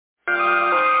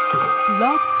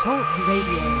Blog Talk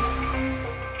Radio.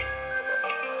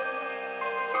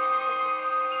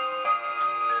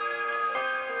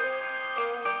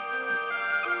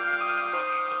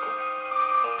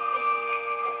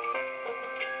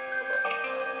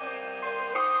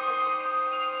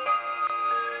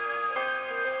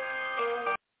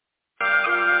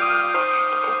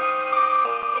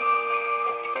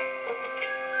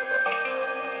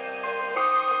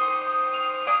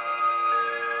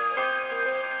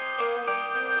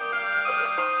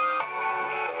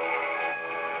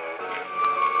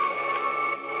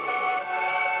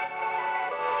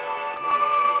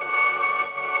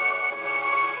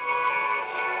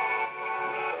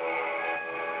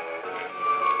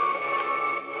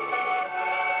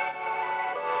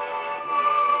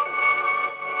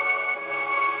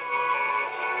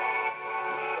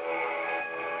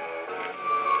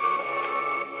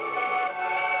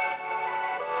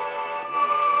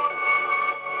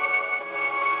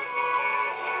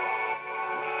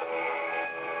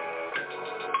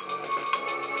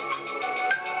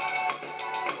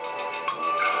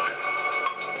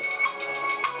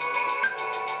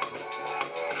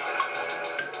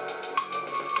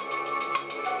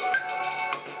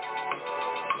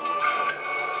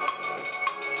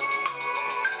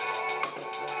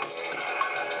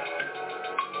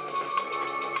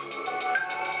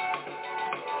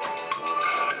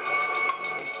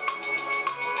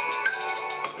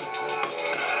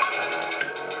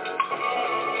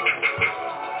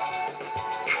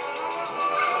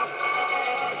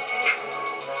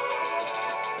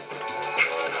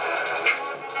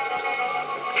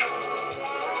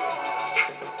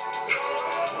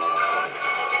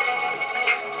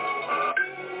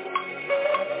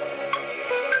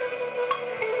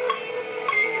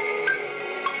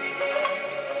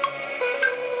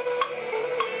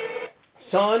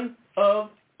 Son of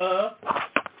a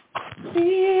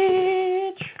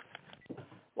bitch.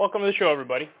 Welcome to the show,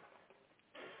 everybody.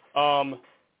 I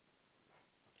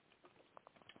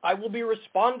will be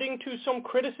responding to some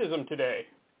criticism today.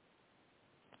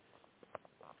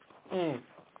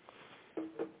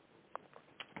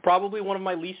 Probably one of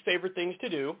my least favorite things to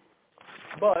do,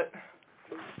 but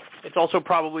it's also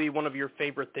probably one of your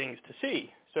favorite things to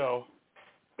see. So,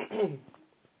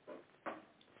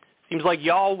 seems like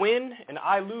y'all win and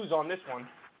I lose on this one,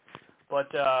 but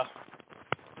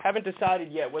haven't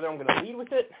decided yet whether I'm going to lead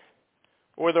with it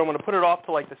or whether I'm going to put it off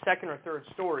to like the second or third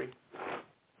story.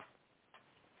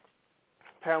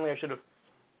 Apparently I should have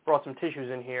brought some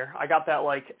tissues in here. I got that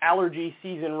like allergy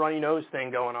season runny nose thing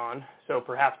going on, so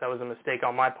perhaps that was a mistake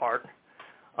on my part.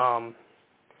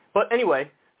 But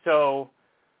anyway, so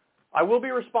I will be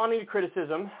responding to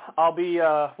criticism.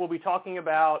 We'll be talking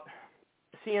about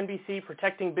CNBC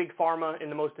protecting Big Pharma in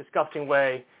the most disgusting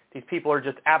way. These people are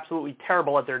just absolutely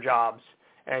terrible at their jobs,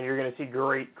 and you're going to see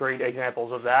great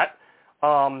examples of that.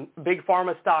 Big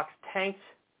Pharma stocks tanked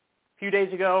a few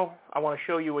days ago. I want to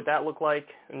show you what that looked like,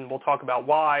 and we'll talk about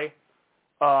why.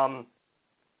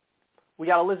 We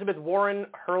got Elizabeth Warren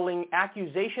hurling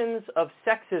accusations of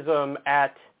sexism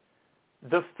at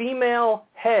the female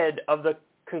head of the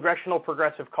Congressional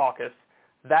Progressive Caucus.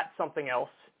 That's something else.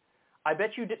 I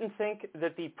bet you didn't think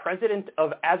that the president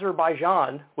of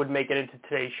Azerbaijan would make it into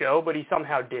today's show, but he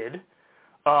somehow did.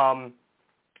 And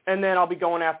then I'll be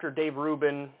going after Dave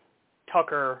Rubin,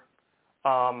 Tucker,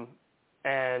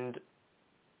 and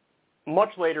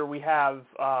much later we have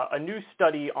a new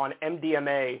study on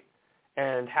MDMA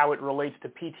and how it relates to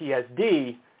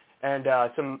PTSD, and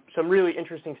some really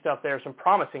interesting stuff there, some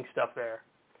promising stuff there.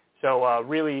 So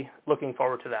really looking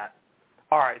forward to that.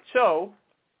 All right, so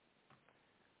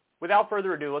without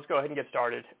further ado, let's go ahead and get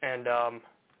started. And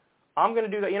I'm going to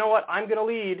do that. You know what? I'm going to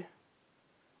lead.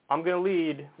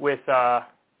 With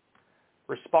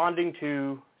responding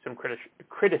to some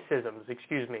criticisms,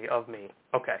 of me.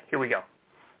 Okay, here we go.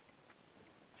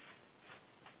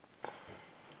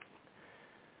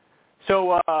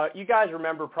 So you guys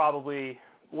remember probably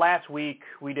last week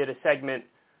we did a segment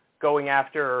going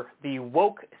after the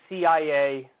woke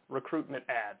CIA recruitment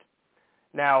ad.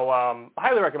 Now, I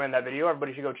highly recommend that video.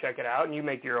 Everybody should go check it out, and you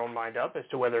make your own mind up as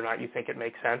to whether or not you think it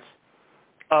makes sense.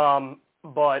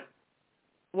 But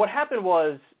what happened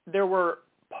was there were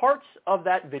parts of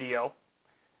that video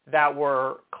that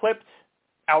were clipped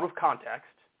out of context,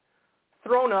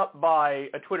 thrown up by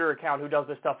a Twitter account who does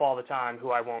this stuff all the time,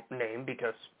 who I won't name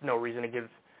because no reason to give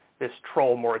this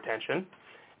troll more attention.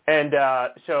 And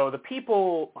so the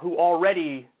people who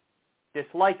already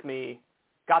dislike me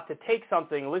got to take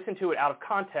something, listen to it out of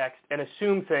context, and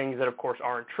assume things that, of course,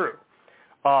 aren't true.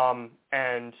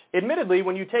 And admittedly,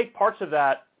 when you take parts of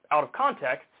that out of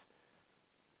context,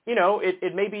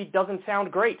 it maybe doesn't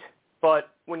sound great,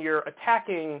 but when you're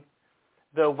attacking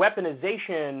the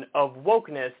weaponization of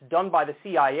wokeness done by the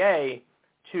CIA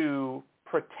to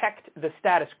protect the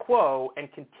status quo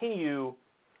and continue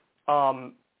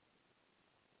the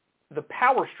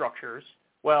power structures,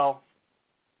 well,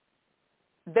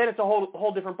 then it's a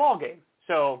whole different ballgame.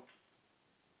 So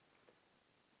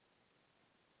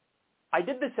I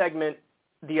did this segment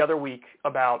the other week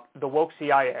about the woke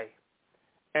CIA,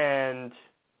 and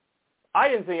I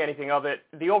didn't think anything of it.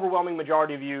 The overwhelming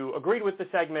majority of you agreed with the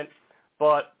segment,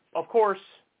 but of course,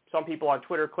 some people on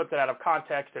Twitter clipped it out of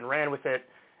context and ran with it,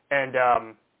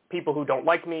 and people who don't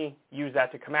like me use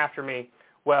that to come after me.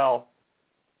 Well,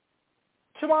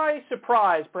 to my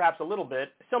surprise, perhaps a little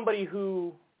bit, somebody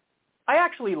who I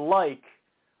actually like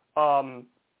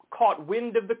caught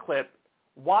wind of the clip,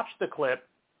 watched the clip,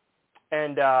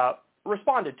 and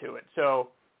responded to it. So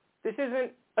this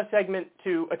isn't a segment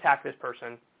to attack this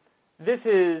person.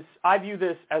 I view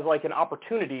this as like an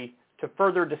opportunity to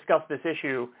further discuss this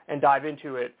issue and dive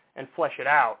into it and flesh it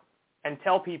out and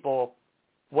tell people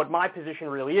what my position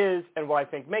really is and what I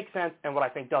think makes sense and what I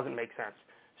think doesn't make sense.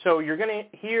 So you're going to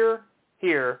hear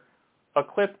here a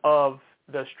clip of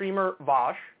the streamer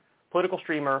Vosh, political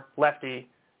streamer, lefty,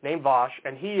 named Vosh,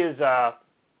 and he's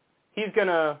going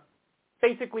to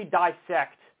basically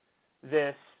dissect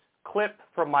this clip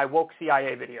from my woke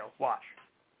CIA video. Watch.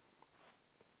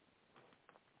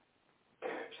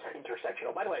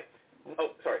 Intersectional. By the way,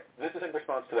 this is in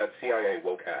response to that CIA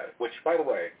woke ad, which, by the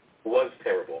way, was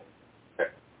terrible.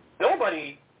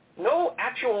 No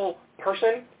actual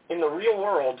person in the real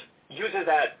world uses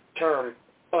that term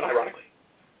unironically.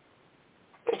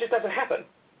 It just doesn't happen.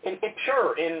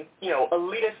 Sure, in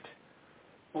elitist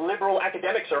liberal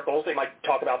academic circles, they might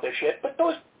talk about this shit, but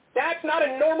that's not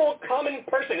a normal, common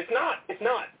person. It's not.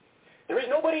 There is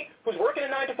nobody who's working a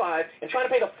 9 to 5 and trying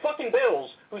to pay the fucking bills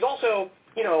who's also,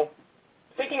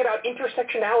 thinking about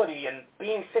intersectionality and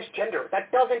being cisgender.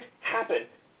 That doesn't happen.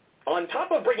 On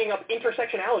top of bringing up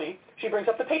intersectionality, she brings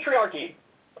up the patriarchy.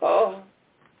 So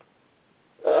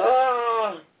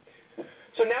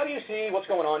now you see what's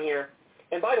going on here.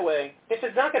 And by the way, this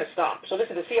is not going to stop. So this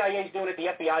is the CIA's doing it, the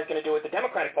FBI's going to do it, the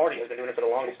Democratic Party has been doing it for the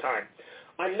longest time.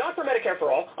 I'm not for Medicare for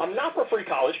all. I'm not for free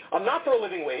college. I'm not for a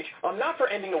living wage. I'm not for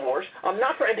ending the wars. I'm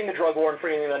not for ending the drug war and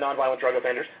freeing the nonviolent drug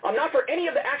offenders. I'm not for any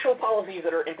of the actual policies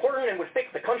that are important and would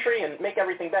fix the country and make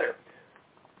everything better.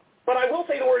 But I will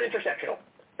say the word intersectional,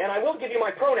 and I will give you my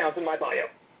pronouns in my bio.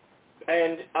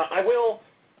 And I will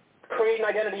create an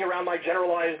identity around my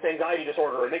generalized anxiety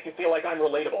disorder and make you feel like I'm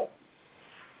relatable.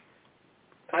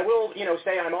 I will,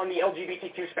 say I'm on the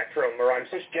LGBTQ spectrum, or I'm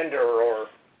cisgender, or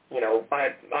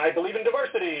I believe in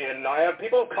diversity, and I have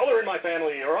people of color in my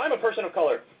family, or I'm a person of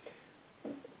color.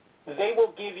 They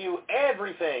will give you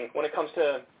everything when it comes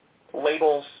to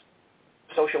labels,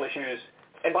 social issues.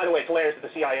 And by the way, it's hilarious that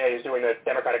the CIA is doing the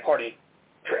Democratic Party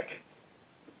trick.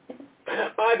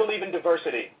 I believe in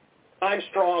diversity. I'm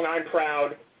strong. I'm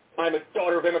proud. I'm a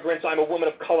daughter of immigrants. I'm a woman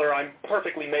of color. I'm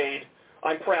perfectly made.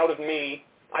 I'm proud of me.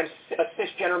 I'm a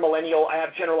cisgender millennial. I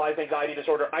have generalized anxiety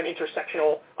disorder. I'm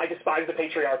intersectional. I despise the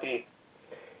patriarchy.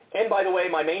 And by the way,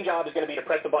 my main job is going to be to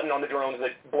press the button on the drones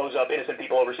that blows up innocent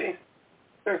people overseas.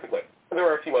 There's the clip. There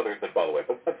are a few others that follow it,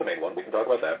 but that's the main one. We can talk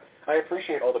about that. I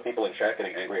appreciate all the people in chat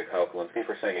getting angry at Kyle Kulinski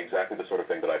for saying exactly the sort of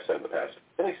thing that I've said in the past,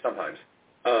 at least sometimes.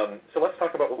 So let's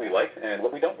talk about what we like and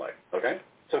what we don't like, okay?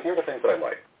 So here are the things that I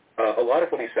like. A lot of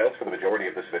what he says for the majority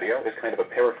of this video is kind of a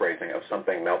paraphrasing of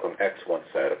something Malcolm X once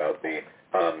said about the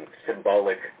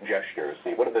symbolic gestures.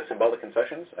 What are the symbolic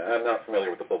concessions? I'm not familiar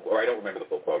with the full, or I don't remember the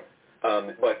full quote.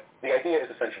 But the idea is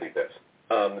essentially this.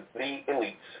 The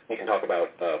elites, we can talk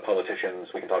about politicians,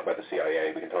 we can talk about the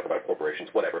CIA, we can talk about corporations,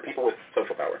 whatever, people with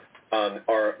social power,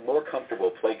 are more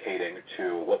comfortable placating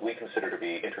to what we consider to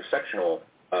be intersectional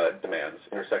demands,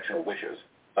 intersectional wishes,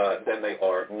 than they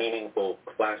are meaningful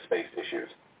class-based issues.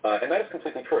 And that is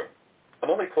completely true. I'm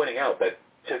only pointing out that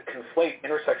to conflate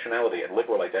intersectionality and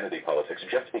liberal identity politics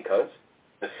just because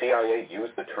the CIA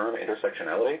used the term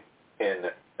intersectionality in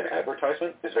an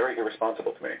advertisement is very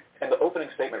irresponsible to me. And the opening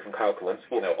statement from Kyle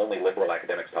Kulinski, only liberal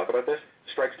academics talk about this,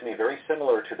 strikes to me very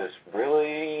similar to this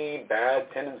really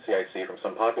bad tendency I see from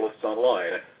some populists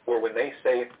online, where when they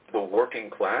say the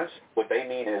working class, what they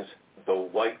mean is the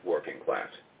white working class.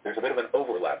 There's a bit of an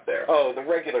overlap there. Oh, the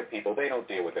regular people, they don't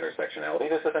deal with intersectionality.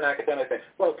 This is an academic thing.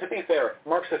 Well, to be fair,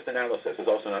 Marxist analysis is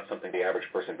also not something the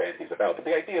average person banties about, but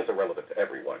the ideas are relevant to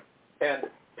everyone. And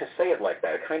to say it like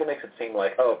that, it kind of makes it seem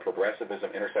like, progressivism,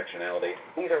 intersectionality,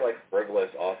 these are like frivolous,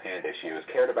 offhand issues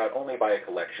cared about only by a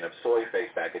collection of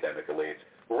soy-faced academic elites.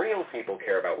 Real people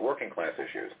care about working class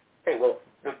issues. Hey, well,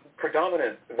 the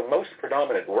most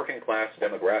predominant working class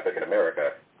demographic in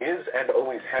America is and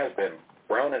always has been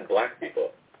brown and black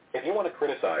people. If you want to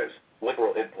criticize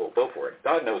liberal influence, go for it.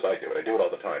 God knows I do it. I do it all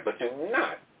the time. But do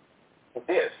not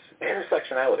diss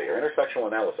intersectionality or intersectional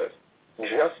analysis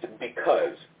just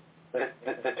because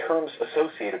the terms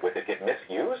associated with it get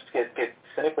misused, get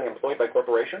cynically employed by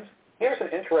corporations. Here's an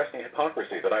interesting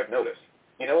hypocrisy that I've noticed.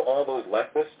 You know all those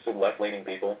leftists and left-leaning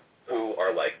people who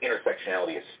are like,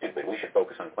 intersectionality is stupid, we should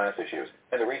focus on class issues.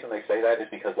 And the reason they say that is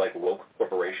because, like, woke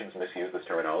corporations misuse this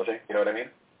terminology. You know what I mean?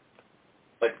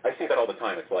 Like, I see that all the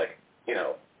time. It's like, you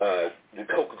know,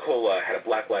 Coca-Cola had a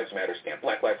Black Lives Matter scam.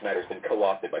 Black Lives Matter has been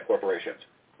co-opted by corporations.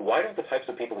 Why don't the types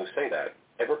of people who say that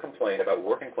ever complain about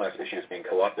working class issues being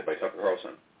co-opted by Tucker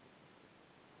Carlson?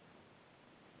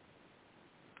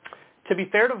 To be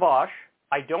fair to Vosh,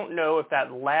 I don't know if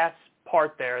that last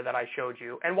part there that I showed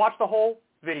you, and watch the whole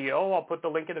video. I'll put the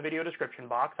link in the video description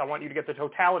box. I want you to get the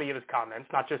totality of his comments,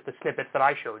 not just the snippets that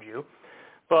I showed you.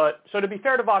 But so to be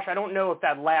fair to Vosh, I don't know if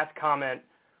that last comment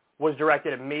was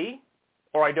directed at me,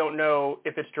 or I don't know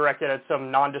if it's directed at some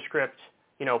nondescript,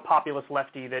 you know, populist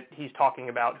lefty that he's talking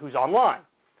about who's online.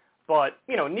 But,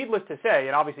 you know, needless to say,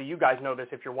 and obviously you guys know this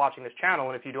if you're watching this channel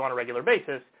and if you do on a regular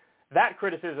basis, that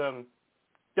criticism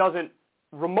doesn't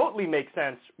remotely make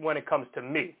sense when it comes to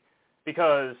me,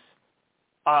 because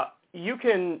you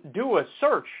can do a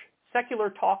search, Secular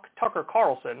Talk Tucker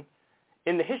Carlson.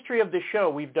 In the history of this show,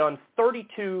 we've done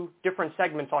 32 different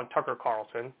segments on Tucker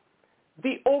Carlson.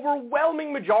 The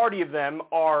overwhelming majority of them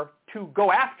are to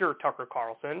go after Tucker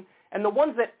Carlson, and the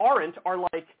ones that aren't are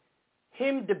like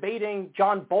him debating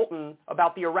John Bolton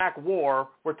about the Iraq war,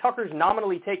 where Tucker's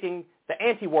nominally taking the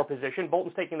anti-war position,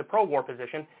 Bolton's taking the pro-war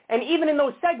position, and even in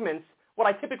those segments, what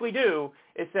I typically do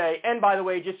is say, and by the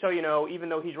way, just so you know, even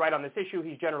though he's right on this issue,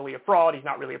 he's generally a fraud, he's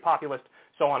not really a populist,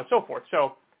 so on and so forth.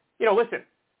 So, you know, listen,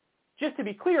 just to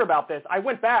be clear about this, I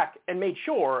went back and made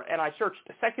sure, and I searched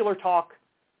Secular Talk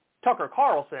Tucker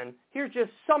Carlson. Here's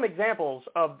just some examples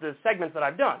of the segments that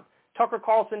I've done. Tucker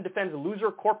Carlson defends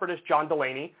loser corporatist John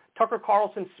Delaney. Tucker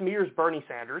Carlson smears Bernie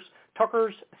Sanders.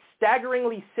 Tucker's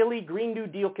staggeringly silly Green New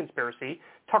Deal conspiracy.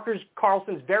 Tucker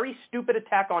Carlson's very stupid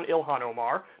attack on Ilhan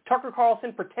Omar. Tucker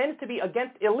Carlson pretends to be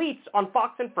against elites on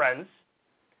Fox and Friends.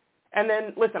 And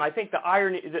then, listen, I think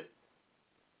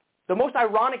the most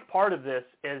ironic part of this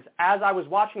is, as I was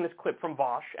watching this clip from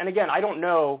Vosh, and again, I don't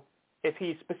know if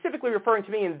he's specifically referring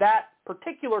to me in that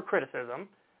particular criticism.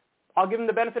 I'll give him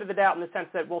the benefit of the doubt in the sense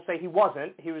that we'll say he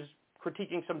wasn't. He was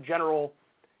critiquing some general,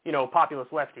 you know,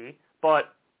 populist lefty.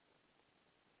 But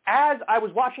as I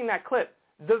was watching that clip,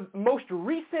 the most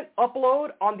recent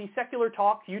upload on the Secular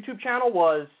Talk YouTube channel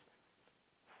was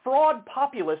fraud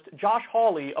populist Josh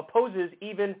Hawley opposes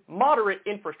even moderate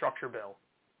infrastructure bill.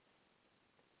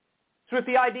 So if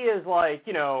the idea is like,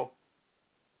 you know,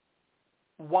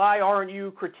 why aren't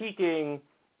you critiquing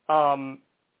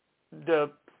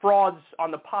the frauds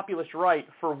on the populist right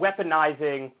for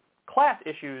weaponizing class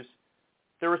issues,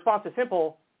 the response is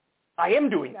simple: I am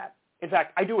doing that. In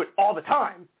fact, I do it all the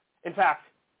time. In fact,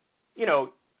 you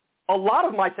know, a lot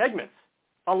of my segments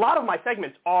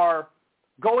are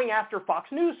going after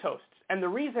Fox News hosts. And the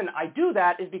reason I do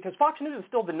that is because Fox News is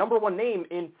still the #1 name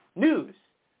in news.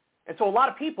 And so a lot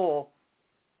of people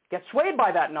get swayed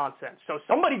by that nonsense. So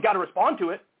somebody's got to respond to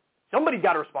it.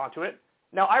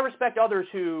 Now, I respect others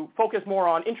who focus more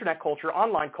on internet culture,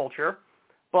 online culture,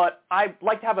 but I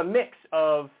like to have a mix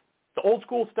of the old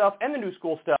school stuff and the new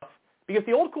school stuff, because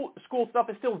the old school stuff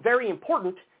is still very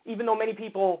important, even though many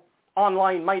people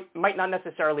online might not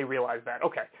necessarily realize that.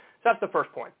 Okay, so that's the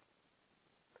first point.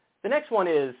 The next one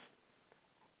is,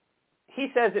 he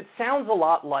says it sounds a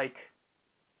lot like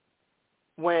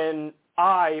when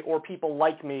I or people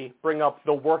like me bring up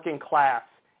the working class,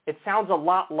 it sounds a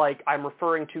lot like I'm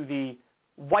referring to the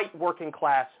white working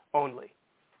class only.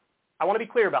 I want to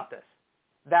be clear about this.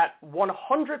 That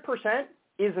 100%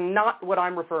 is not what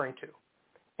I'm referring to.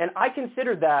 And I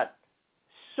consider that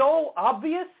so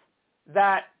obvious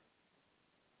that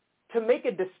to make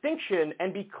a distinction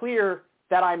and be clear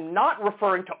that I'm not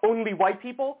referring to only white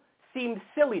people seems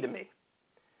silly to me.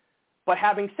 But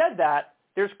having said that,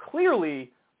 there's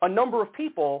clearly a number of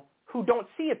people who don't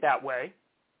see it that way.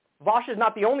 Vosh is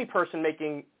not the only person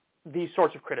making these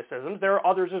sorts of criticisms. There are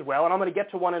others as well, and I'm going to get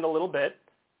to one in a little bit.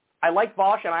 I like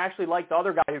Vosh, and I actually like the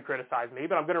other guy who criticized me,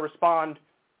 but I'm going to respond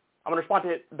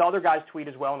to the other guy's tweet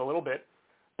as well in a little bit.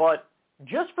 But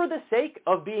just for the sake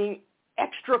of being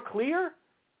extra clear,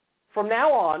 from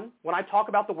now on, when I talk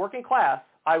about the working class,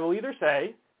 I will either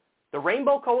say the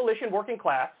Rainbow Coalition working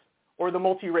class or the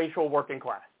multiracial working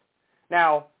class.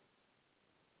 Now,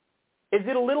 is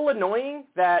it a little annoying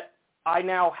that I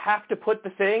now have to put the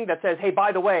thing that says, hey,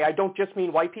 by the way, I don't just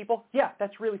mean white people. Yeah,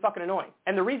 that's really fucking annoying.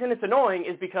 And the reason it's annoying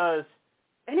is because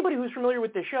anybody who's familiar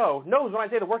with this show knows when I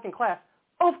say the working class,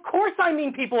 of course I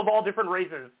mean people of all different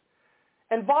races.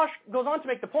 And Vosh goes on to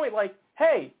make the point like,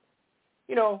 hey,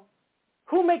 you know,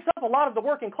 who makes up a lot of the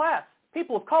working class?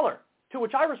 People of color. To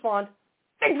which I respond,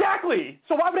 exactly.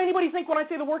 So why would anybody think when I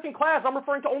say the working class, I'm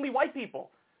referring to only white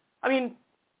people? I mean,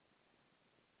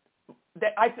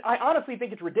 I honestly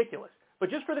think it's ridiculous. But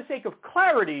just for the sake of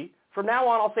clarity, from now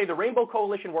on I'll say the Rainbow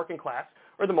Coalition working class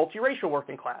or the multiracial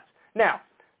working class. Now,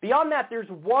 beyond that, there's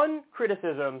one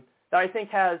criticism that I think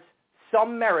has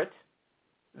some merit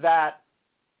that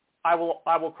I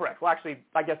will correct. Well, actually,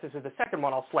 I guess this is the second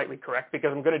one I'll slightly correct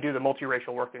because I'm going to do the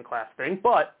multiracial working class thing.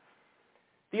 But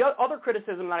the other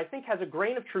criticism that I think has a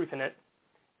grain of truth in it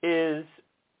is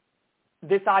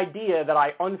this idea that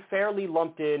I unfairly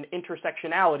lumped in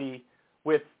intersectionality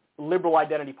with liberal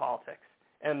identity politics.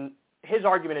 And his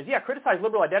argument is, yeah, criticize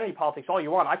liberal identity politics all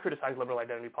you want. I criticize liberal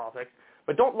identity politics.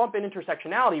 But don't lump in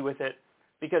intersectionality with it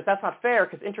because that's not fair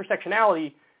because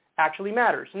intersectionality actually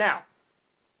matters. Now,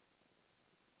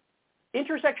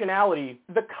 intersectionality,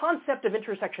 the concept of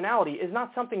intersectionality is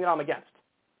not something that I'm against.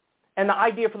 And the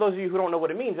idea, for those of you who don't know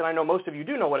what it means, and I know most of you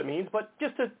do know what it means, but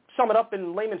just to sum it up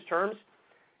in layman's terms,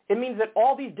 it means that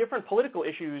all these different political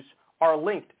issues are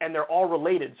linked and they're all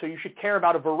related, so you should care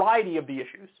about a variety of the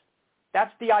issues.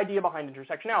 That's the idea behind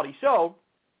intersectionality. So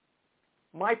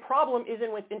my problem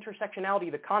isn't with intersectionality,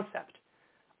 the concept.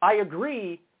 I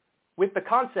agree with the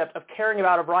concept of caring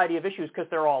about a variety of issues because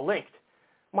they're all linked.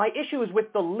 My issue is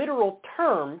with the literal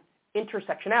term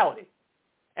intersectionality.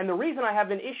 And the reason I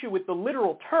have an issue with the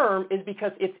literal term is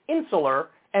because it's insular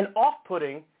and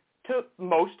off-putting to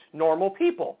most normal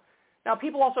people. Now,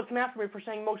 people also come after me for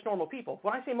saying most normal people.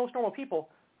 When I say most normal people,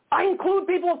 I include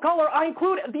people of color. I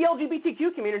include the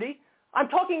LGBTQ community. I'm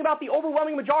talking about the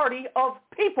overwhelming majority of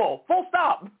people, full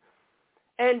stop.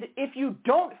 And if you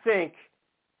don't think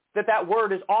that that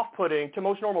word is off-putting to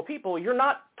most normal people, you're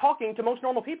not talking to most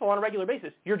normal people on a regular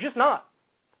basis. You're just not.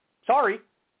 Sorry.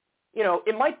 You know,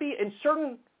 it might be in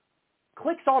certain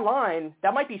cliques online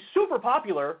that might be super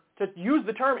popular to use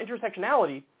the term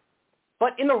intersectionality,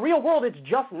 but in the real world, it's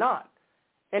just not.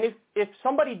 And if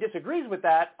somebody disagrees with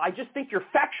that, I just think you're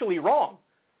factually wrong.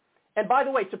 And by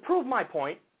the way, to prove my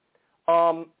point,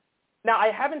 now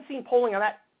I haven't seen polling on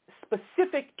that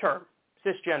specific term,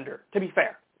 cisgender, to be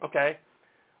fair, okay?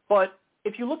 But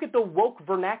if you look at the woke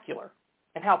vernacular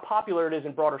and how popular it is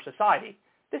in broader society,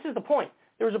 this is the point.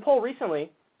 There was a poll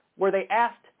recently where they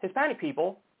asked Hispanic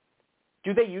people,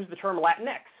 do they use the term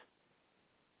Latinx?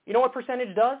 You know what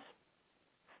percentage does?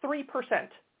 3%.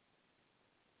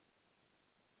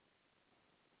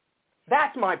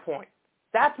 That's my point.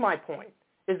 That's my point,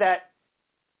 is that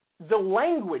the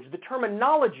language, the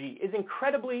terminology is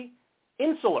incredibly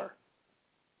insular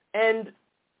and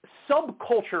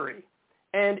subculture-y.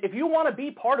 And if you want to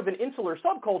be part of an insular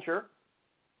subculture,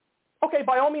 okay,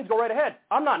 by all means, go right ahead.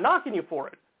 I'm not knocking you for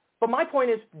it. But my point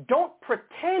is, don't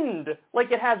pretend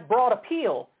like it has broad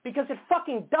appeal, because it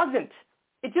fucking doesn't.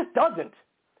 It just doesn't.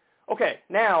 Okay,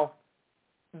 now,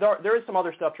 there is some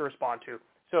other stuff to respond to.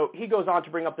 So he goes on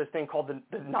to bring up this thing called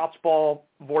the Nosball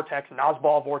vortex,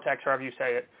 however you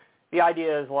say it. The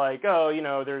idea is like, oh, you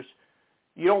know,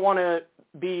 you don't want to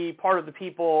be part of the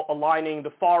people aligning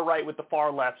the far right with the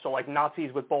far left, so like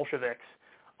Nazis with Bolsheviks,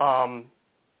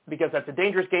 because that's a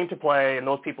dangerous game to play, and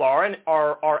those people are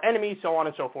our enemies, so on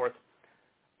and so forth.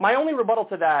 My only rebuttal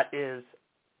to that is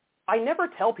I never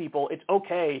tell people it's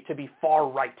okay to be far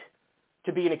right,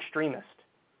 to be an extremist.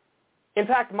 In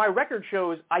fact, my record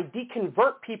shows I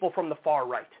deconvert people from the far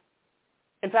right.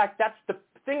 In fact, that's the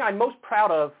thing I'm most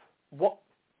proud of,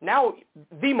 now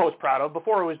the most proud of.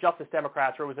 Before it was Justice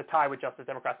Democrats, or it was a tie with Justice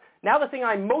Democrats. Now the thing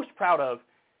I'm most proud of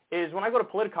is when I go to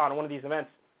Politicon or one of these events,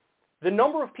 the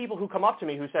number of people who come up to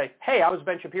me who say, hey, I was a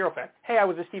Ben Shapiro fan. Hey, I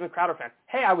was a Steven Crowder fan.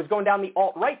 Hey, I was going down the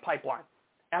alt-right pipeline.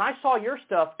 And I saw your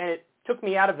stuff, and it took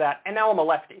me out of that, and now I'm a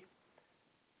lefty.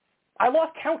 I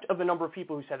lost count of the number of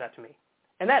people who said that to me.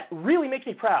 And that really makes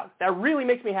me proud. That really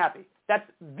makes me happy. That's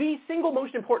the single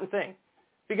most important thing,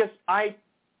 because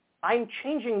I'm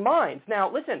changing minds.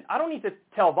 Now, listen, I don't need to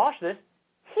tell Vosh this.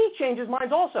 He changes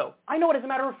minds also. I know it as a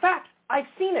matter of fact. I've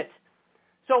seen it.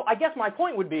 So I guess my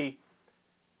point would be,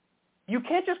 you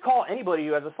can't just call anybody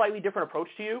who has a slightly different approach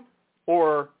to you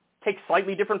or take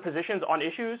slightly different positions on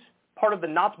issues part of the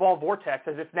Nosball vortex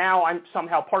as if now I'm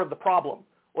somehow part of the problem,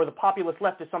 or the populist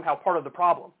left is somehow part of the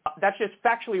problem. That's just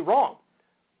factually wrong.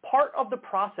 Part of the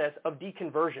process of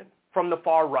deconversion from the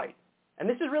far right, and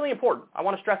this is really important, I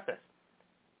want to stress this,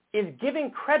 is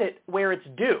giving credit where it's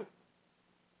due.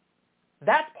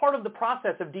 That's part of the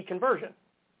process of deconversion.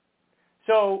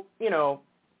 So,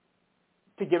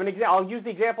 to give an example, I'll use the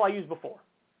example I used before.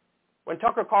 When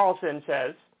Tucker Carlson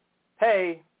says,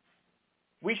 hey,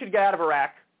 we should get out of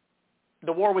Iraq,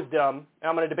 the war was dumb, and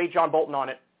I'm going to debate John Bolton on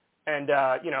it, and,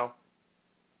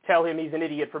 tell him he's an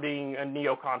idiot for being a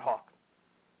neocon hawk.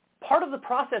 Part of the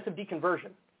process of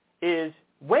deconversion is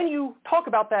when you talk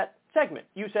about that segment,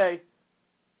 you say,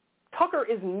 Tucker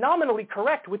is nominally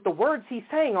correct with the words he's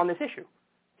saying on this issue.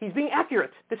 He's being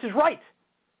accurate. This is right.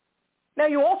 Now,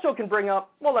 you also can bring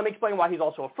up, well, let me explain why he's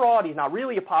also a fraud. He's not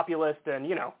really a populist, and,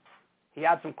 he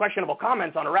had some questionable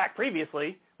comments on Iraq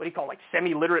previously, what he called like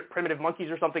semi-literate primitive monkeys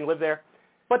or something live there.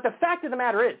 But the fact of the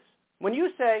matter is, when you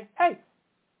say, hey,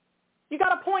 you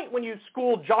got a point when you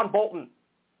schooled John Bolton,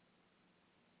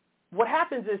 what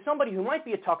happens is somebody who might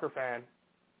be a Tucker fan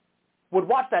would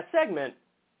watch that segment,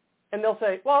 and they'll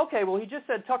say, well, okay, well, he just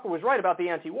said Tucker was right about the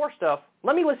anti-war stuff.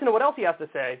 Let me listen to what else he has to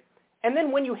say. And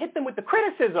then when you hit them with the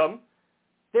criticism,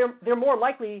 they're more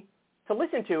likely to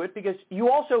listen to it because you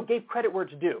also gave credit where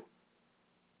it's due.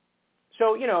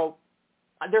 So,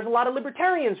 there's a lot of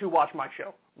libertarians who watch my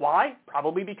show. Why?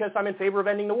 Probably because I'm in favor of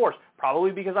ending the wars.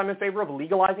 Probably because I'm in favor of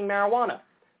legalizing marijuana.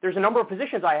 There's a number of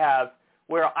positions I have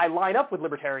where I line up with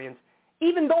libertarians,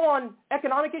 even though on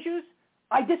economic issues,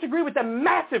 I disagree with them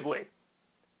massively.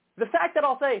 The fact that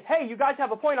I'll say, hey, you guys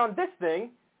have a point on this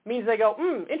thing, means they go,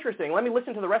 interesting, let me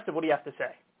listen to the rest of what he has to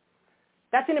say.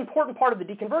 That's an important part of the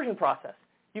deconversion process.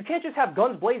 You can't just have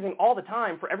guns blazing all the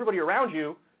time for everybody around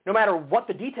you, no matter what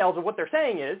the details of what they're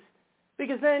saying is,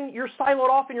 because then you're siloed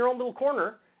off in your own little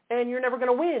corner, and you're never going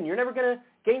to win. You're never going to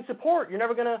gain support. You're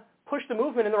never going to push the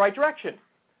movement in the right direction.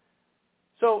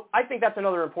 So I think that's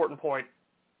another important point.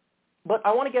 But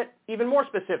I want to get even more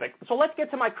specific. So let's get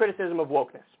to my criticism of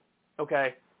wokeness,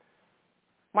 okay?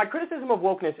 My criticism of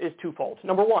wokeness is twofold.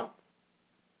 Number one,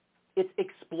 it's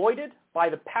exploited by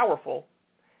the powerful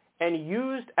and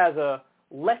used as a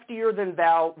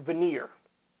leftier-than-thou veneer.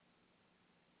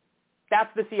 That's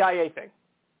the CIA thing.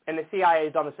 And the CIA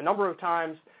has done this a number of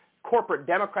times. Corporate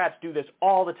Democrats do this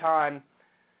all the time.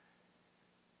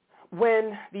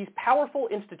 When these powerful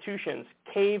institutions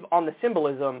cave on the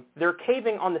symbolism, they're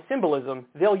caving on the symbolism.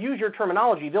 They'll use your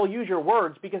terminology. They'll use your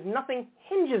words because nothing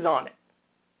hinges on it.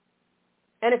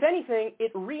 And if anything,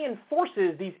 it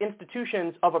reinforces these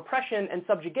institutions of oppression and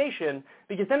subjugation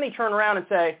because then they turn around and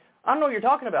say, I don't know what you're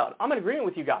talking about. I'm in agreement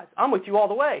with you guys. I'm with you all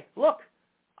the way. Look,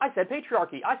 I said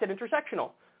patriarchy. I said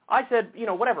intersectional. I said,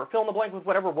 whatever, fill in the blank with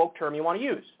whatever woke term you want to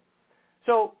use.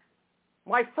 So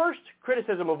my first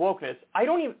criticism of wokeness, I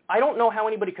don't know how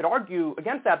anybody could argue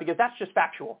against that because that's just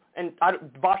factual. And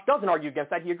Bosch doesn't argue against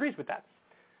that. He agrees with that.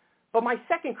 But my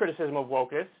second criticism of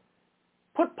wokeness,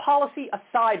 put policy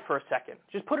aside for a second.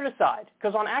 Just put it aside.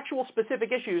 Because on actual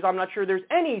specific issues, I'm not sure there's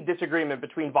any disagreement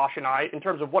between Bosch and I in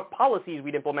terms of what policies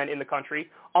we'd implement in the country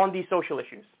on these social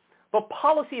issues. But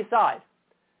policy aside,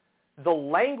 the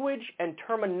language and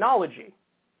terminology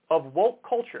of woke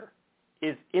culture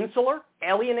is insular,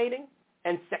 alienating,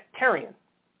 and sectarian,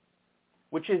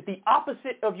 which is the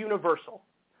opposite of universal.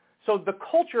 So the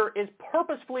culture is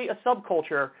purposefully a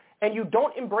subculture, and you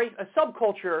don't embrace a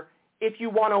subculture if you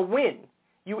want to win.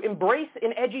 You embrace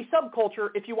an edgy subculture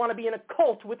if you want to be in a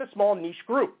cult with a small niche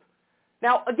group.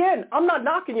 Now, again, I'm not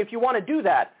knocking you if you want to do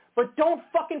that, but don't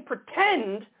fucking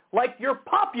pretend like you're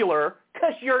popular,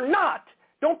 because you're not.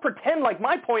 Don't pretend like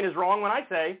my point is wrong when I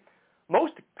say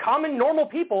most common normal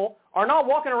people are not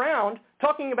walking around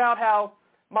talking about how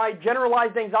my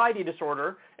generalized anxiety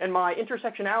disorder and my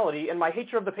intersectionality and my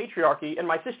hatred of the patriarchy and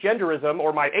my cisgenderism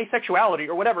or my asexuality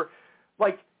or whatever,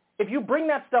 like if you bring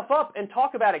that stuff up and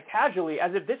talk about it casually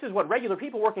as if this is what regular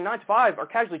people working 9 to 5 are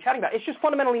casually chatting about, it's just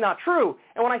fundamentally not true.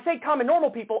 And when I say common normal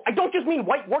people, I don't just mean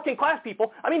white working class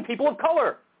people. I mean people of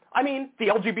color. I mean the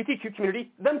LGBTQ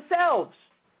community themselves.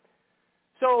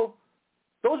 So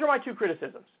those are my two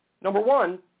criticisms. Number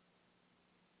one,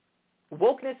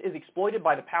 wokeness is exploited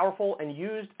by the powerful and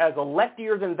used as a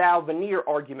leftier-than-thou veneer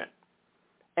argument.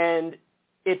 And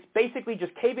it's basically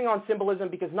just caving on symbolism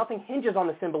because nothing hinges on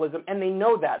the symbolism, and they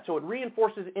know that. So it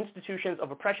reinforces institutions of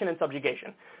oppression and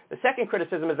subjugation. The second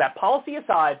criticism is that policy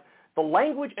aside, the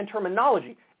language and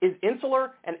terminology is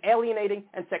insular and alienating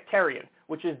and sectarian,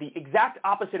 which is the exact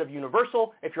opposite of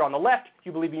universal. If you're on the left,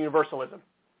 you believe in universalism.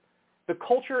 The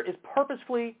culture is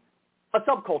purposefully a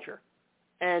subculture,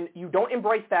 and you don't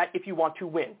embrace that if you want to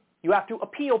win. You have to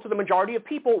appeal to the majority of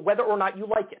people whether or not you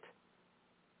like it.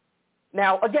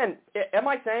 Now, again, am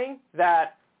I saying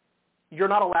that you're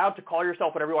not allowed to call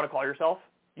yourself whatever you want to call yourself?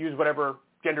 Use whatever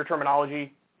gender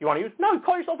terminology you want to use? No,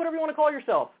 call yourself whatever you want to call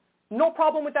yourself. No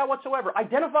problem with that whatsoever.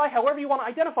 Identify however you want to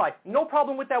identify. No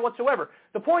problem with that whatsoever.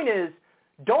 The point is,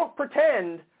 don't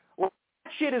pretend that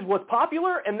shit is what's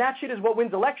popular and that shit is what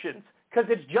wins elections, because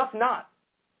it's just not.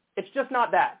 It's just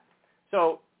not that.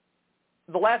 So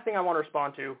the last thing I want to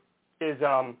respond to is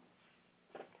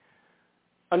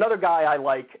another guy I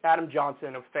like, Adam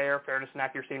Johnson of Fairness and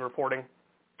Accuracy in Reporting.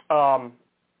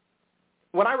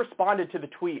 When I responded to the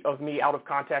tweet of me out of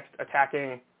context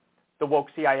attacking the woke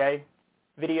CIA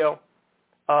video,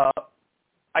 I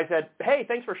said, hey,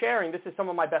 thanks for sharing. This is some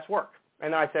of my best work.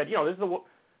 And then I said, this is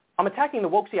I'm attacking the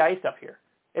woke CIA stuff here.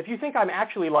 If you think I'm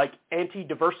actually like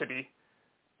anti-diversity,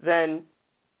 then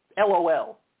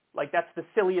LOL. Like, that's the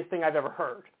silliest thing I've ever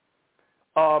heard.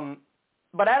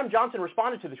 But Adam Johnson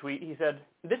responded to the tweet. He said,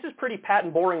 this is pretty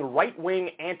patent boring right-wing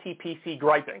anti-PC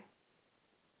griping.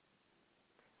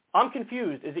 I'm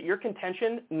confused. Is it your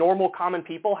contention normal common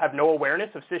people have no awareness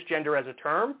of cisgender as a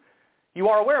term? You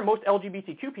are aware most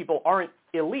LGBTQ people aren't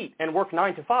elite and work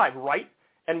 9 to 5, right?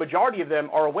 And majority of them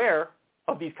are aware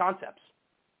of these concepts.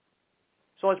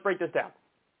 So let's break this down.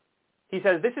 He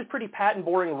says, this is pretty patent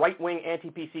boring right-wing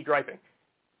anti-PC griping.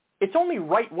 It's only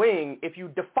right-wing if you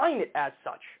define it as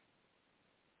such.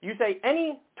 You say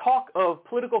any talk of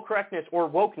political correctness or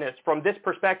wokeness from this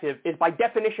perspective is by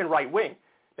definition right-wing.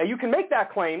 Now, you can make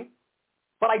that claim,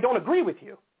 but I don't agree with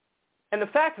you. And the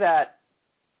fact that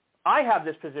I have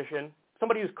this position,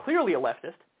 somebody who's clearly a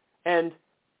leftist, and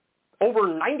over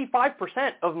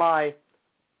 95% of my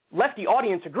lefty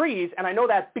audience agrees, and I know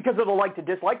that because of the like to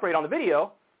dislike rate on the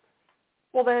video,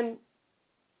 well then,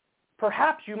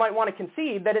 perhaps you might want to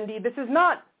concede that indeed this is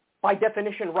not by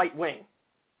definition right-wing.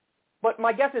 But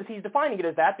my guess is he's defining it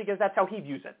as that because that's how he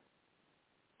views it.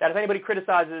 That if anybody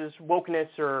criticizes wokeness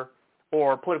or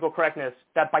political correctness,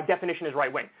 that by definition is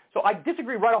right-wing. So I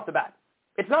disagree right off the bat.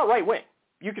 It's not right-wing.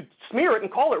 You could smear it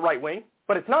and call it right-wing,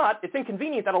 but it's not. It's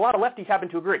inconvenient that a lot of lefties happen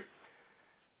to agree.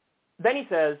 Then he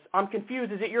says, I'm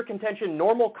confused. Is it your contention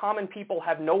normal common people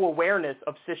have no awareness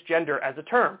of cisgender as a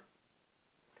term?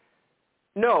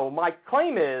 No, my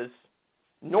claim is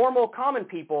normal common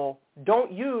people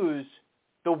don't use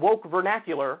the woke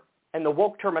vernacular and the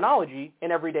woke terminology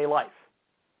in everyday life.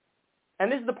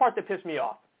 And this is the part that pissed me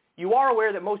off. You are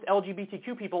aware that most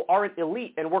LGBTQ people aren't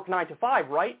elite and work 9 to 5,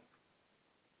 right?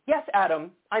 Yes,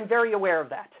 Adam, I'm very aware of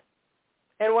that.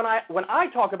 And when I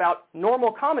talk about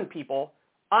normal common people,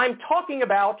 I'm talking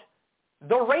about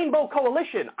the Rainbow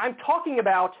Coalition. I'm talking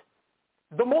about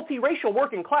the multiracial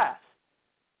working class.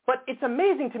 But it's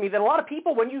amazing to me that a lot of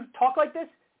people, when you talk like this,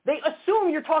 they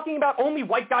assume you're talking about only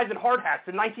white guys in hard hats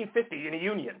in 1950 in a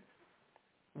union.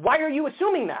 Why are you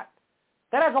assuming that?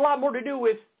 That has a lot more to do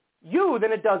with you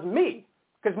than it does me.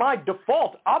 Because my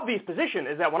default, obvious position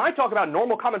is that when I talk about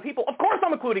normal common people, of course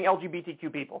I'm including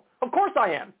LGBTQ people. Of course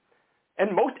I am.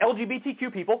 And most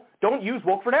LGBTQ people don't use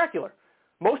woke vernacular.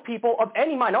 Most people of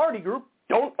any minority group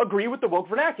don't agree with the woke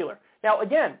vernacular. Now,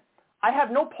 again, I have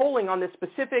no polling on this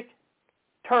specific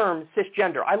term,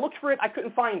 cisgender. I looked for it. I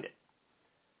couldn't find it.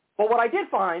 But what I did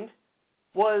find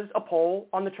was a poll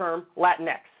on the term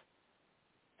Latinx.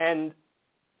 And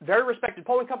very respected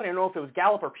polling company, I don't know if it was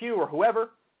Gallup or Pew or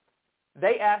whoever,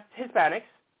 they asked Hispanics,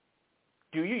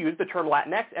 do you use the term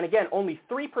Latinx? And again, only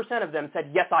 3% of them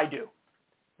said, yes, I do.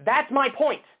 That's my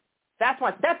point. That's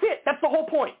it. That's the whole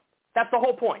point. That's the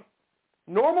whole point.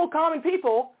 Normal common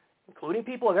people, including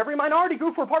people of every minority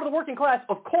group who are part of the working class,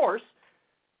 of course,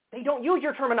 they don't use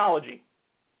your terminology.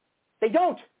 They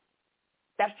don't.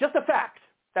 That's just a fact.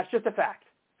 That's just a fact.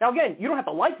 Now, again, you don't have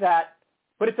to like that,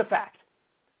 but it's a fact.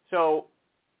 So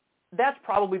that's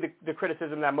probably the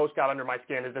criticism that most got under my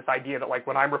skin is this idea that, like,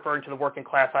 when I'm referring to the working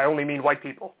class, I only mean white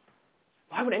people.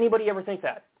 Why would anybody ever think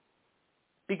that?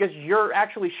 Because you're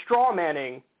actually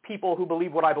straw-manning people who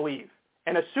believe what I believe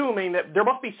and assuming that there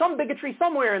must be some bigotry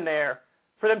somewhere in there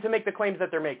for them to make the claims that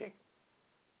they're making.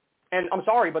 And I'm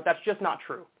sorry, but that's just not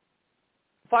true.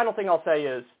 The final thing I'll say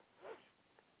is,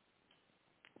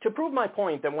 to prove my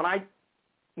point that when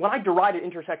I derided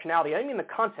intersectionality, I didn't mean the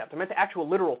concept. I meant the actual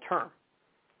literal term.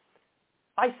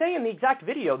 I say in the exact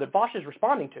video that Bosch is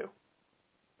responding to,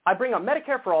 I bring up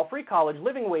Medicare for all, free college,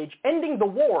 living wage, ending the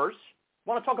wars,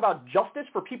 want to talk about justice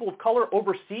for people of color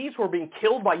overseas who are being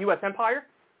killed by U.S. empire,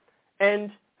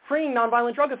 and freeing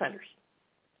nonviolent drug offenders,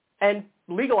 and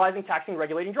legalizing, taxing,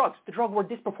 regulating drugs. The drug war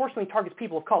disproportionately targets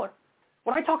people of color.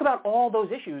 When I talk about all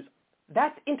those issues,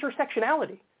 that's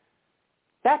intersectionality.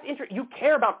 You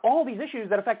care about all these issues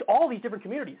that affect all these different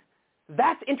communities.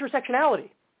 That's intersectionality.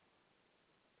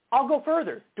 I'll go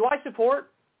further. Do I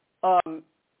support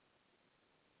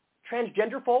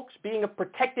transgender folks being a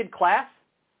protected class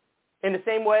in the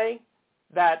same way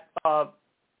that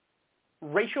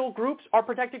racial groups are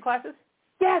protected classes?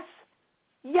 Yes.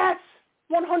 Yes.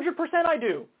 100% I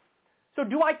do. So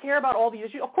do I care about all these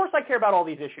issues? Of course I care about all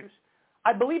these issues.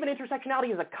 I believe in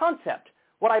intersectionality as a concept.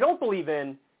 What I don't believe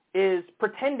in is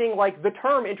pretending like the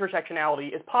term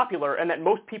intersectionality is popular and that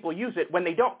most people use it when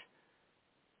they don't.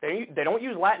 They don't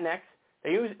use Latinx.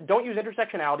 They don't use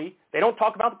intersectionality. They don't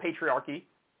talk about the patriarchy.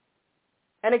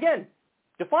 And again,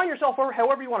 define yourself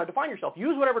however you want to define yourself.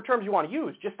 Use whatever terms you want to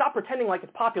use. Just stop pretending like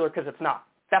it's popular because it's not.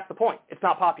 That's the point. It's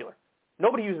not popular.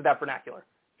 Nobody uses that vernacular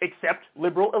except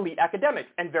liberal elite academics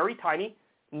and very tiny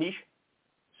niche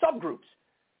subgroups.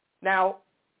 Now,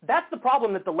 that's the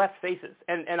problem that the left faces.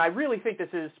 And I really think this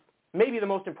is maybe the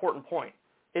most important point,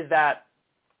 is that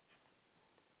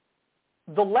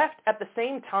the left, at the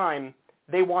same time,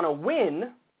 they want to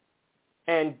win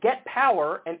and get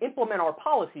power and implement our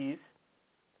policies,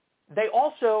 they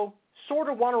also sort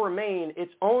of want to remain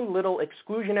its own little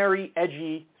exclusionary,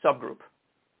 edgy subgroup.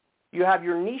 You have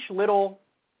your niche little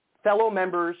fellow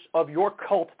members of your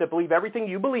cult that believe everything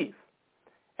you believe,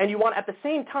 and you want at the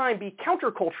same time be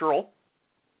countercultural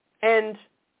and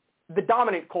the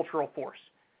dominant cultural force.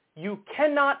 You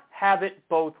cannot have it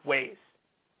both ways.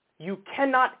 You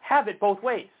cannot have it both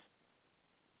ways.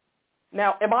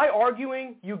 Now, am I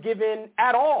arguing you give in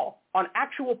at all on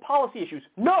actual policy issues?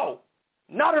 No,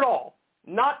 not at all.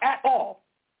 Not at all.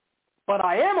 But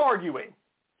I am arguing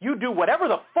you do whatever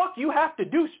the fuck you have to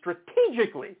do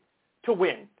strategically to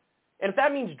win. And if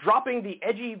that means dropping the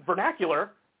edgy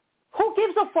vernacular, who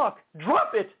gives a fuck?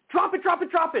 Drop it. Drop it, drop it,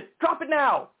 drop it. Drop it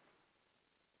now.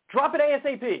 Drop it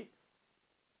ASAP.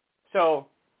 So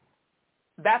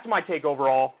that's my take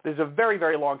overall. This is a very,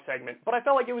 very long segment, but I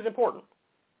felt like it was important.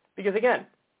 Because again,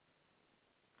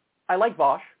 I like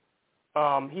Vosh.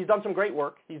 He's done some great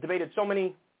work. He's debated so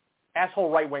many asshole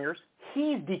right-wingers.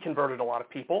 He's deconverted a lot of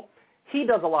people. He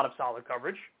does a lot of solid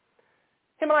coverage.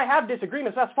 Him and I have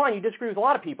disagreements. That's fine. You disagree with a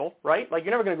lot of people, right? Like,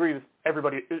 you're never going to agree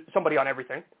with somebody on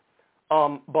everything.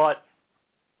 But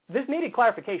this needed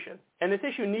clarification, and this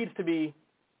issue needs to be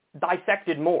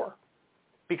dissected more,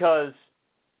 because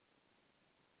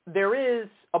there is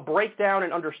a breakdown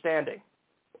in understanding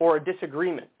or a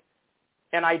disagreement.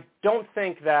 And I don't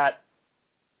think that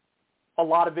a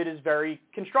lot of it is very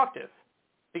constructive,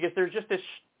 because there's just this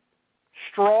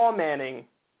straw manning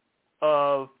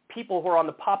of people who are on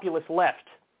the populist left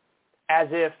as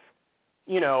if,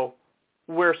 you know,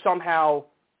 we're somehow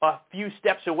a few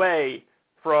steps away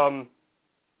from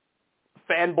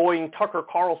fanboying Tucker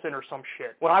Carlson or some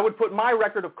shit, when I would put my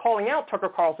record of calling out Tucker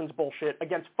Carlson's bullshit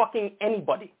against fucking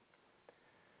anybody.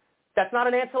 That's not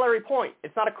an ancillary point.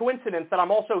 It's not a coincidence that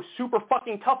I'm also super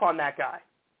fucking tough on that guy.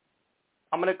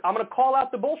 I'm gonna call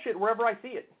out the bullshit wherever I see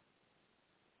it.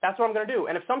 That's what I'm gonna do.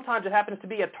 And if sometimes it happens to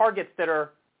be at targets that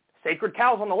are sacred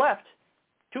cows on the left,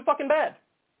 too fucking bad.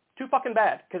 Too fucking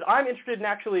bad. Because I'm interested in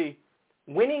actually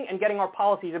winning and getting our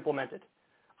policies implemented.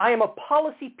 I am a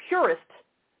policy purist,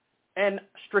 and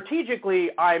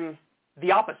strategically I'm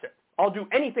the opposite. I'll do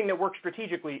anything that works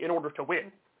strategically in order to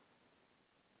win.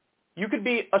 You could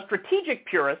be a strategic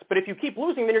purist, but if you keep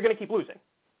losing, then you're going to keep losing.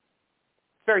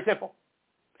 It's very simple.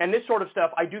 And this sort of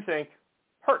stuff, I do think,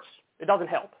 hurts. It doesn't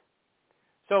help.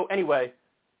 So anyway,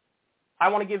 I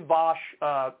want to give Vosh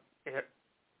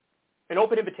an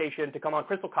open invitation to come on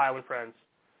Crystal Kyle and Friends.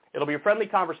 It'll be a friendly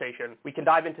conversation. We can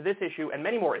dive into this issue and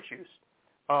many more issues.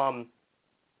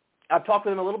 I've talked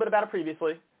with him a little bit about it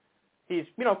previously. He's,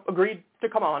 agreed to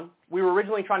come on. We were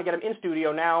originally trying to get him in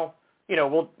studio. Now,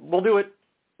 we'll do it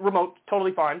remote,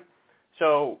 totally fine.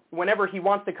 So whenever he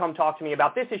wants to come talk to me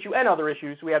about this issue and other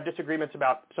issues, we have disagreements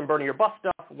about some burning your bus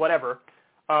stuff, whatever.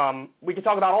 We can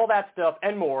talk about all that stuff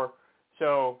and more.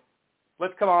 So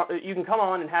let's come on. You can come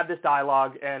on and have this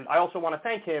dialogue. And I also want to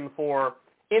thank him for,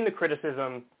 in the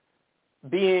criticism,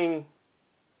 being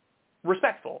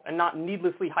respectful and not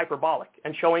needlessly hyperbolic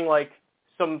and showing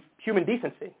some human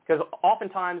decency. Because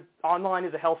oftentimes online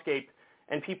is a hellscape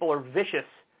and people are vicious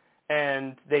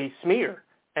and they smear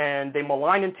and they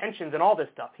malign intentions and all this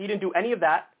stuff. He didn't do any of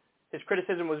that. His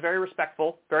criticism was very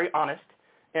respectful, very honest.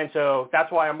 And so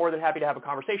that's why I'm more than happy to have a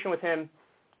conversation with him.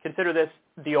 Consider this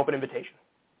the open invitation.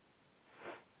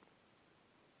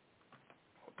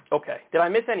 Okay. Did I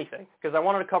miss anything? Because I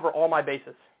wanted to cover all my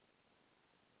bases.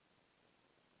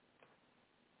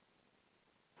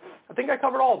 I think I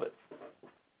covered all of it.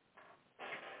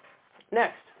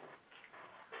 Next.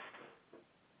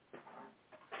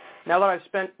 Now that I've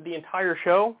spent the entire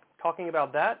show talking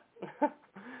about that,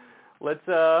 let's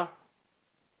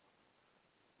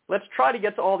try to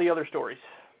get to all the other stories.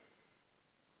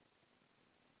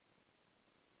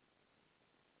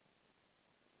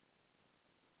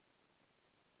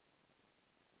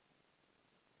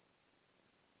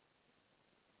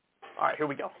 right, here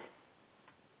we go.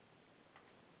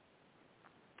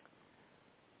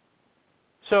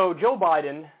 So Joe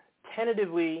Biden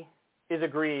tentatively is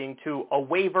agreeing to a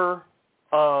waiver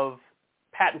of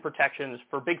patent protections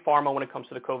for Big Pharma when it comes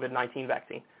to the COVID-19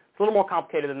 vaccine. It's a little more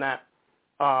complicated than that.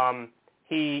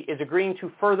 He is agreeing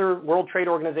to further World Trade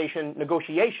Organization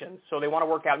negotiations, so they want to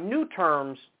work out new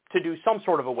terms to do some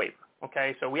sort of a waiver.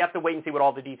 Okay, so we have to wait and see what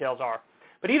all the details are.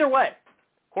 But either way,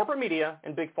 corporate media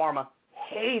and Big Pharma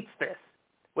hates this.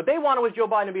 What they wanted was Joe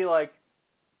Biden to be like,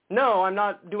 no, I'm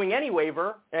not doing any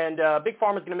waiver, and Big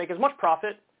Pharma is going to make as much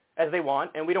profit as they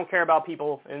want, and we don't care about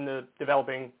people in the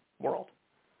developing world.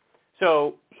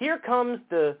 So here comes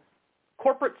the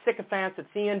corporate sycophants at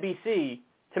CNBC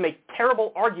to make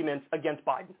terrible arguments against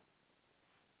Biden.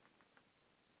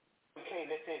 Okay,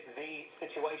 this is the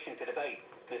situation to debate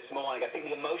this morning. I think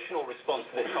the emotional response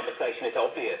to this conversation is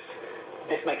obvious.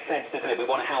 This makes sense, doesn't it? We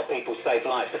want to help people save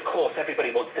lives. Of course,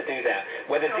 everybody wants to do that.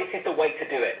 Whether this is the way to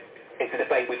do it, it's a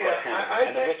debate we've got to have,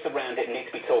 and the risks around it need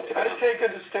to be talked about. I take a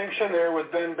distinction there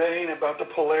with Ben Bain about the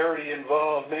polarity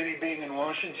involved, maybe being in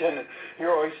Washington, and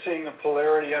you're always seeing the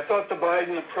polarity. I thought the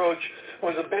Biden approach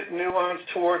was a bit nuanced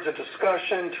towards a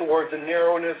discussion, towards a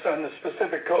narrowness on the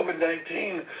specific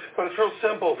COVID-19, but it's real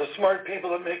simple. The smart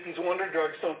people that make these wonder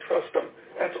drugs don't trust them.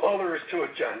 That's all there is to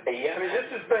it, John. Yeah. I mean, this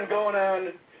has been going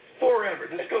on forever.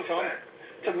 This goes back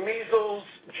to measles,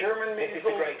 German measles.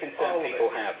 This is a great concern people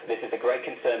have. This is a great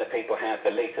concern that people have.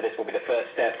 At least this will be the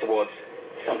first step towards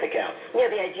something else. Yeah,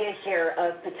 the idea here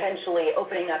of potentially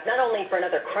opening up not only for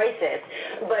another crisis,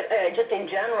 but just in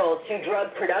general to drug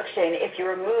production, if you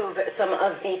remove some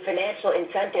of the financial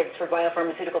incentives for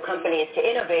biopharmaceutical companies to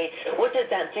innovate, what does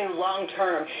that do long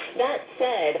term? That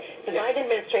said, the Biden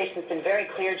administration has been very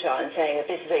clear, John, saying that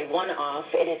this is a one-off,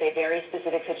 it is a very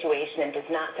specific situation and does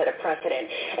not set a precedent.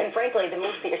 And frankly, the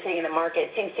moves that you're seeing in the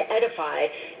market seems to edify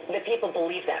that people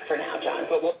believe that for now, John.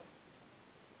 But what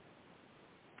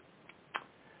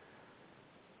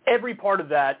Every part of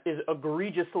that is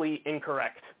egregiously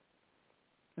incorrect.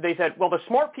 They said, well, the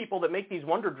smart people that make these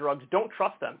wonder drugs don't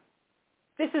trust them.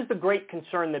 This is the great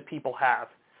concern that people have.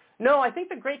 No, I think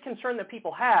the great concern that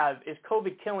people have is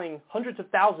COVID killing hundreds of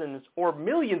thousands or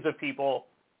millions of people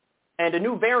and a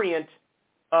new variant,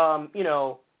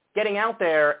 getting out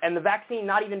there and the vaccine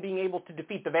not even being able to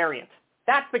defeat the variant.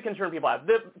 That's the concern people have.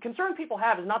 The concern people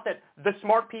have is not that the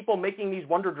smart people making these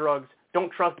wonder drugs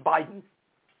don't trust Biden.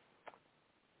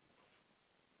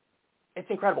 It's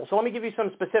incredible. So let me give you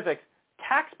some specifics.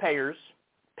 Taxpayers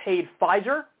paid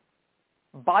Pfizer,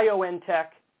 BioNTech,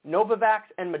 Novavax,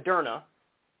 and Moderna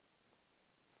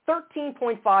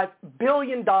 $13.5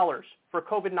 billion for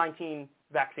COVID-19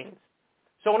 vaccines.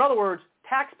 So in other words,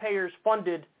 taxpayers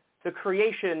funded the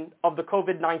creation of the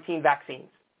COVID-19 vaccines.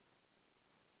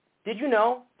 Did you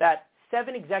know that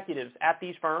 7 executives at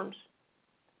these firms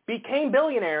became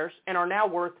billionaires and are now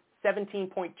worth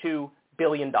 $17.2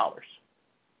 billion?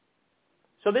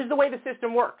 So this is the way the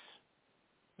system works.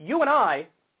 You and I,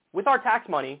 with our tax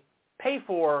money, pay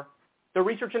for the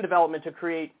research and development to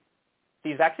create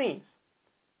these vaccines.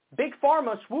 Big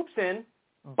Pharma swoops in,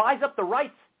 buys up the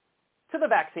rights to the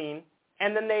vaccine,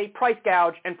 and then they price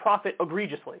gouge and profit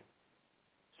egregiously.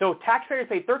 So taxpayers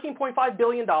paid $13.5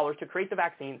 billion to create the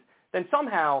vaccines. Then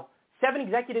somehow 7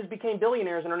 executives became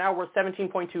billionaires and are now worth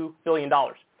 $17.2 billion.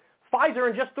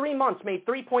 Pfizer in just 3 months made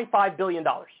 $3.5 billion.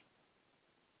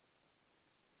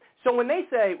 So when they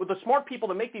say, well, the smart people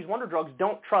that make these wonder drugs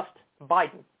don't trust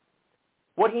Biden,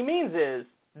 what he means is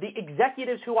the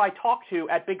executives who I talk to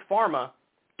at Big Pharma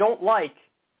don't like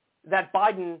that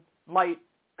Biden might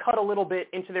cut a little bit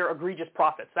into their egregious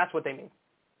profits. That's what they mean.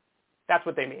 That's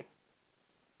what they mean.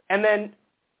 And then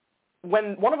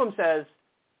when one of them says,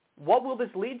 what will this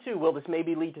lead to? Will this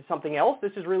maybe lead to something else?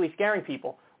 This is really scaring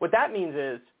people. What that means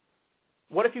is,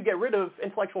 what if you get rid of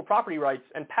intellectual property rights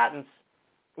and patents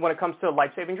when it comes to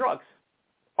life-saving drugs?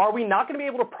 Are we not going to be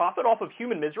able to profit off of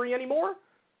human misery anymore?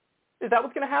 Is that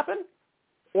what's going to happen?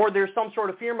 Or there's some sort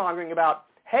of fear-mongering about,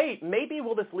 hey, maybe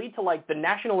will this lead to like the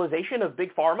nationalization of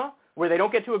Big Pharma where they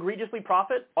don't get to egregiously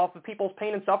profit off of people's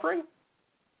pain and suffering?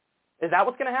 Is that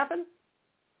what's going to happen?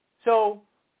 So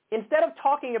instead of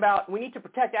talking about we need to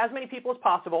protect as many people as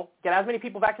possible, get as many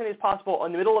people vaccinated as possible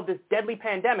in the middle of this deadly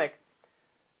pandemic,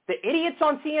 the idiots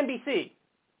on CNBC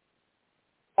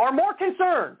are more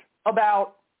concerned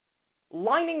about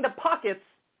lining the pockets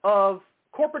of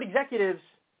corporate executives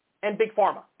and Big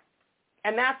Pharma.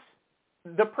 And that's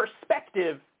the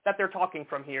perspective that they're talking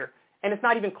from here, and it's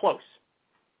not even close.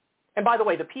 And by the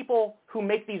way, the people who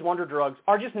make these wonder drugs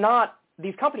are just not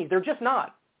these companies. They're just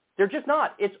not. They're just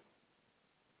not. It's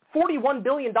 $41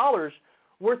 billion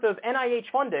worth of NIH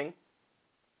funding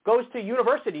goes to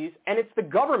universities, and it's the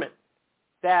government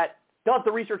that does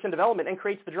the research and development and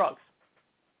creates the drugs.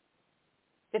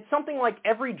 It's something like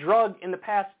every drug in the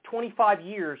past 25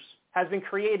 years has been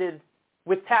created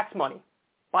with tax money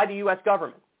by the U.S.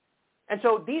 government. And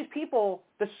so these people,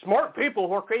 the smart people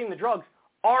who are creating the drugs,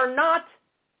 are not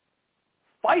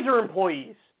Pfizer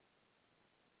employees.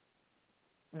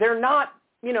 They're not,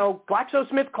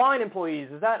 GlaxoSmithKline employees.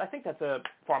 I think that's a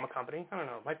pharma company. I don't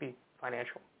know. It might be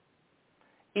financial.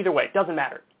 Either way, it doesn't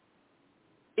matter.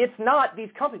 It's not these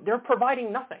companies. They're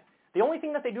providing nothing. The only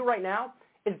thing that they do right now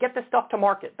is get the stuff to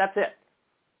market. That's it.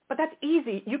 But that's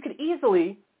easy. You could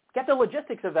easily get the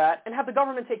logistics of that and have the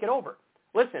government take it over.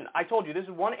 Listen, I told you, this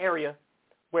is one area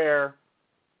where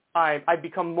I've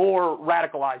become more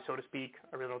radicalized, so to speak.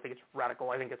 I really don't think it's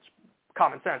radical. I think it's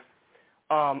common sense.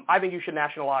 I think you should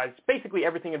nationalize basically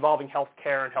everything involving health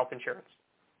care and health insurance,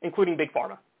 including Big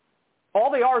Pharma.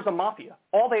 All they are is a mafia.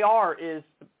 All they are is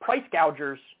price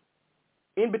gougers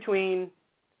in between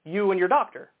you and your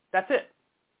doctor. That's it.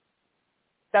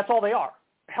 That's all they are.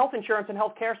 Health insurance and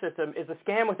health care system is a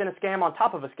scam within a scam on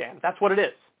top of a scam. That's what it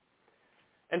is.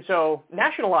 And so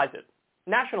nationalize it.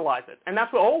 Nationalize it. And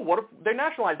that's what if they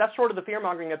nationalize? That's sort of the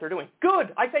fear-mongering that they're doing.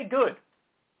 Good. I say good.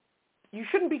 You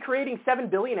shouldn't be creating 7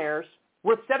 billionaires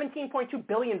worth $17.2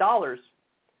 billion.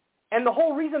 And the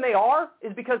whole reason they are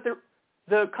is because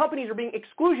the companies are being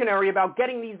exclusionary about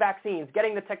getting these vaccines,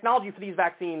 getting the technology for these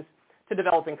vaccines to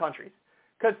developing countries.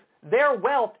 Because their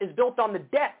wealth is built on the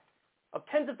debt of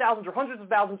tens of thousands or hundreds of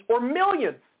thousands or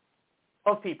millions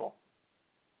of people.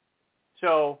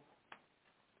 So,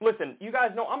 listen, you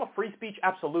guys know I'm a free speech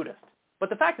absolutist. But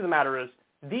the fact of the matter is,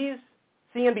 these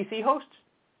CNBC hosts,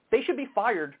 they should be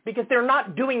fired because they're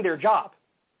not doing their job.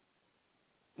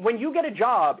 When you get a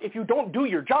job, if you don't do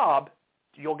your job,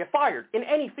 you'll get fired in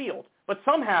any field. But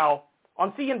somehow,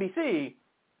 on CNBC,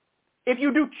 if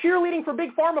you do cheerleading for big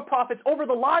pharma profits over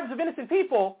the lives of innocent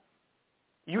people,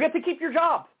 you get to keep your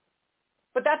job.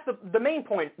 But that's the main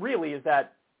point, really, is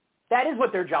that is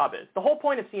what their job is. The whole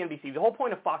point of CNBC, the whole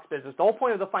point of Fox Business, the whole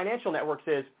point of the financial networks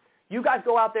is you guys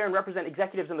go out there and represent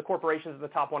executives in the corporations in the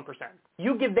top 1%.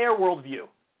 You give their worldview.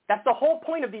 That's the whole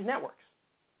point of these networks.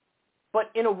 But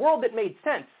in a world that made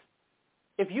sense,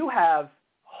 if you have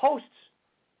hosts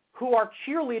who are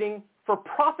cheerleading for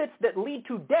profits that lead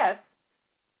to death,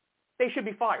 they should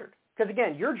be fired. Because,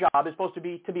 again, your job is supposed to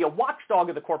be a watchdog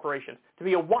of the corporations, to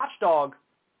be a watchdog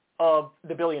of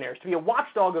the billionaires, to be a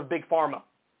watchdog of big pharma,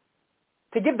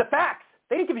 to give the facts.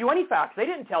 They didn't give you any facts. They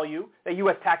didn't tell you that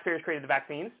U.S. taxpayers created the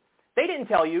vaccines. They didn't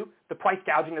tell you the price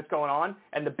gouging that's going on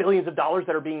and the billions of dollars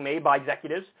that are being made by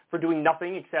executives for doing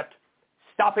nothing except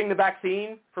stopping the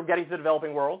vaccine from getting to the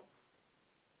developing world.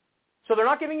 So they're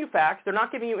not giving you facts. They're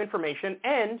not giving you information.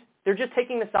 And they're just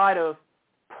taking the side of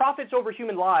profits over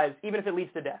human lives, even if it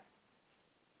leads to death.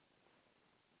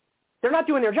 They're not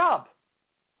doing their job.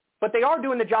 But they are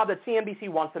doing the job that CNBC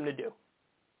wants them to do.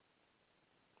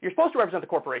 You're supposed to represent the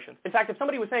corporations. In fact, if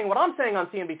somebody was saying what I'm saying on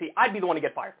CNBC, I'd be the one to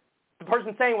get fired. The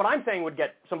person saying what I'm saying would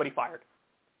get somebody fired.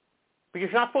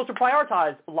 Because you're not supposed to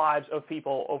prioritize lives of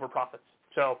people over profits.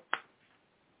 So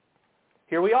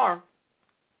here we are.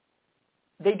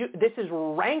 This is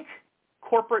rank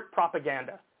corporate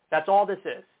propaganda. That's all this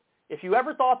is. If you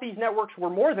ever thought these networks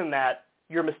were more than that,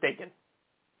 you're mistaken.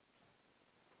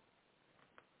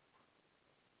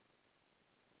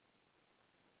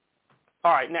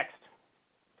 All right, next.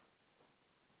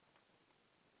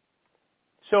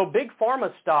 So big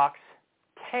pharma stocks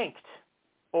tanked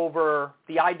over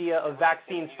the idea of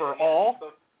vaccines for all.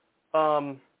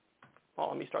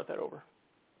 Let me start that over.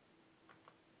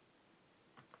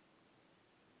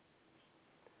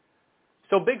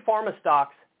 So big pharma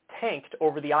stocks tanked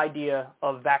over the idea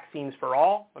of vaccines for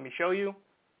all. Let me show you.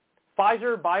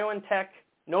 Pfizer, BioNTech,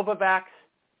 Novavax,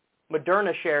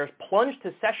 Moderna shares plunged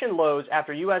to session lows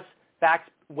after U.S. vax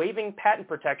waiving patent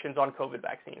protections on COVID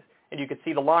vaccines. And you can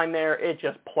see the line there. It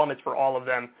just plummets for all of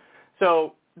them.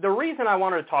 So the reason I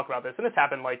wanted to talk about this, and this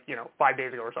happened 5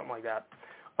 days ago or something like that.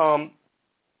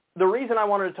 The reason I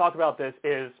wanted to talk about this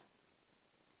is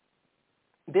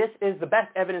the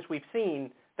best evidence we've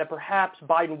seen that perhaps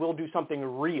Biden will do something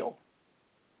real.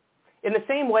 In the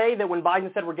same way that when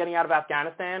Biden said we're getting out of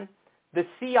Afghanistan, the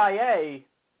CIA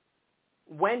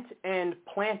went and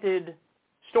planted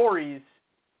stories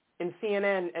in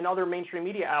CNN and other mainstream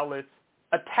media outlets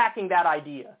attacking that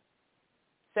idea,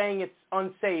 saying it's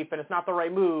unsafe and it's not the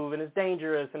right move and it's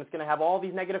dangerous and it's going to have all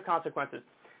these negative consequences.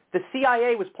 The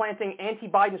CIA was planting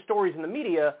anti-Biden stories in the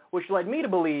media, which led me to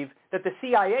believe that the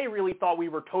CIA really thought we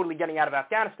were totally getting out of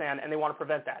Afghanistan and they want to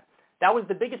prevent that. That was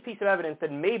the biggest piece of evidence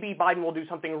that maybe Biden will do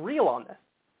something real on this.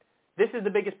 This is the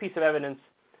biggest piece of evidence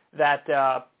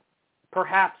that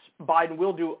perhaps Biden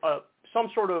will do some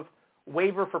sort of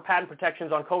waiver for patent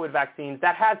protections on COVID vaccines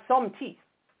that has some teeth.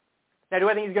 Now, do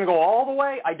I think he's going to go all the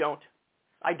way? I don't,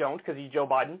 because he's Joe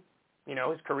Biden. You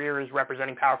know, his career is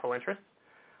representing powerful interests.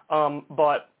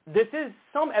 But this is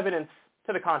some evidence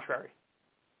to the contrary.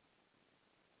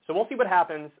 So we'll see what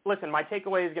happens. Listen, my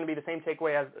takeaway is going to be the same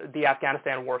takeaway as the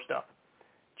Afghanistan war stuff.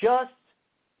 Just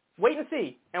wait and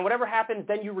see. And whatever happens,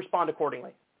 then you respond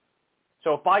accordingly.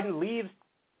 So if Biden leaves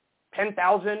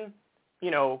 10,000,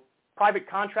 private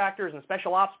contractors and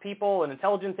special ops people and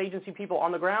intelligence agency people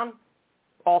on the ground,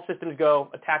 all systems go,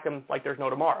 attack him like there's no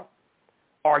tomorrow.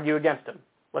 Argue against him.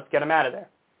 Let's get him out of there.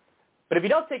 But if he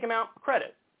does take him out,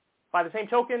 credit. By the same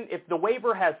token, if the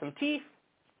waiver has some teeth,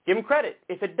 give him credit.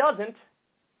 If it doesn't,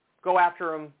 go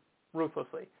after him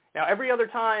ruthlessly. Now, every other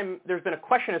time there's been a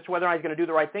question as to whether or not he's going to do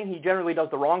the right thing, he generally does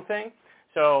the wrong thing.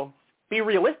 So be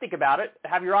realistic about it.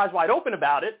 Have your eyes wide open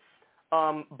about it.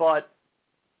 But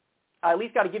I at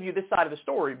least got to give you this side of the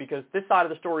story, because this side of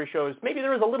the story shows maybe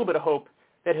there is a little bit of hope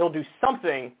that he'll do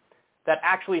something that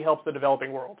actually helps the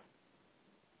developing world.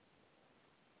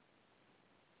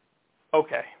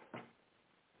 Okay.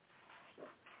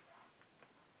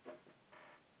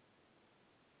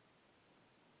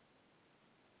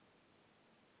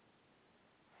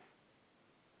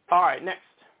 All right, next.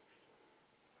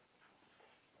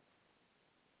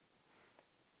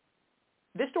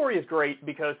 This story is great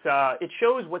because it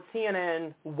shows what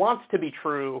CNN wants to be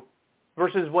true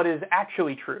versus what is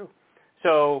actually true.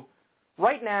 So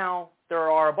right now, there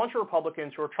are a bunch of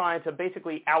Republicans who are trying to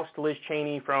basically oust Liz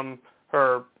Cheney from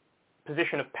her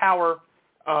position of power,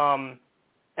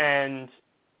 and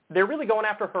they're really going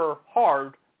after her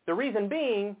hard. The reason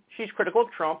being, she's critical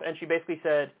of Trump, and she basically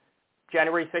said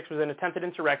January 6th was an attempted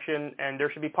insurrection, and there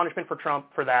should be punishment for Trump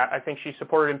for that. I think she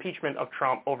supported impeachment of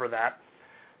Trump over that.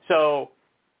 So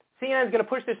CNN is going to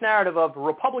push this narrative of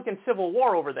Republican civil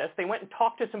war over this. They went and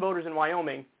talked to some voters in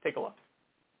Wyoming. Take a look.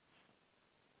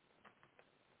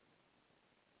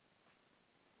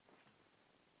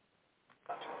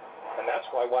 And that's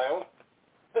why Wyoming,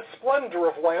 the splendor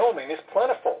of Wyoming is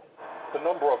plentiful. The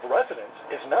number of residents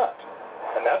is not.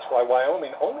 And that's why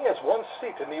Wyoming only has one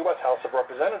seat in the U.S. House of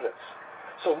Representatives.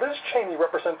 So Liz Cheney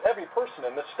represents every person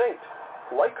in the state,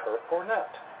 like her or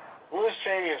not. Liz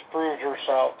Cheney has proved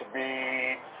herself to be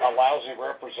a lousy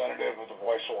representative of the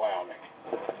voice of Wyoming.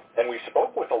 And we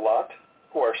spoke with a lot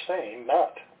who are saying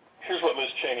not. Here's what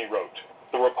Liz Cheney wrote.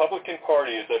 The Republican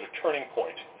Party is at a turning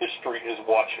point. History is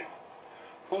watching.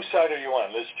 Whose side are you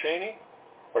on, Liz Cheney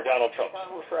or Donald Trump?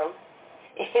 Donald Trump.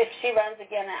 If she runs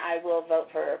again, I will vote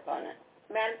for her opponent.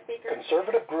 Madam Speaker?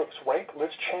 Conservative groups rank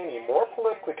Liz Cheney more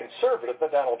politically conservative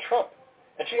than Donald Trump,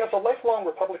 and she has a lifelong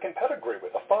Republican pedigree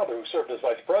with a father who served as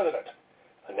vice president.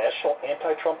 A national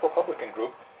anti-Trump Republican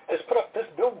group has put up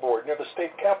this billboard near the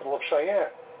state capital of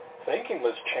Cheyenne, thanking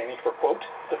Liz Cheney for, quote,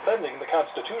 defending the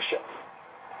Constitution.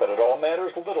 But it all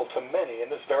matters little to many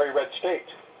in this very red state,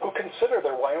 who consider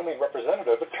their Wyoming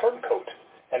representative a turncoat,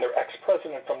 and their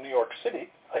ex-president from New York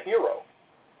City a hero.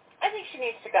 I think she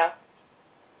needs to go.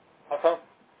 How come?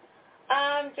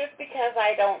 Just because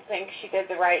I don't think she did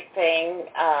the right thing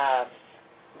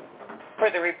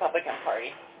for the Republican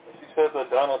Party. She says that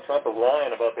Donald Trump is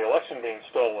lying about the election being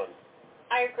stolen.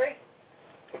 I agree.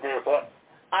 Agree with what?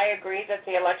 I agree that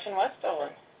the election was stolen.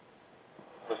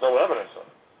 There's no evidence of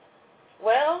it.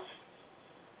 Well,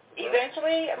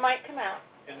 eventually it might come out.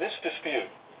 In this dispute,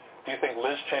 do you think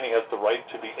Liz Cheney has the right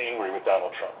to be angry with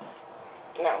Donald Trump?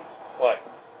 No. Why?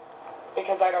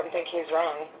 Because I don't think he's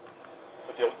wrong.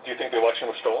 But do you think the election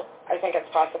was stolen? I think it's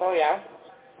possible, yeah.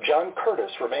 John Curtis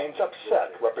remains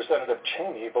upset Representative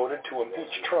Cheney voted to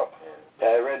impeach Trump.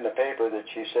 I read in the paper that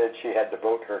she said she had to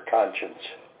vote her conscience.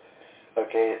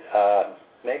 Okay,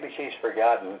 maybe she's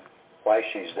forgotten why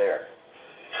she's there.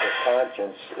 Her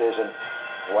conscience isn't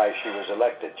why she was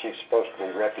elected. She's supposed to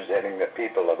be representing the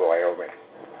people of Wyoming.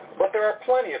 But there are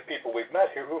plenty of people we've met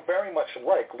here who very much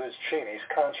like Liz Cheney's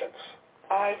conscience.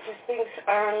 I just think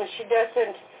she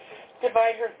doesn't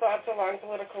divide her thoughts along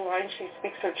political lines. She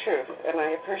speaks her truth, and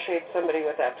I appreciate somebody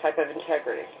with that type of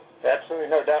integrity. Absolutely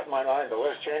no doubt in my mind that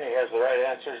Liz Cheney has the right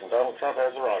answers and Donald Trump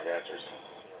has the wrong answers.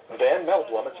 Van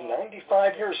Meldblum is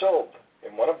 95 years old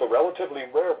and one of the relatively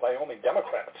rare Wyoming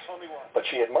Democrats, but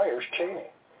she admires Cheney.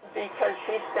 Because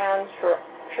she stands for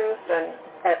truth and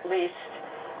at least,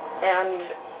 and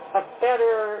a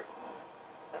better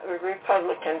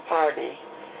Republican Party.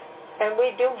 And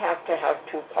we do have to have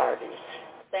two parties.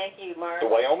 Thank you, Mark. The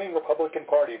Wyoming Republican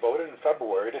Party voted in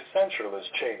February to censure Liz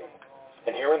Cheney.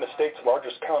 And here in the state's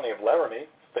largest county of Laramie,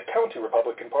 the county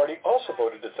Republican Party also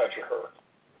voted to censure her.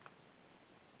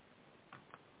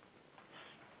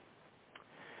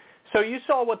 So you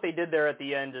saw what they did there at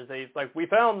the end is we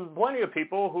found plenty of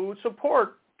people who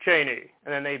support Cheney.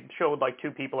 And then they showed like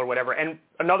 2 people or whatever. And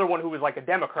another one who was like a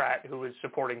Democrat who was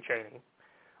supporting Cheney.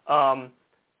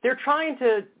 They're trying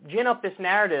to gin up this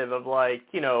narrative of like,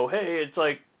 hey, it's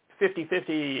like 50-50.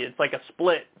 It's like a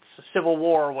split. It's a civil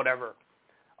war or whatever.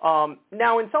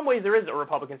 Now, in some ways, there is a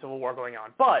Republican civil war going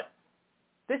on. But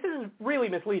this is really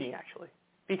misleading, actually,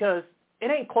 because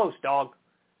it ain't close, dog.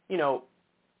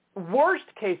 Worst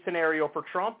case scenario for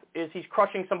Trump is he's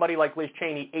crushing somebody like Liz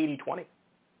Cheney 80-20.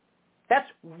 That's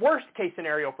worst case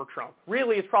scenario for Trump.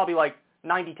 Really, it's probably like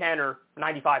 90-10 or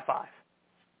 95-5.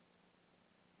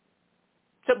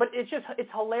 So, but it's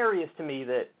hilarious to me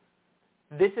that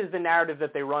this is the narrative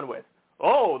that they run with.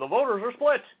 Oh, the voters are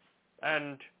split.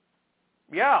 And,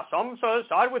 yeah, some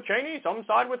side with Cheney, some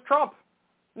side with Trump.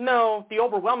 No, the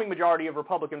overwhelming majority of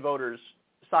Republican voters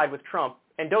side with Trump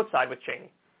and don't side with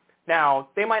Cheney. Now,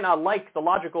 they might not like the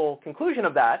logical conclusion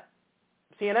of that.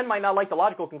 CNN might not like the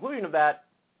logical conclusion of that,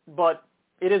 but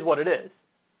it is what it is.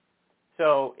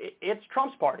 So it's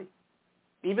Trump's party.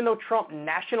 Even though Trump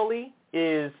nationally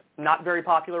is not very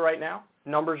popular right now,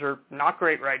 numbers are not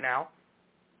great right now,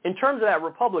 in terms of that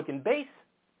Republican base,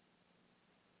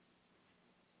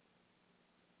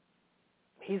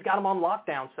 he's got them on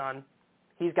lockdown, son.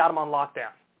 He's got them on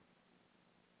lockdown.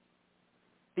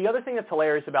 The other thing that's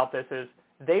hilarious about this is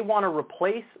they want to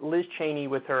replace Liz Cheney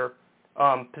with her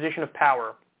position of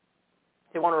power.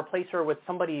 They want to replace her with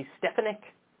somebody Stefanik,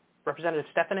 Representative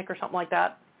Stefanik or something like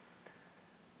that.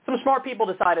 Some smart people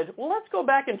decided, well, let's go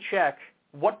back and check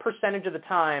what percentage of the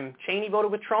time Cheney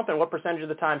voted with Trump and what percentage of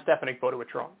the time Stefanik voted with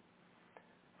Trump.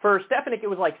 For Stefanik, it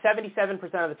was like 77%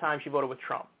 of the time she voted with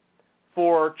Trump.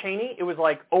 For Cheney, it was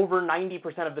like over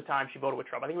 90% of the time she voted with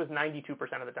Trump. I think it was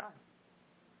 92% of the time.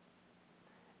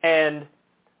 And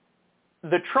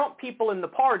the Trump people in the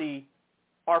party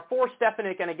are for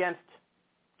Stefanik and against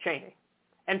Cheney.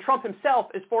 And Trump himself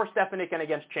is for Stefanik and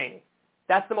against Cheney.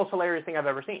 That's the most hilarious thing I've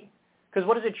ever seen. Because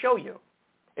what does it show you?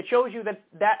 It shows you that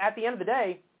at the end of the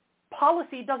day,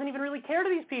 policy doesn't even really care to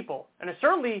these people. And it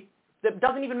certainly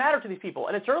doesn't even matter to these people.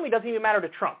 And it certainly doesn't even matter to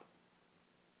Trump.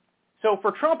 So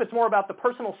for Trump, it's more about the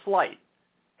personal slight.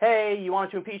 Hey, you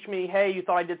wanted to impeach me. Hey, you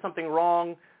thought I did something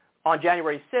wrong on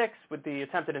January 6th with the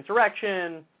attempted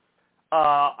insurrection.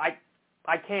 I'm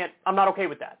not okay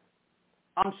with that.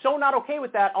 I'm so not okay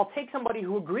with that, I'll take somebody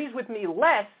who agrees with me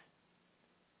less,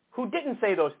 who didn't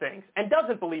say those things and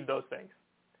doesn't believe those things.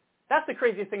 That's the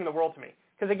craziest thing in the world to me.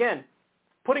 Because again,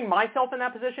 putting myself in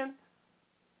that position,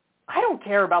 I don't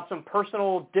care about some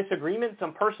personal disagreement,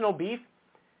 some personal beef.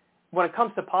 When it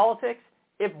comes to politics,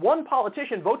 if one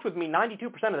politician votes with me 92%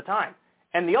 of the time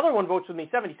and the other one votes with me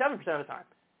 77% of the time,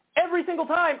 every single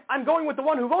time I'm going with the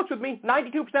one who votes with me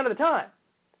 92% of the time.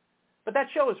 But that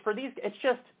shows for these,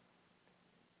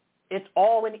 it's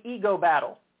all an ego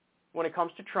battle when it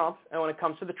comes to Trump and when it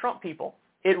comes to the Trump people.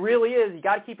 It really is. You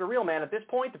got to keep it real, man. At this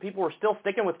point, the people are still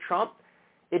sticking with Trump.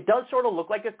 It does sort of look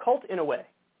like a cult in a way,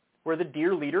 where the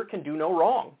dear leader can do no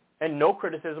wrong, and no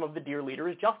criticism of the dear leader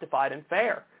is justified and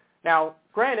fair. Now,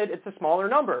 granted, it's a smaller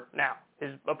number now.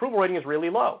 His approval rating is really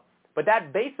low. But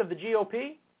that base of the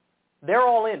GOP, they're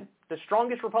all in. The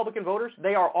strongest Republican voters,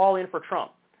 they are all in for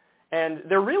Trump. And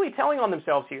they're really telling on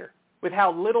themselves here with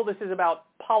how little this is about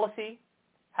policy,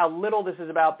 how little this is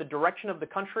about the direction of the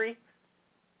country.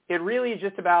 It really is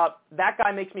just about, that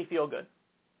guy makes me feel good.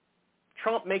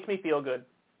 Trump makes me feel good.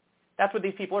 That's what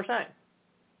these people are saying.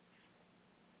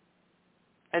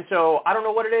 And so I don't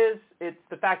know what it is. It's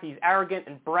the fact that he's arrogant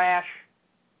and brash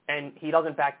and he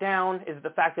doesn't back down. Is it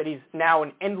the fact that he's now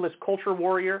an endless culture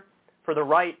warrior for the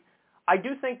right? I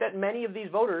do think that many of these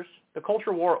voters, the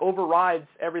culture war overrides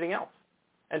everything else.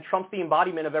 And Trump's the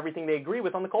embodiment of everything they agree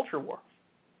with on the culture war.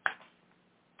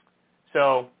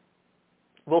 So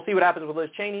we'll see what happens with Liz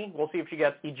Cheney. We'll see if she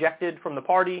gets ejected from the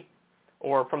party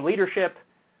or from leadership.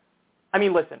 I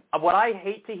mean, listen, what I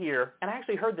hate to hear, and I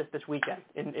actually heard this weekend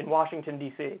in Washington,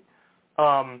 D.C.,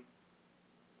 I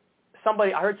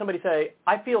heard somebody say,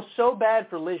 I feel so bad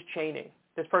for Liz Cheney.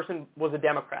 This person was a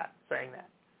Democrat saying that.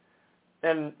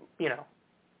 And,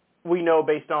 we know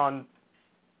based on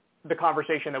the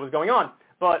conversation that was going on.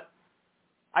 But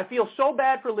I feel so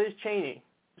bad for Liz Cheney.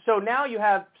 So now you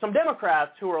have some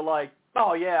Democrats who are like,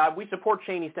 oh, yeah, we support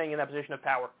Cheney staying in that position of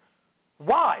power.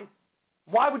 Why?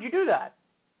 Why would you do that?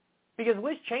 Because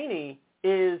Liz Cheney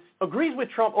agrees with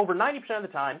Trump over 90% of the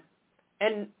time,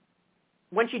 and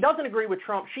when she doesn't agree with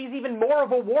Trump, she's even more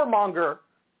of a warmonger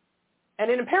and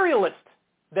an imperialist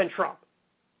than Trump.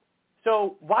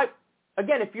 So why,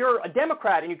 again, if you're a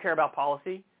Democrat and you care about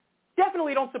policy,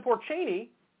 definitely don't support Cheney,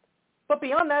 but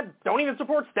beyond that, don't even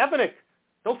support Stefanik.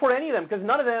 Don't support any of them because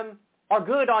none of them are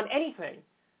good on anything.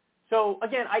 So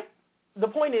again, the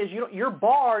point is, your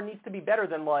bar needs to be better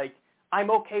than like,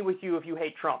 I'm okay with you if you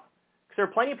hate Trump. Because there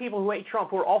are plenty of people who hate Trump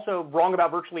who are also wrong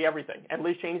about virtually everything, and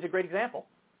Liz Cheney's a great example.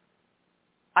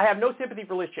 I have no sympathy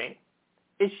for Liz Cheney.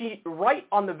 Is she right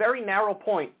on the very narrow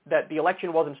point that the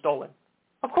election wasn't stolen?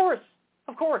 Of course.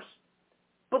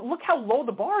 But look how low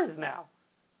the bar is now.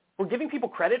 We're giving people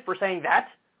credit for saying that.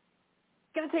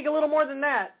 It's going to take a little more than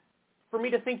that for me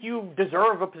to think you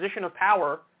deserve a position of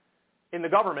power in the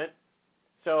government.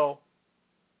 So,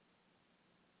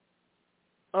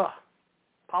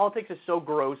 politics is so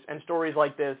gross, and stories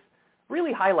like this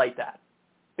really highlight that.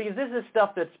 Because this is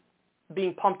stuff that's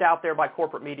being pumped out there by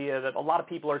corporate media that a lot of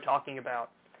people are talking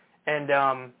about.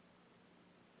 And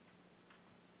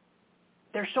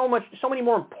there's so many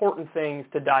more important things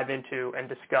to dive into and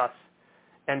discuss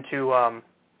and to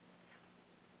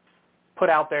put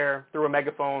out there through a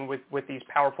megaphone with these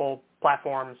powerful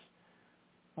platforms.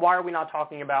 Why are we not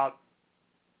talking about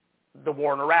the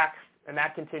war in Iraq and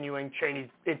that continuing? Cheney's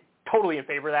totally in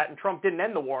favor of that, and Trump didn't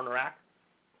end the war in Iraq.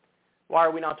 Why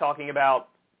are we not talking about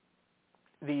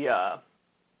the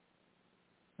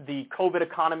COVID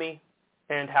economy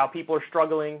and how people are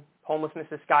struggling, homelessness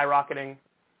is skyrocketing,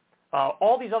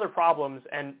 all these other problems,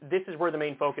 and this is where the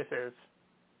main focus is.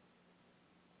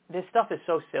 This stuff is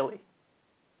so silly.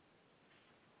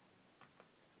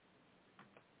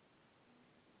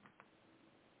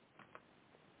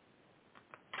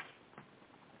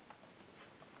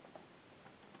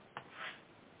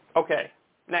 Okay,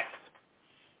 next.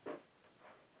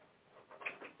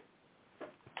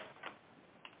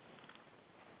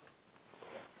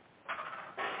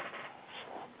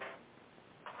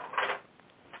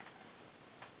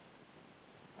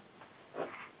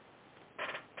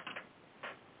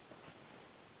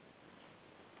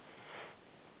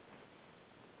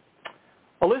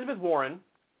 Elizabeth Warren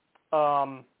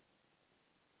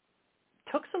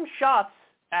took some shots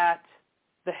at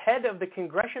the head of the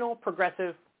Congressional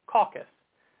Progressive Caucus.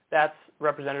 That's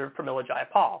Representative Pramila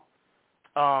Jayapal.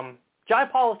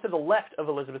 Jayapal is to the left of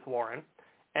Elizabeth Warren,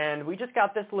 and we just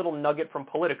got this little nugget from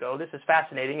Politico. This is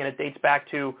fascinating, and it dates back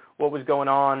to what was going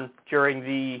on during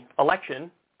the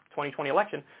election, 2020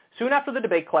 election. Soon after the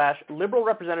debate clash, Liberal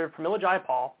Representative Pramila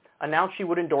Jayapal announced she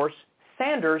would endorse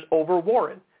Sanders over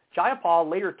Warren. Jayapal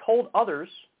later told others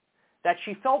that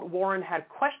she felt Warren had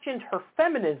questioned her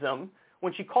feminism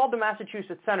when she called the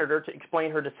Massachusetts senator to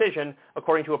explain her decision,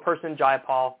 according to a person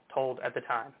Jayapal told at the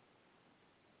time.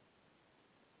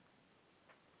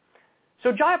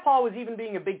 So Jayapal was even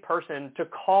being a big person to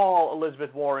call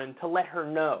Elizabeth Warren to let her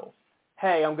know,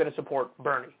 hey, I'm going to support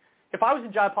Bernie. If I was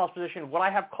in Jayapal's position, would I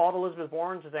have called Elizabeth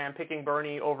Warren to say I'm picking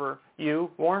Bernie over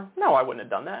you, Warren? No, I wouldn't have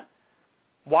done that.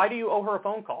 Why do you owe her a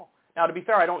phone call? Now, to be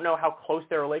fair, I don't know how close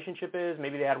their relationship is.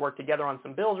 Maybe they had worked together on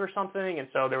some bills or something, and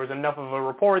so there was enough of a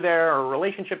rapport there or a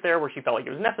relationship there where she felt like it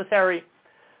was necessary.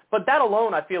 But that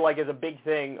alone, I feel like, is a big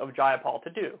thing of Jayapal to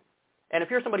do. And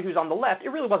if you're somebody who's on the left,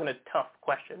 it really wasn't a tough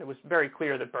question. It was very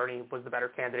clear that Bernie was the better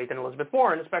candidate than Elizabeth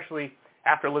Warren, especially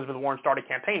after Elizabeth Warren started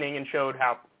campaigning and showed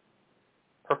how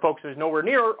her focus is nowhere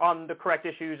near on the correct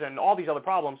issues and all these other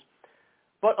problems.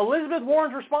 But Elizabeth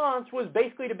Warren's response was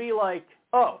basically to be like,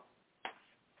 oh,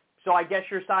 so I guess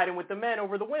you're siding with the men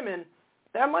over the women.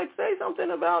 That might say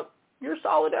something about your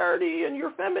solidarity and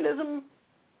your feminism,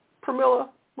 Pramila.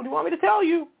 What do you want me to tell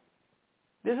you?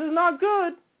 This is not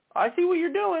good. I see what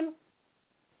you're doing.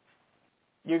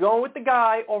 You're going with the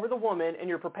guy over the woman, and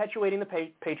you're perpetuating the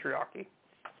patriarchy.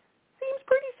 Seems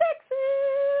pretty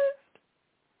sexist.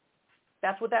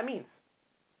 That's what that means.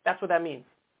 That's what that means.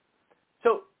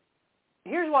 So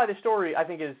here's why this story, I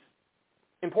think, is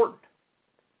important.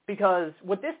 Because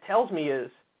what this tells me is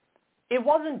it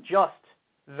wasn't just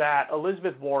that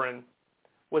Elizabeth Warren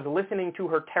was listening to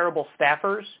her terrible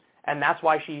staffers, and that's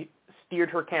why she steered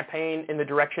her campaign in the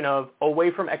direction of away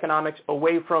from economics,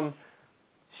 away from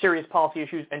serious policy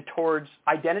issues, and towards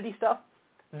identity stuff.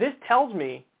 This tells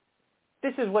me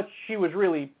this is what she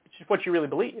really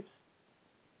believes.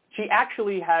 She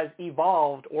actually has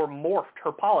evolved or morphed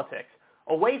her politics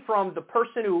away from the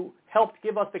person who helped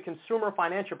give us the Consumer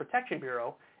Financial Protection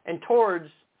Bureau and towards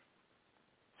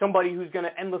somebody who's going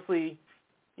to endlessly,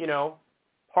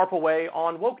 harp away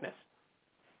on wokeness.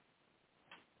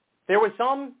 There was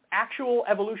some actual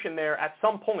evolution there at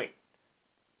some point,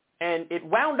 and it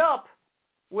wound up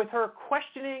with her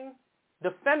questioning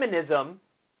the feminism,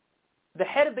 the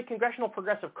head of the Congressional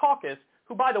Progressive Caucus,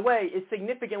 who, by the way, is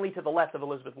significantly to the left of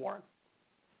Elizabeth Warren.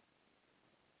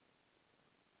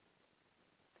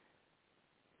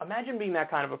 Imagine being that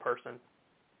kind of a person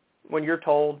when you're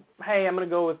told, hey, I'm going to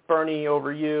go with Bernie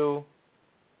over you.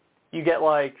 you get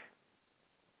like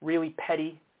really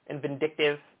petty and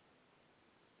vindictive,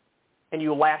 and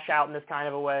you lash out in this kind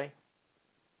of a way.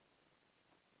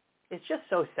 It's just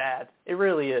so sad. It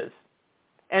really is.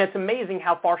 And it's amazing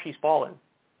how far she's fallen.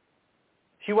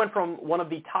 She went from one of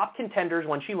the top contenders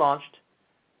when she launched,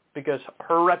 because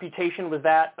her reputation was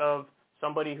that of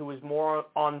somebody who was more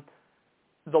on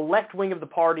the left wing of the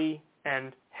party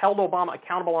and held Obama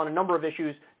accountable on a number of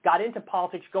issues, got into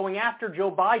politics going after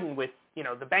Joe Biden with,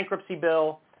 the bankruptcy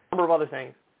bill, a number of other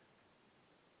things.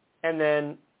 And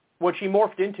then what she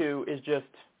morphed into is just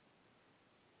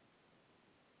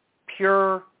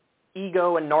pure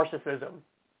ego and narcissism,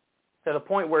 to the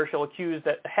point where she'll accuse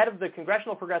the head of the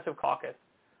Congressional Progressive Caucus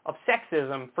of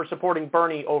sexism for supporting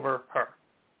Bernie over her,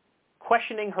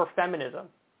 questioning her feminism.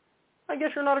 I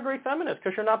guess you're not a great feminist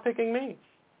because you're not picking me.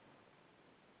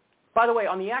 By the way,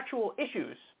 on the actual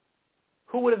issues,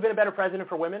 who would have been a better president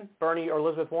for women, Bernie or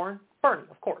Elizabeth Warren? Bernie,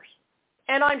 of course.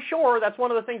 And I'm sure that's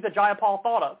one of the things that Jayapal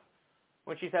thought of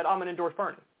when she said, I'm going to endorse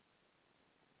Bernie.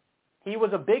 He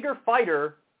was a bigger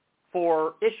fighter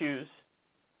for issues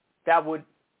that would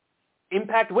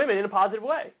impact women in a positive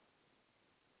way.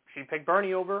 She picked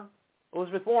Bernie over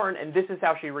Elizabeth Warren, and this is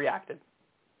how she reacted.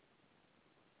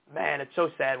 Man, it's so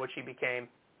sad what she became.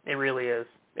 It really is.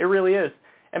 It really is.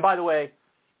 And by the way,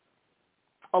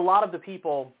 a lot of the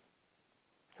people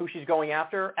who she's going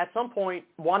after at some point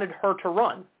wanted her to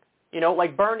run.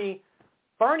 Like Bernie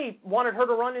wanted her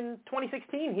to run in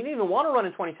 2016. He didn't even want to run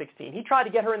in 2016. He tried to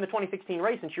get her in the 2016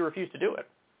 race, and she refused to do it.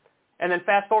 And then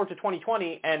fast forward to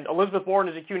 2020, and Elizabeth Warren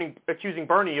is accusing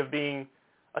Bernie of being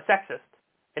a sexist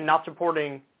and not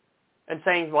supporting and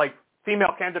saying, like,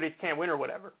 female candidates can't win or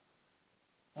whatever.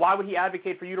 Why would he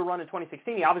advocate for you to run in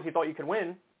 2016? He obviously thought you could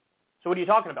win. So what are you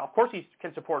talking about? Of course he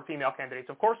can support female candidates.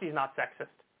 Of course he's not sexist.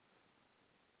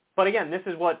 But again, this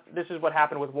is what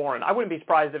happened with Warren. I wouldn't be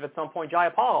surprised if at some point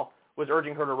Jayapal was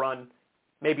urging her to run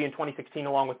maybe in 2016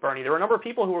 along with Bernie. There were a number of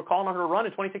people who were calling on her to run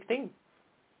in 2016.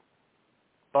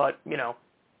 But,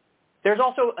 there's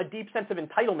also a deep sense of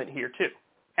entitlement here, too.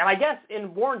 And I guess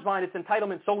in Warren's mind, it's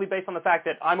entitlement solely based on the fact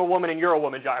that I'm a woman and you're a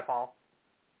woman, Jayapal.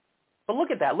 But look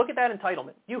at that. Look at that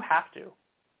entitlement. You have to.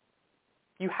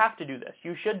 You have to do this.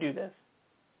 You should do this.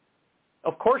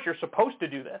 Of course, you're supposed to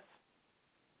do this.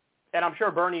 And I'm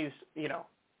sure Bernie's,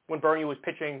 when Bernie was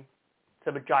pitching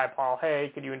to Jayapal,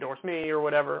 hey, could you endorse me or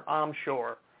whatever, I'm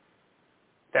sure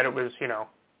that it was,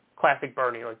 classic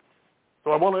Bernie, like, so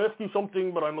I want to ask you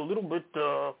something, but I'm a little bit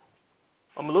nervous.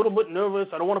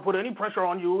 I don't want to put any pressure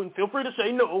on you, and feel free to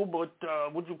say no, but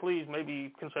would you please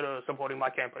maybe consider supporting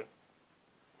my campaign?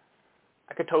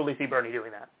 I could totally see Bernie doing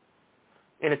that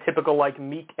in a typical, like,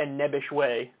 meek and nebbish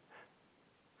way.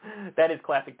 That is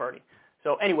classic Bernie.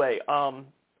 So anyway,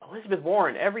 Elizabeth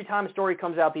Warren, every time a story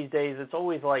comes out these days, it's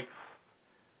always, like,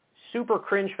 super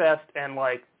cringe fest and,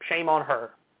 like, shame on her.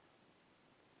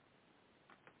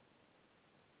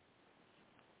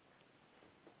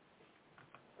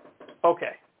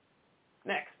 Okay,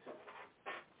 next.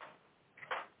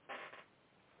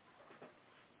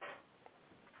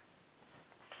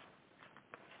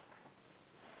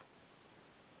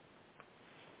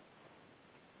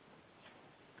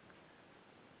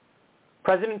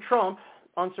 President Trump,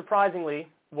 unsurprisingly,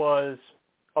 was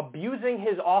abusing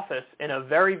his office in a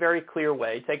very, very clear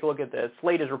way. Take a look at this.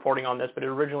 Slate is reporting on this, but it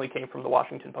originally came from the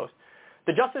Washington Post.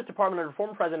 The Justice Department under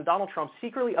former President Donald Trump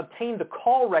secretly obtained the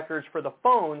call records for the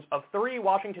phones of 3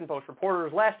 Washington Post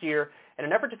reporters last year in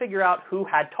an effort to figure out who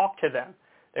had talked to them.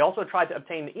 They also tried to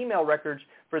obtain the email records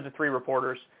for the 3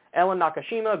 reporters, Ellen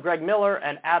Nakashima, Greg Miller,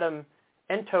 and Adam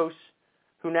Entos,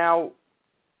 who now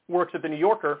works at The New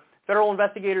Yorker. Federal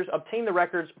investigators obtained the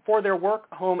records for their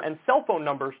work, home, and cell phone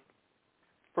numbers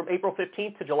from April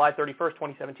 15th to July 31st,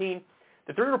 2017.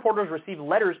 The 3 reporters received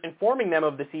letters informing them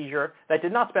of the seizure that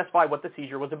did not specify what the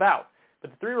seizure was about.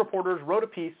 But the 3 reporters wrote a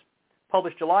piece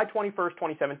published July 21st,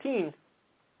 2017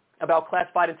 about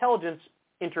classified intelligence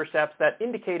intercepts that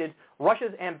indicated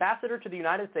Russia's ambassador to the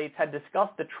United States had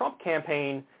discussed the Trump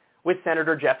campaign with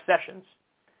Senator Jeff Sessions.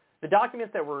 The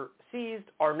documents that were seized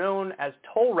are known as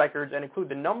toll records and include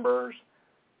the numbers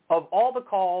of all the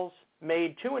calls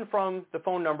made to and from the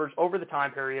phone numbers over the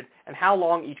time period and how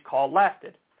long each call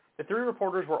lasted. The 3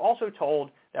 reporters were also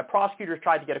told that prosecutors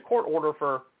tried to get a court order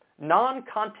for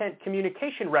non-content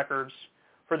communication records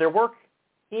for their work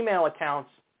email accounts,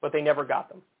 but they never got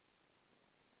them.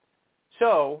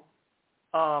 So,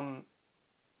 to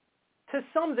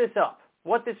sum this up,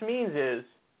 what this means is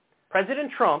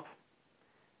President Trump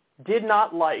did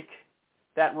not like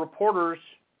that reporters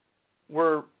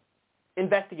were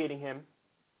investigating him,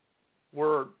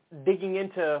 were digging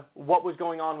into what was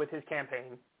going on with his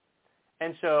campaign,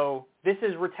 And so this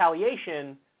is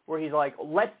retaliation where he's like,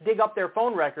 let's dig up their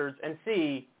phone records and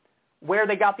see where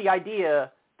they got the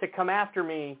idea to come after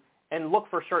me and look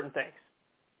for certain things.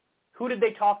 Who did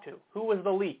they talk to? Who was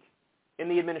the leak in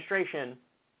the administration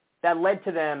that led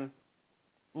to them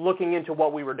looking into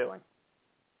what we were doing?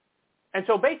 And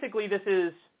so basically this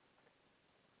is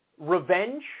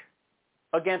revenge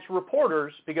against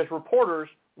reporters because reporters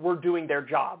were doing their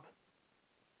job.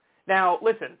 Now,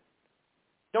 listen,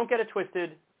 don't get it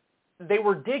twisted. They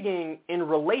were digging in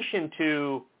relation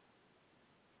to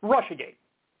Russiagate.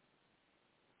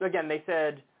 Again, they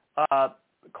said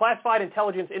classified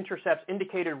intelligence intercepts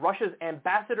indicated Russia's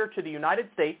ambassador to the United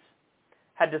States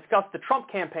had discussed the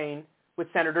Trump campaign with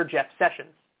Senator Jeff Sessions.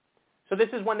 So this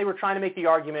is when they were trying to make the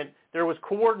argument there was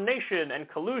coordination and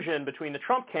collusion between the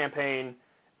Trump campaign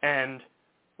and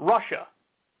Russia.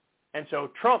 And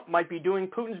so Trump might be doing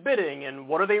Putin's bidding, and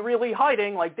what are they really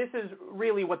hiding? Like, this is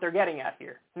really what they're getting at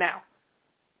here. Now,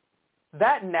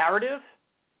 that narrative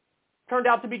turned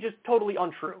out to be just totally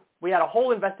untrue. We had a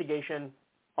whole investigation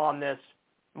on this.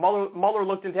 Mueller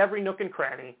looked into every nook and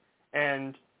cranny,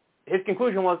 and his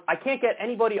conclusion was, I can't get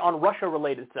anybody on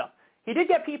Russia-related stuff. He did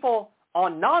get people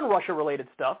on non-Russia-related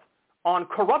stuff, on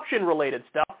corruption-related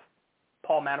stuff,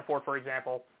 Paul Manafort, for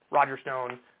example, Roger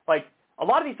Stone. Like, a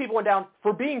lot of these people went down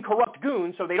for being corrupt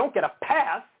goons, so they don't get a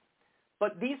pass,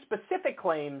 but these specific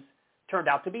claims turned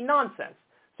out to be nonsense.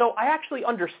 So I actually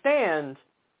understand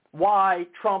why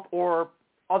Trump or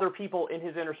other people in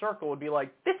his inner circle would be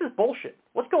like, this is bullshit.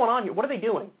 What's going on here? What are they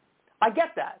doing? I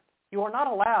get that. You are not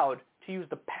allowed to use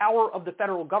the power of the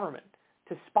federal government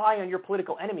to spy on your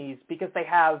political enemies because they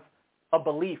have a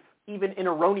belief, even an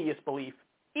erroneous belief,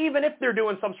 even if they're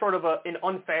doing some sort of an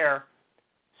unfair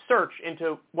search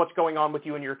into what's going on with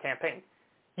you in your campaign.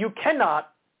 You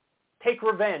cannot take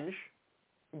revenge,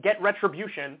 get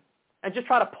retribution, and just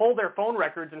try to pull their phone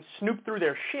records and snoop through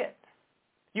their shit.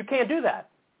 You can't do that.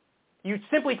 You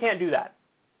simply can't do that.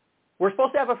 We're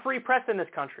supposed to have a free press in this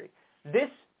country. This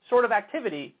sort of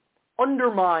activity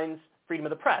undermines freedom of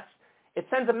the press. It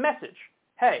sends a message.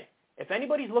 Hey, if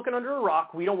anybody's looking under a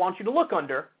rock we don't want you to look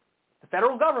under, the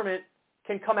federal government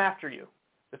can come after you.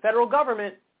 The federal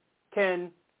government can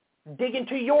dig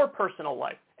into your personal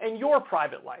life and your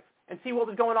private life and see what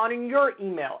was going on in your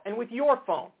email and with your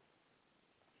phone.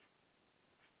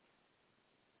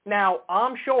 Now,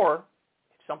 I'm sure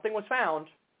if something was found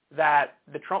that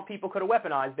the Trump people could have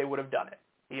weaponized, they would have done it.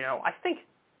 You know, I think,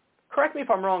 correct me if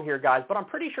I'm wrong here, guys, but I'm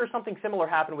pretty sure something similar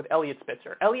happened with Elliot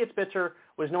Spitzer. Elliot Spitzer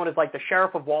was known as like the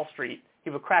sheriff of Wall Street. He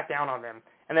would crack down on them.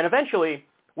 And then eventually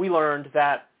we learned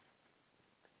that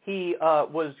he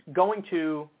was going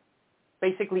to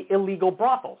basically illegal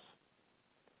brothels.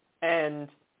 And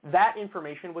that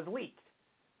information was leaked.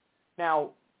 Now,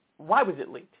 why was it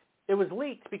leaked? It was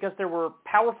leaked because there were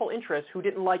powerful interests who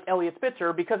didn't like Elliot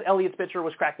Spitzer because Elliot Spitzer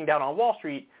was cracking down on Wall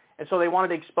Street, and so they wanted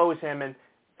to expose him. And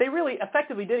they really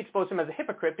effectively did expose him as a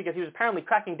hypocrite because he was apparently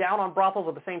cracking down on brothels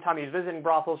at the same time he was visiting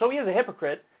brothels. So he is a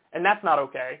hypocrite, and that's not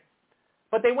okay.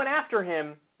 But they went after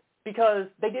him because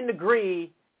they didn't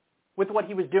agree with what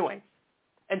he was doing.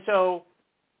 And so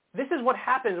this is what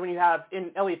happens when you have,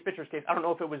 in Elliot Spitzer's case, I don't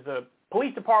know if it was the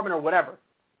police department or whatever,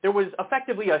 there was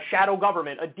effectively a shadow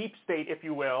government, a deep state, if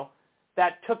you will,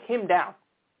 that took him down.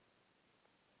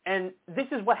 And this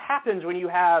is what happens when you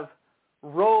have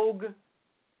rogue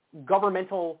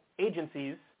governmental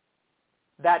agencies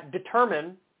that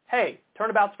determine, hey,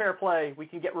 turnabout's fair play, we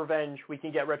can get revenge, we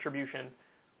can get retribution,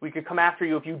 we could come after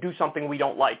you if you do something we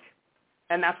don't like.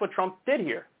 And that's what Trump did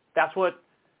here. That's what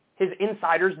his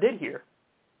insiders did here.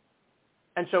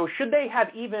 And so should they have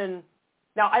even,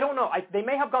 now I don't know, they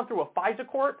may have gone through a FISA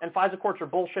court, and FISA courts are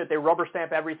bullshit. They rubber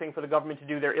stamp everything for the government to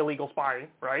do their illegal spying,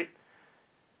 right?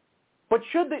 But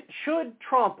should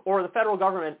Trump or the federal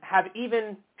government have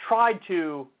even tried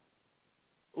to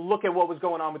look at what was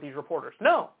going on with these reporters?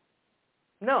 No.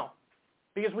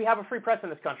 Because we have a free press in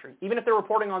this country. Even if they're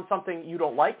reporting on something you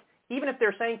don't like, even if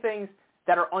they're saying things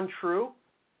that are untrue,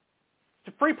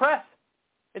 it's a free press.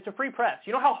 It's a free press.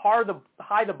 You know how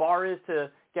high the bar is to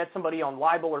get somebody on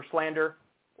libel or slander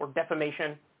or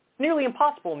defamation? It's nearly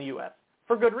impossible in the U.S.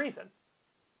 for good reason.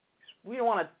 We don't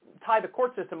want to tie the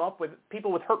court system up with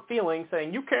people with hurt feelings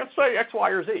saying, you can't say X, Y,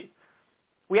 or Z.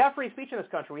 We have free speech in this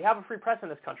country. We have a free press in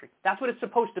this country. That's what it's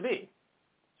supposed to be.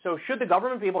 So should the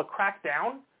government be able to crack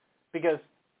down because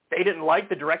they didn't like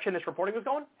the direction this reporting was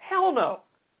going? Hell no.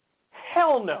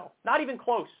 Hell no. Not even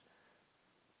close.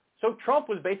 So Trump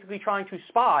was basically trying to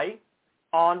spy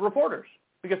on reporters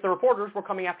because the reporters were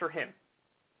coming after him.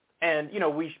 And, you know,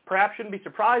 we perhaps shouldn't be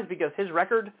surprised because his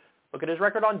record, look at his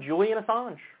record on Julian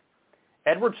Assange.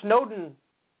 Edward Snowden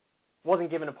wasn't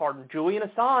given a pardon. Julian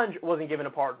Assange wasn't given a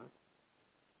pardon.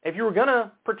 If you were going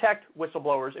to protect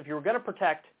whistleblowers, if you were going to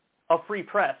protect a free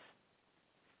press,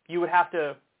 you would have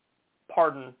to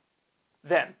pardon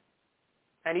them.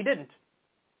 And he didn't.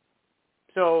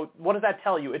 So what does that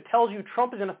tell you? It tells you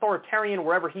Trump is an authoritarian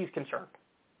wherever he's concerned.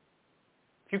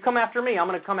 If you come after me, I'm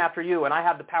going to come after you, and I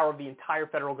have the power of the entire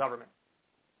federal government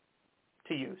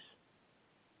to use.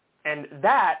 And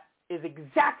that is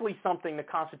exactly something the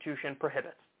Constitution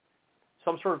prohibits.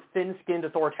 Some sort of thin-skinned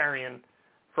authoritarian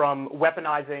from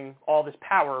weaponizing all this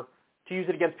power to use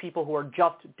it against people who are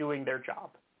just doing their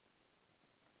job.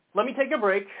 Let me take a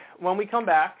break. When we come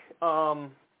back,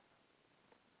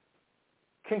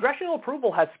 congressional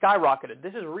approval has skyrocketed.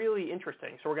 This is really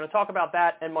interesting. So we're going to talk about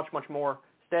that and much, much more.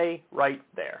 Stay right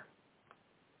there.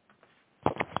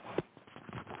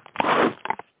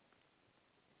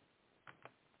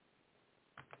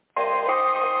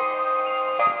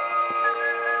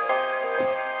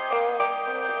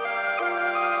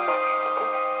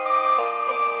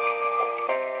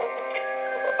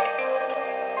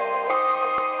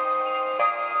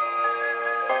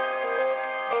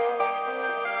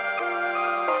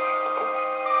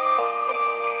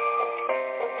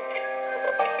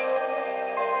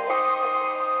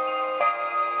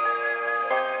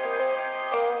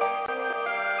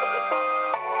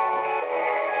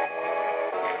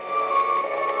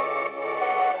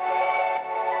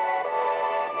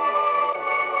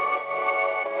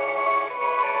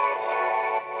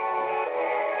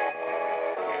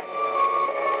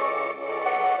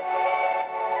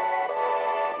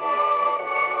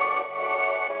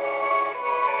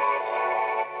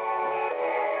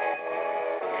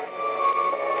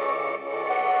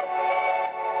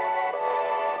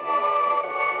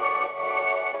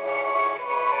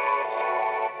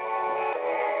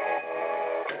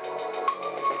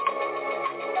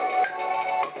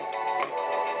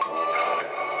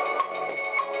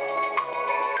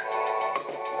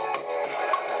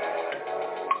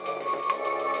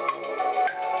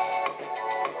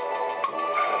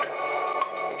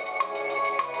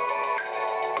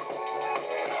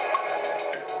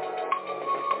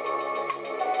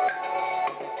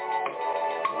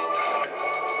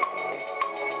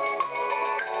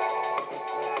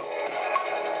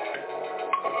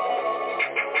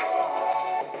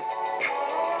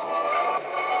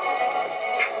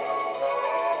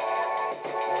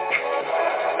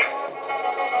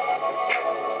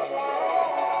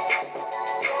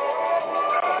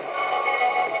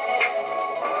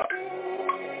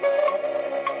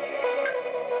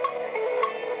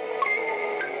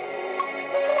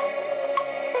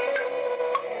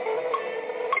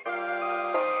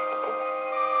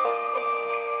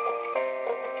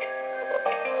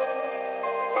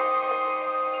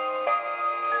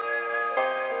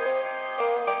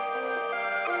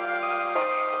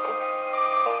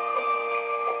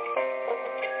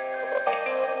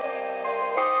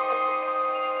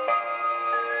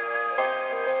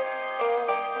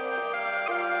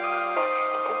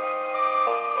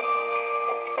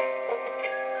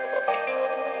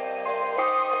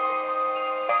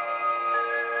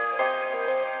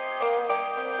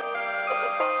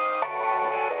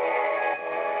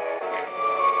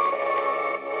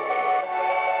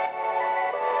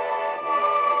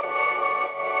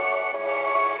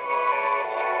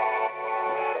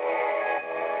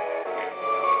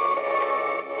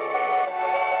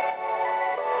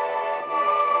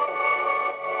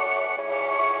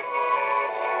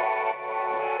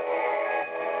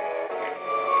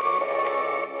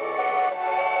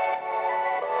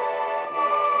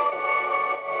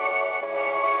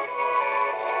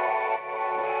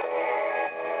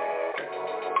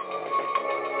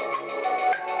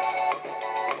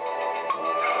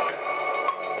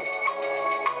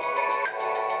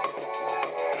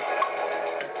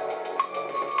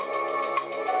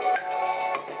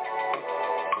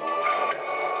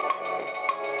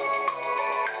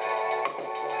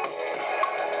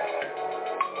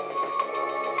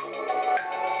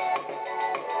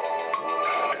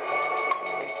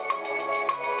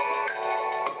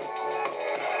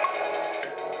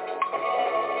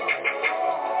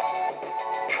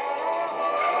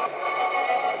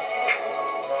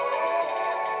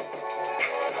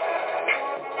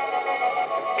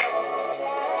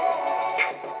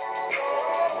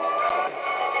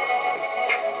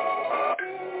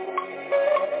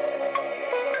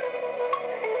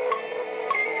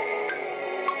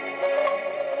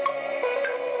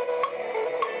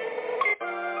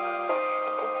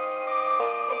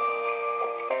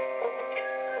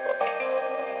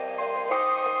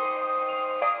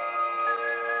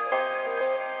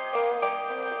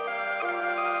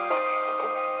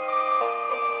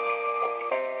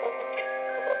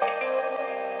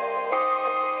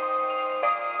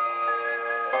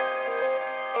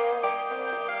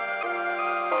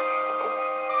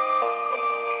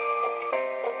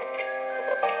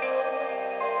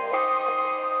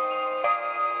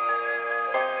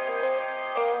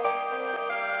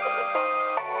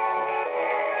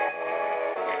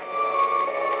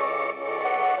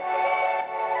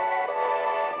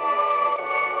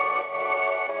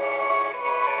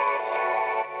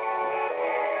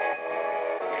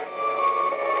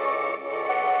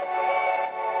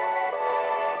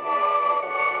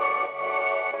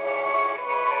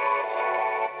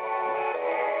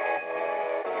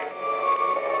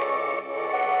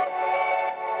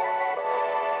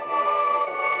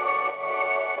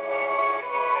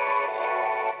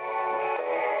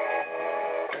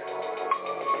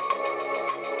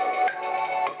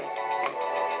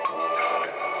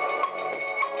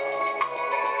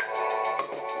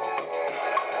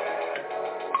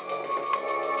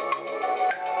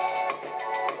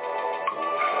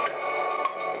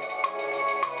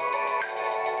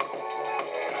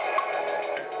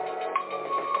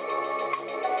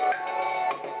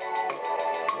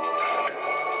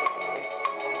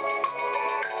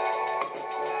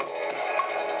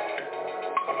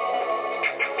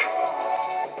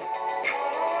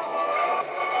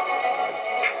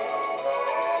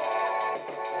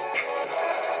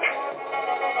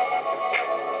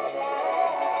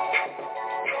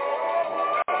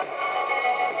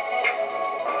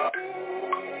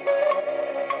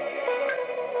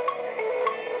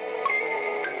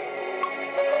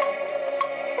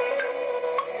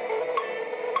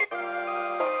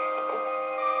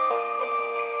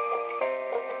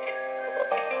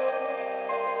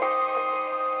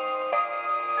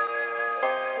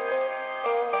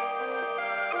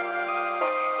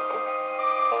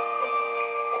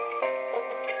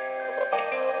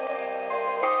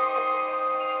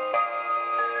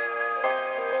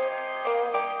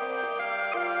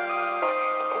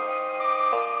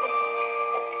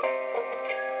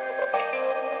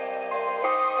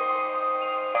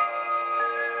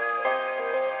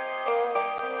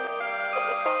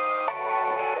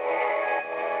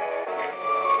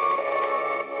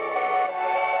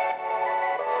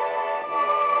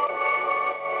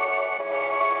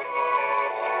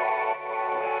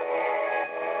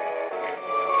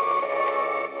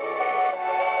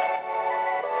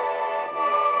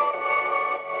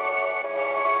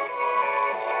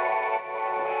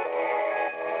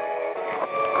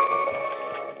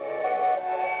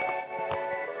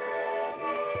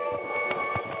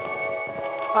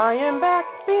 I am back,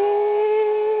 bitch.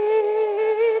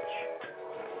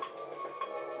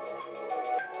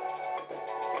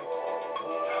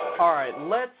 All right,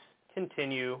 let's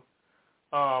continue.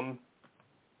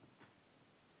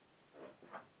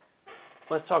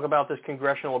 Let's talk about this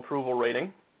congressional approval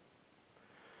rating.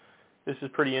 This is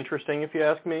pretty interesting, if you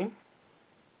ask me.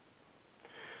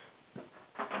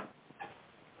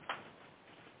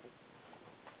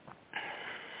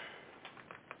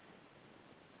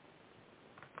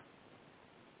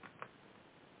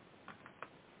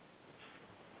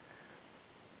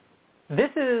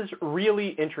 This is really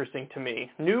interesting to me.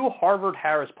 New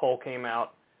Harvard-Harris poll came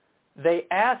out. They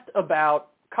asked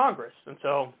about Congress, and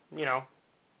so, you know,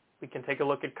 we can take a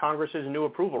look at Congress's new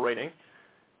approval rating.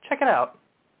 Check it out.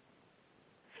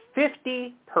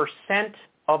 50%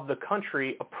 of the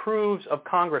country approves of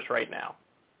Congress right now.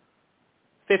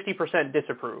 50%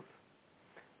 disapprove.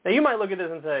 Now, you might look at this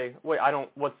and say, wait,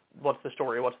 what's the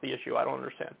story? What's the issue? I don't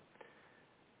understand.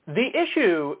 The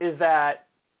issue is that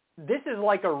this is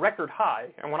like a record high.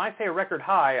 And when I say a record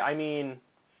high, I mean,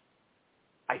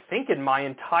 I think in my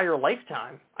entire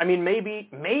lifetime. I mean,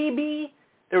 maybe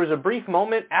there was a brief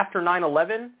moment after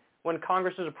 9/11 when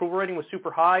Congress's approval rating was super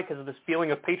high because of this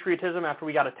feeling of patriotism after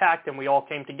we got attacked and we all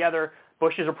came together.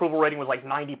 Bush's approval rating was like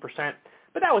 90%.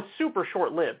 But that was super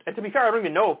short-lived. And to be fair, I don't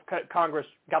even know if Congress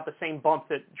got the same bump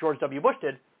that George W. Bush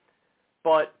did.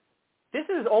 But this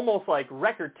is almost like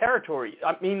record territory.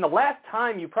 I mean, the last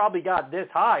time you probably got this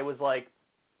high was like,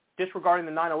 disregarding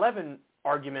the 9/11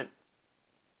 argument,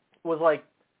 was like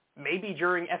maybe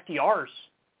during FDR's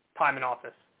time in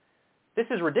office. This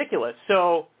is ridiculous.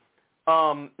 So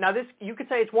now this, you could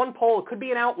say it's one poll. It could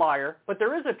be an outlier, but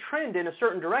there is a trend in a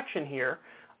certain direction here.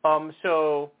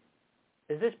 So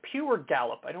is this Pew or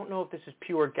Gallup? I don't know if this is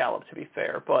Pew or Gallup, to be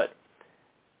fair, but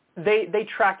they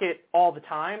track it all the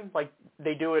time. Like,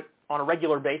 they do it on a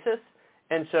regular basis.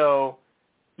 And so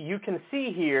you can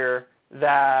see here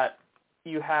that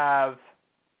you have,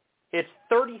 it's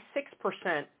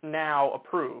 36% now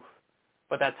approve,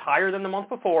 but that's higher than the month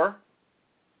before,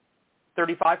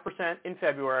 35% in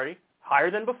February, higher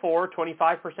than before,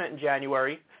 25% in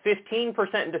January,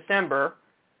 15% in December,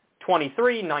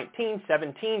 23, 19,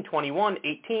 17, 21,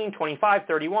 18, 25,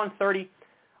 31, 30.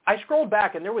 I scrolled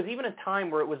back, and there was even a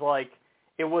time where it was like,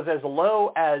 it was as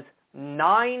low as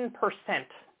 9%,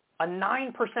 a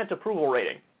 9% approval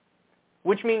rating,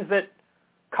 which means that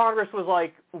Congress was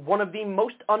like one of the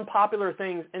most unpopular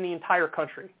things in the entire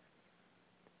country.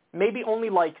 Maybe only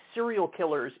like serial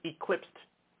killers eclipsed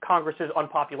Congress's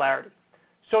unpopularity.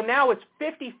 So now it's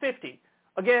 50-50.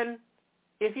 Again,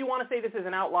 if you want to say this is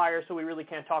an outlier, so we really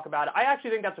can't talk about it, I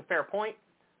actually think that's a fair point,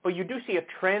 but you do see a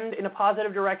trend in a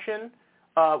positive direction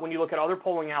when you look at other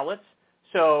polling outlets.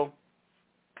 So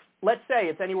let's say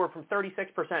it's anywhere from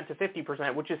 36% to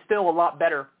 50%, which is still a lot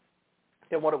better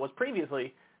than what it was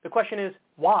previously. The question is,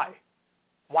 why?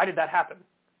 Why did that happen?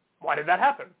 Why did that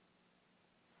happen?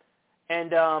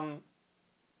 And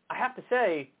I have to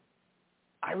say,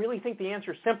 I really think the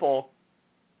answer is simple.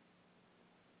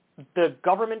 The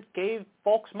government gave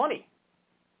folks money.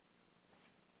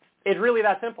 It's really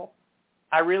that simple.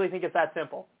 I really think it's that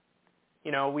simple.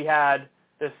 You know, we had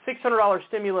the $600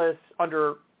 stimulus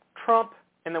under Trump,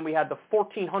 and then we had the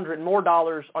 $1,400 more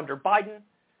under Biden.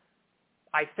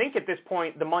 I think at this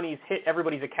point the money's hit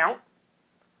everybody's account,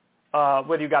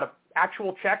 whether you got an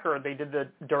actual check or they did the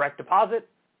direct deposit.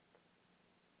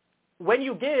 When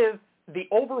you give the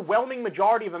overwhelming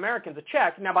majority of Americans a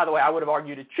check, now, by the way, I would have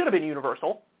argued it should have been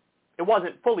universal. It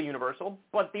wasn't fully universal,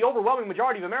 but the overwhelming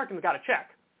majority of Americans got a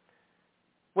check.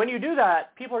 When you do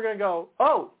that, people are going to go,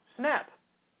 oh, snap.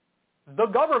 The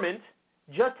government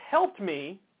just helped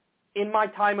me in my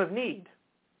time of need.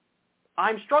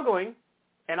 I'm struggling,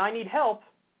 and I need help,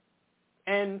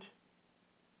 and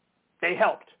they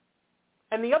helped.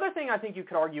 And the other thing I think you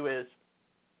could argue is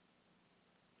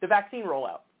the vaccine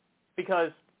rollout,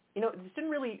 because, you know, this didn't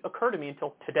really occur to me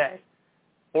until today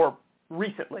or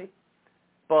recently,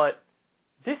 but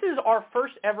this is our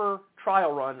first ever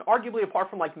trial run, arguably apart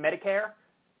from like Medicare.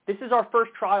 This is our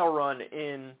first trial run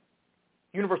in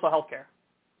universal health care.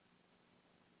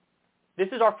 This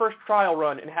is our first trial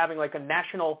run in having like a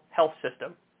national health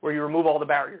system where you remove all the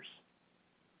barriers.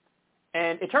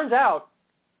 And it turns out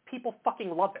people fucking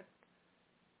love it.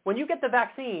 When you get the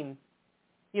vaccine,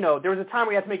 you know, there was a time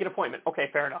where you had to make an appointment. Okay,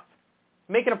 fair enough.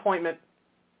 Make an appointment,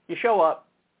 you show up,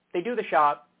 they do the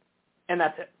shot, and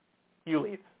that's it. You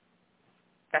leave.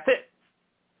 That's it.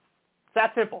 It's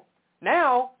that simple.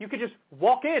 Now, you could just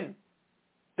walk in,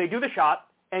 they do the shot,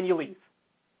 and you leave.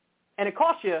 And it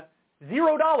costs you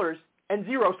 $0 and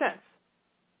 0 cents.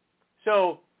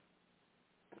 So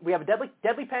we have a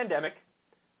deadly pandemic.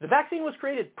 The vaccine was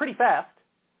created pretty fast.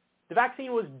 The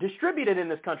vaccine was distributed in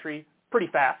this country pretty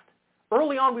fast.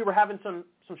 Early on, we were having some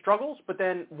struggles, but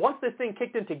then once this thing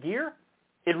kicked into gear,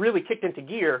 it really kicked into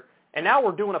gear, and now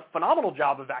we're doing a phenomenal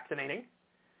job of vaccinating,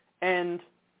 and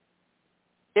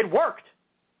it worked.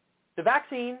 The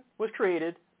vaccine was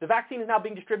created. The vaccine is now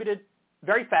being distributed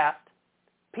very fast.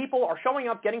 People are showing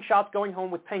up, getting shots, going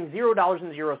home with paying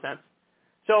 $0.00.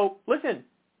 So listen,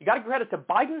 you got to give credit to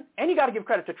Biden, and you got to give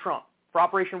credit to Trump for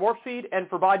Operation Warp Speed and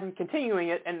for Biden continuing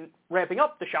it and ramping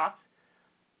up the shots.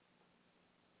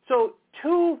 So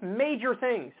two major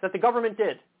things that the government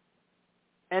did,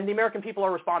 and the American people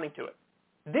are responding to it.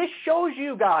 This shows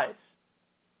you guys,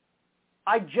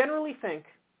 I generally think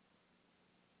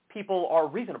people are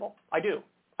reasonable. I do.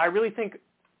 I really think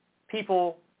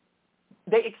people,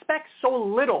 they expect so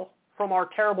little from our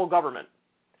terrible government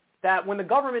that when the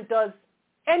government does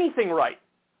anything right,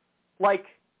 like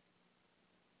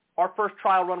our first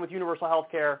trial run with universal health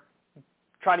care,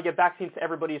 trying to get vaccines to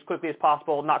everybody as quickly as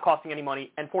possible, not costing any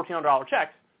money, and $1,400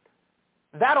 checks,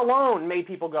 that alone made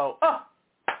people go, oh,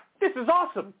 this is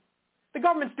awesome. The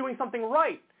government's doing something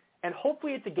right. And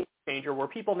hopefully it's a game changer where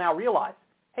people now realize,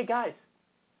 hey guys,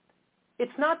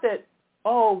 it's not that,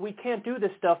 oh, we can't do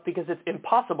this stuff because it's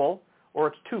impossible or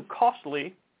it's too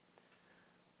costly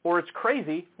or it's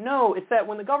crazy. No, it's that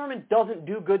when the government doesn't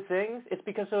do good things, it's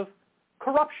because of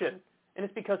corruption and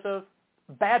it's because of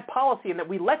bad policy and that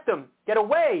we let them get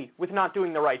away with not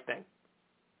doing the right thing.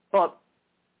 But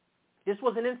this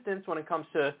was an instance when it comes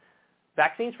to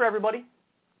vaccines for everybody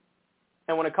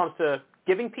and when it comes to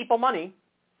giving people money,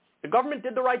 the government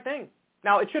did the right thing.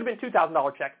 Now, it should have been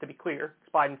 $2,000 checks, to be clear.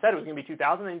 Biden said it was going to be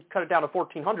 $2,000, and he cut it down to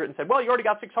 $1,400 and said, well, you already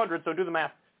got $600, so do the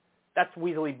math. That's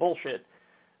weaselly bullshit.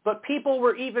 But people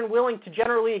were even willing to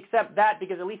generally accept that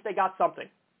because at least they got something.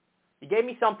 You gave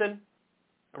me something, and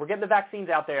we're getting the vaccines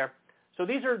out there. So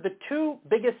these are the two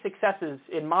biggest successes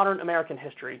in modern American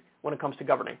history when it comes to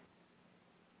governing.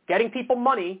 Getting people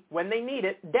money when they need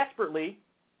it desperately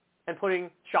and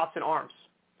putting shots in arms.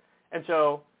 And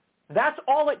so that's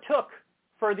all it took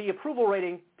for the approval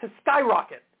rating to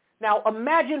skyrocket. Now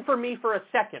imagine for me for a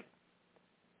second,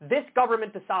 this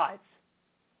government decides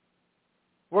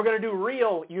we're going to do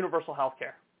real universal health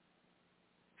care,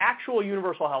 actual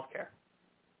universal health care.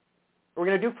 We're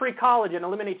going to do free college and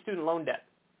eliminate student loan debt.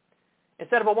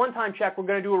 Instead of a one-time check, we're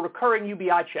going to do a recurring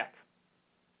UBI check.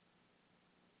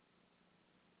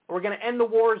 We're going to end the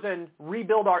wars and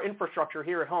rebuild our infrastructure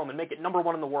here at home and make it number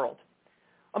one in the world.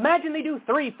 Imagine they do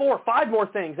 3, 4, 5 more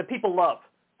things that people love.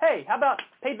 Hey, how about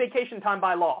paid vacation time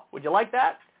by law? Would you like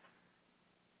that?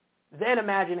 Then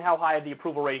imagine how high the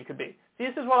approval rating could be. See,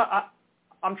 this is what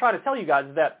I'm trying to tell you guys,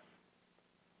 is that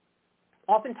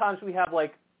oftentimes we have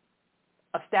like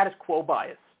a status quo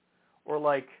bias or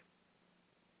like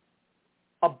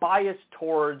a bias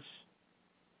towards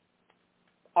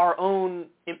our own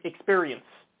experience.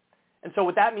 And so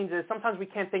what that means is sometimes we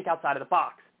can't think outside of the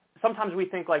box. Sometimes we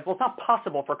think like, well, it's not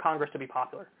possible for Congress to be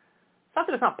popular. It's not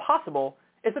that it's not possible.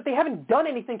 It's that they haven't done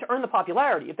anything to earn the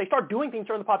popularity. If they start doing things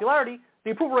to earn the popularity,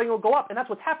 the approval rating will go up, and that's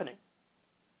what's happening.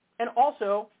 And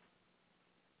also,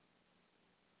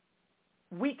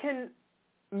 we can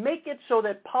make it so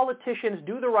that politicians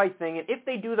do the right thing, and if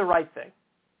they do the right thing,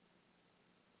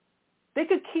 they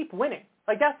could keep winning.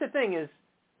 Like, that's the thing is,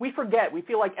 we forget. We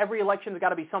feel like every election has got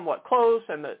to be somewhat close,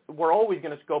 and that we're always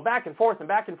going to go back and forth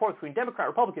between Democrat,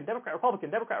 Republican, Democrat,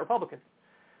 Republican, Democrat, Republican.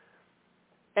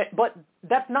 But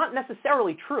that's not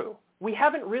necessarily true. We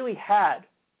haven't really had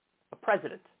a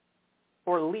president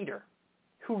or a leader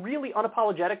who really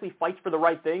unapologetically fights for the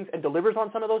right things and delivers on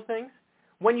some of those things.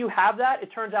 When you have that,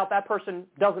 it turns out that person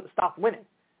doesn't stop winning.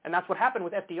 And that's what happened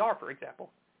with FDR, for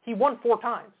example. He won 4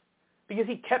 times because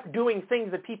he kept doing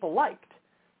things that people liked.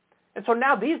 And so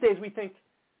now these days we think,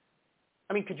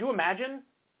 I mean, could you imagine?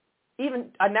 Even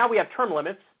now we have term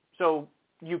limits, so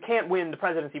you can't win the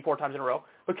presidency 4 times in a row.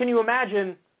 But can you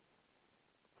imagine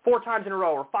 4 times in a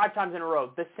row or 5 times in a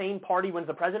row, the same party wins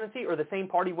the presidency or the same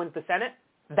party wins the Senate?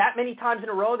 That many times in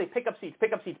a row, they pick up seats,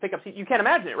 pick up seats, pick up seats. You can't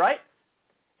imagine it, right?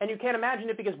 And you can't imagine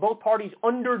it because both parties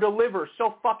underdeliver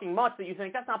so fucking much that you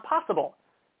think that's not possible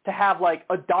to have like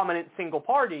a dominant single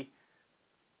party.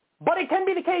 But it can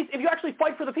be the case if you actually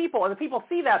fight for the people, and the people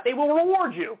see that, they will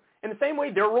reward you. In the same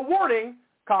way they're rewarding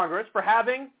Congress for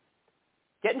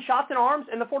getting shots in arms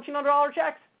and the $1,400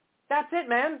 checks. That's it,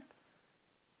 man.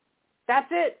 That's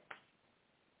it.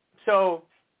 So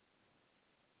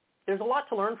there's a lot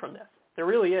to learn from this. There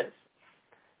really is.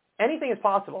 Anything is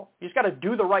possible. You just got to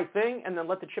do the right thing and then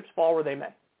let the chips fall where they may.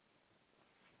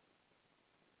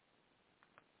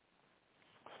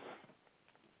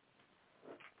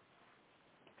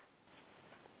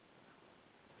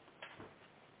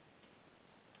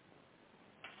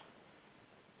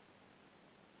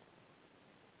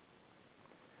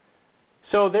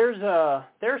 So there's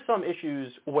some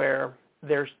issues where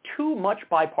there's too much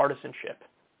bipartisanship.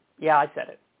 Yeah, I said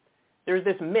it. There's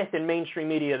this myth in mainstream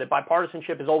media that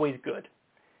bipartisanship is always good.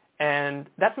 And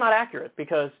that's not accurate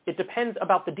because it depends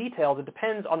about the details. It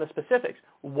depends on the specifics.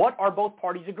 What are both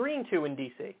parties agreeing to in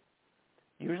D.C.?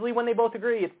 Usually when they both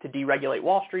agree, it's to deregulate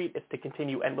Wall Street. It's to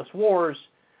continue endless wars.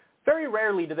 Very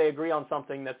rarely do they agree on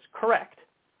something that's correct.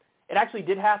 It actually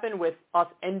did happen with us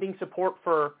ending support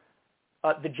for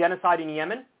the genocide in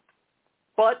Yemen,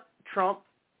 but Trump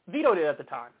vetoed it at the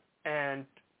time. And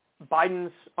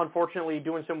Biden's unfortunately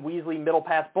doing some Weasley middle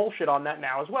path bullshit on that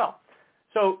now as well.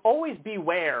 So always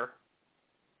beware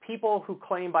people who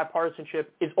claim bipartisanship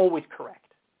is always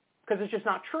correct, because it's just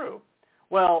not true.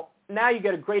 Well, now you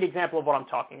get a great example of what I'm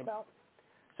talking about.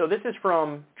 So this is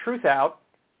from Truth Out,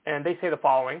 and they say the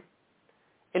following.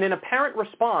 In an apparent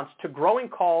response to growing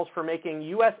calls for making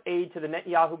U.S. aid to the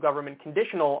Netanyahu government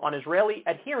conditional on Israeli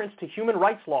adherence to human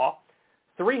rights law,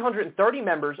 330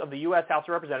 members of the U.S. House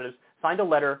of Representatives signed a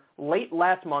letter late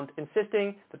last month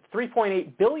insisting that the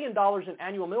 $3.8 billion in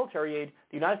annual military aid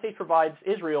the United States provides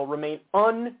Israel remain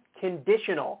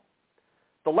unconditional.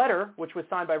 The letter, which was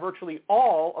signed by virtually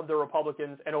all of the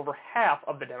Republicans and over half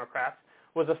of the Democrats,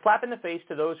 was a slap in the face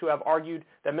to those who have argued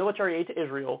that military aid to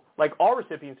Israel, like all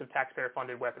recipients of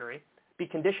taxpayer-funded weaponry, be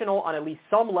conditional on at least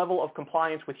some level of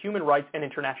compliance with human rights and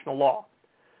international law.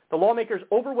 The lawmakers'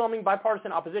 overwhelming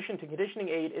bipartisan opposition to conditioning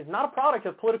aid is not a product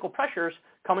of political pressures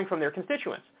coming from their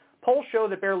constituents. Polls show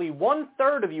that barely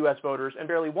one-third of U.S. voters and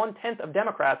barely one-tenth of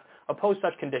Democrats oppose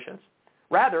such conditions.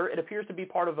 Rather, it appears to be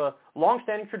part of a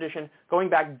long-standing tradition going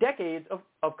back decades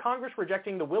of Congress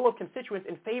rejecting the will of constituents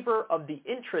in favor of the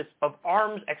interests of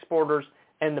arms exporters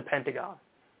and the Pentagon.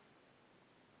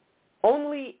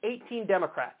 Only 18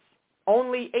 Democrats,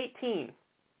 only 18,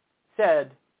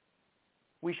 said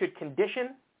we should condition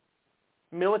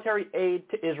military aid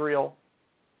to Israel.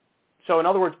 So in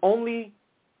other words, only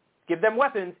give them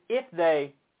weapons if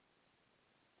they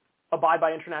abide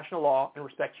by international law and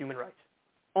respect human rights.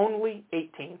 Only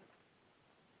 18. It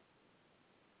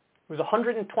was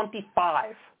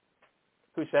 125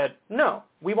 who said, no,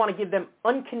 we want to give them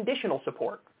unconditional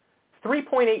support.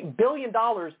 $3.8 billion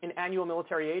in annual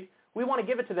military aid, we want to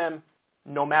give it to them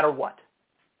no matter what.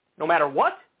 No matter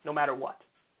what? No matter what.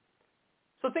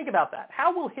 So think about that.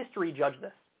 How will history judge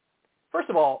this? First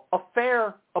of all, a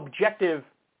fair, objective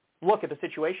look at the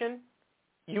situation,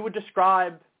 you would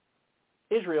describe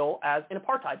Israel as an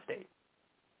apartheid state.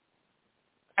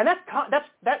 And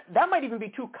that might even be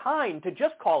too kind to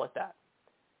just call it that.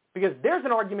 Because there's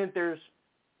an argument there's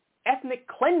ethnic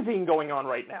cleansing going on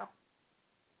right now.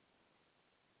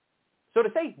 So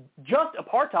to say just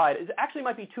apartheid actually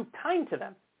might be too kind to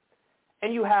them.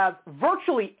 And you have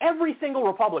virtually every single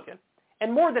Republican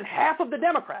and more than half of the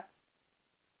Democrats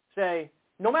say,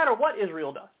 no matter what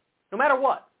Israel does, no matter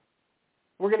what,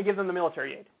 we're going to give them the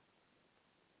military aid.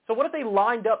 So what if they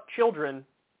lined up children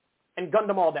and gunned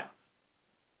them all down?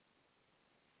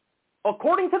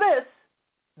 According to this,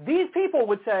 these people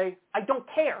would say, I don't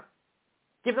care.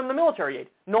 Give them the military aid,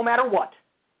 no matter what.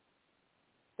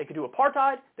 They could do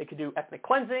apartheid, they could do ethnic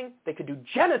cleansing, they could do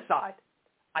genocide.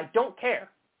 I don't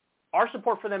care. Our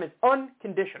support for them is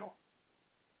unconditional.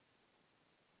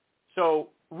 So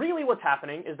really what's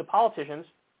happening is the politicians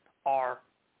are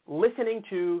listening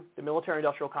to the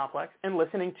military-industrial complex and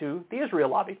listening to the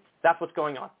Israel lobby. That's what's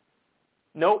going on.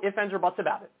 No ifs, ands, or buts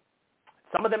about it.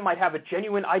 Some of them might have a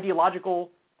genuine ideological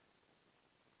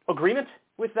agreement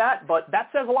with that, but that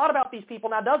says a lot about these people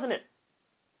now, doesn't it?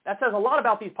 That says a lot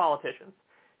about these politicians.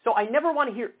 So I never want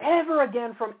to hear ever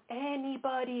again from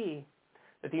anybody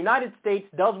that the United States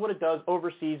does what it does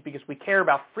overseas because we care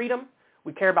about freedom,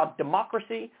 we care about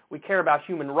democracy, we care about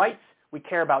human rights, we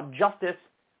care about justice.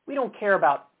 We don't care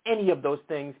about any of those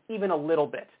things, even a little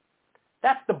bit.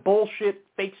 That's the bullshit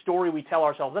fake story we tell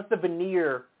ourselves. That's the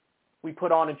veneer we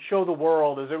put on and show the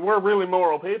world as if we're really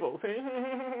moral people.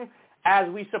 As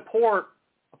we support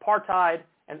apartheid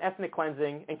and ethnic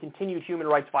cleansing and continued human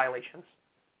rights violations.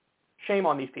 Shame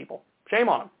on these people. Shame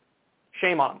on them.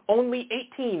 Shame on them. Only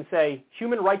 18 say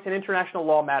human rights and international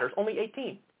law matters. Only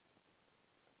 18.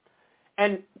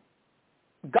 And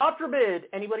God forbid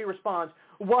anybody responds,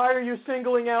 why are you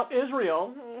singling out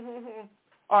Israel?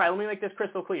 All right, let me make this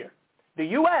crystal clear. The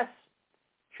U.S.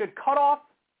 should cut off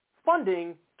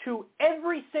funding to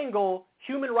every single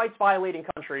human rights violating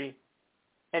country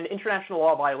and international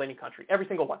law violating country. Every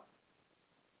single one.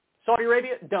 Saudi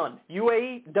Arabia, done.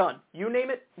 UAE, done. You name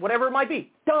it, whatever it might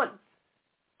be, done.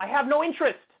 I have no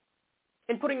interest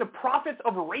in putting the profits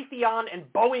of Raytheon and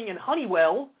Boeing and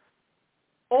Honeywell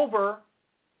over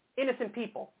innocent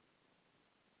people.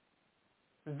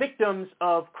 victims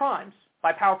of crimes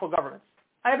by powerful governments.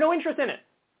 I have no interest in it.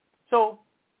 So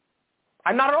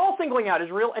I'm not at all singling out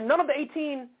Israel, and none of the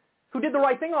 18 who did the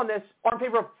right thing on this are in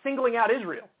favor of singling out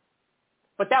Israel.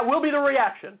 But that will be the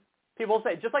reaction. People will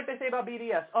say, just like they say about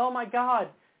BDS, oh my God,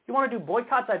 you want to do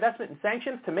boycott, divestment, and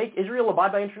sanctions to make Israel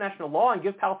abide by international law and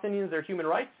give Palestinians their human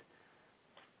rights?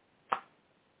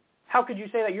 How could you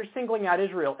say that? You're singling out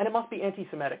Israel, and it must be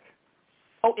anti-Semitic.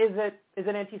 Oh, is it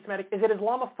anti-Semitic? Is it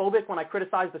Islamophobic when I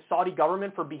criticize the Saudi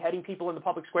government for beheading people in the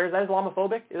public square? Is that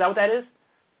Islamophobic? Is that what that is?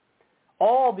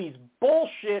 All these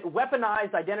bullshit,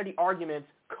 weaponized identity arguments,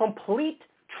 complete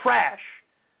trash,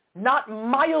 not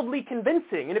mildly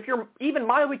convincing. And if you're even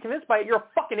mildly convinced by it, you're a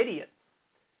fucking idiot.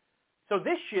 So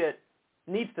this shit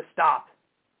needs to stop.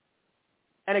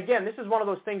 And again, this is one of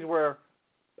those things where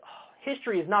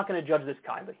history is not going to judge this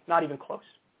kindly, not even close.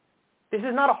 This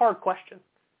is not a hard question.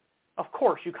 Of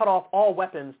course, you cut off all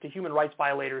weapons to human rights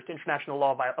violators, to international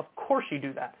law violators. Of course you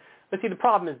do that. But see, the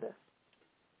problem is this.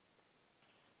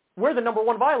 We're the number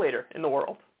one violator in the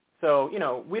world. So,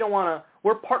 we don't want to,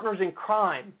 we're partners in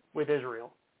crime with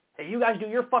Israel. Hey, you guys do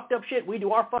your fucked up shit, we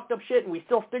do our fucked up shit, and we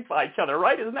still stick by each other,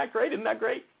 right? Isn't that great? Isn't that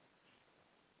great?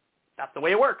 That's the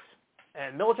way it works.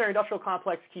 And military-industrial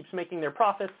complex keeps making their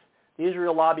profits. The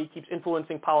Israel lobby keeps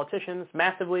influencing politicians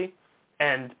massively.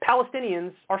 And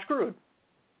Palestinians are screwed.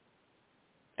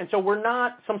 And so we're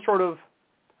not some sort of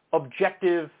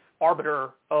objective arbiter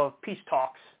of peace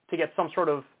talks to get some sort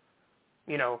of,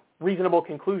 reasonable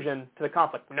conclusion to the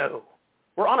conflict. No.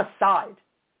 We're on a side.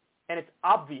 And it's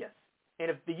obvious.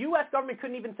 And if the U.S. government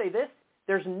couldn't even say this,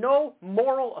 there's no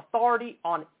moral authority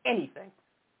on anything.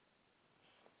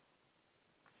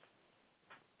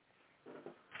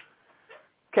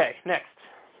 Okay, next.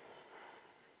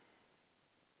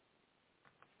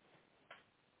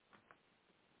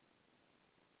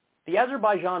 The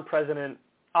Azerbaijan president,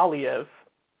 Aliyev,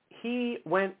 he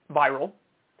went viral.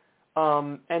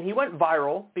 And he went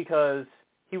viral because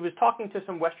he was talking to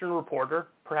some Western reporter,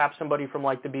 perhaps somebody from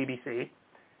like the BBC,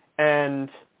 and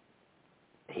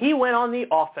he went on the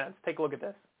offense. Take a look at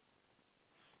this.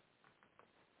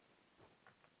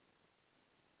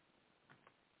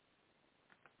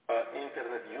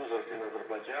 Internet users in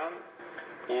Azerbaijan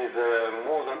is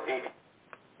more than 80,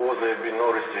 or there have been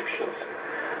no restrictions.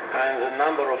 And the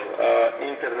number of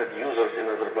internet users in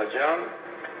Azerbaijan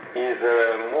is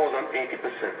more than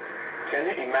 80%. Can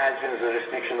you imagine the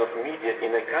restriction of media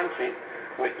in a country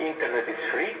where internet is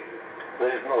free,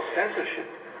 there is no censorship,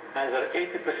 and there are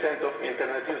 80% of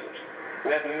internet users?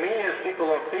 We have millions of people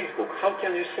on Facebook. How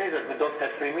can you say that we don't have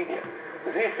free media?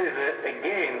 This is,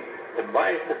 again, a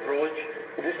biased approach.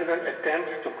 This is an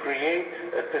attempt to create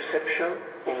a perception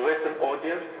in Western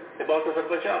audience about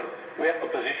Azerbaijan. We have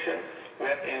opposition,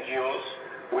 we have NGOs,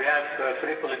 we have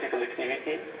free political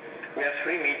activity, we have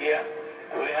free media,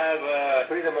 we have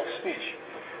freedom of speech.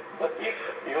 But if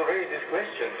you raise this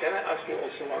question, can I ask you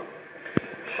also one?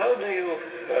 How do you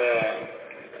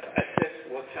assess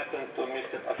what happened to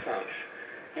Mr. Assange?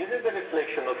 Is it a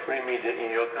reflection of free media in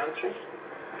your country?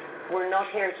 We're not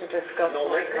here to discuss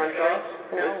my country.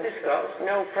 Let's discuss.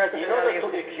 No, President. In order to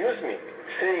accuse me,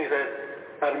 saying that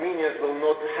Armenians will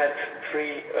not have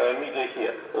free media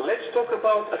here, let's talk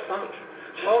about Assange.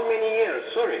 How many years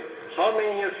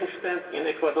he spent in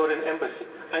Ecuadorian embassy,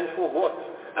 and for what?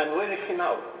 And where is he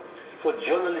now? For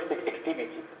journalistic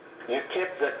activity. You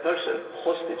kept that person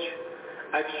hostage,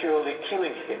 actually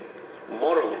killing him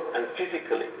morally and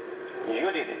physically.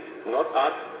 You did it, not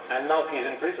us, and now he's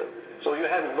in prison. So you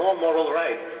have no moral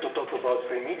right to talk about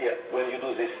free media when you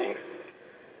do these things.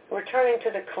 Returning to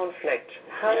the conflict.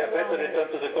 Better return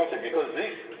to the conflict, because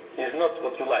this is not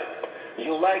what you like.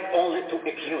 You like only to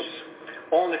accuse,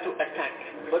 only to attack.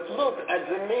 But look at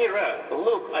the mirror.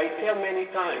 Look, I tell many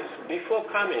times, before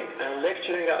coming and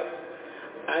lecturing us,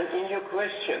 and in your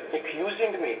question,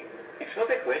 accusing me, it's not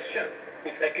a question,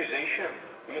 it's accusation.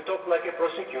 You talk like a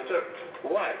prosecutor.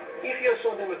 Why? If you're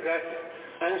so democratic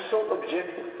and so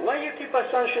objective, why you keep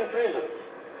Assange in prison?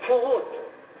 For what?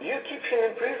 You keep him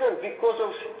in prison because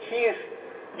of his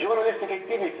journalistic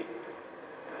activity.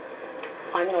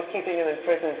 I'm not keeping him in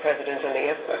prison, President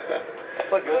Aliyev.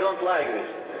 But you don't like this.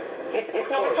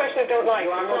 It's not a question I don't like.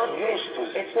 You are not used to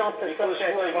this. It's not the subject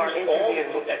of our interview.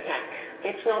 To attack.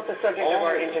 It's not the subject of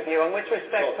our interview. And with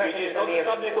respect, President Aliyev. It is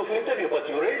not the subject of interview, but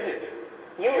you raised it.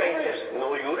 You raised it.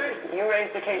 No, you raised it. You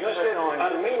raised the case of said Assange.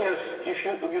 Armenians, if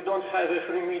you don't have a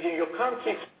free media in your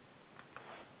country.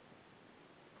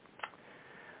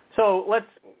 So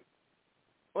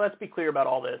let's be clear about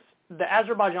all this. The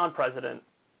Azerbaijan president,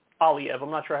 Aliyev,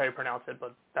 I'm not sure how you pronounce it,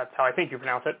 but that's how I think you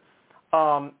pronounce it.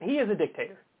 He is a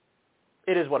dictator.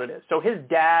 it is what it is. So his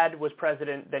dad was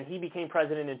president, then he became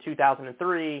president in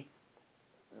 2003.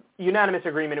 Unanimous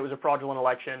agreement it was a fraudulent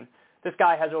election. This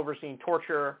guy has overseen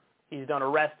torture. He's done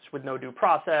arrests with no due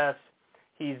process.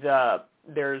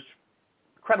 There's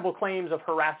credible claims of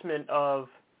harassment of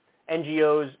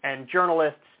NGOs and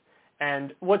journalists.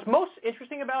 And what's most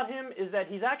interesting about him is that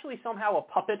he's actually somehow a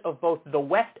puppet of both the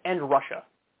West and Russia.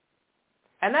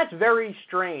 And that's very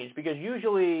strange because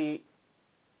usually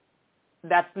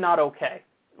that's not okay.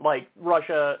 Like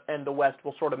Russia and the West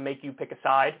will sort of make you pick a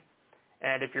side.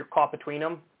 And if you're caught between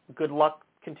them, good luck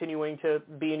continuing to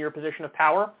be in your position of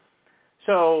power.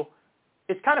 So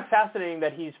it's kind of fascinating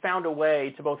that he's found a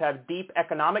way to both have deep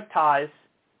economic ties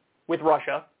with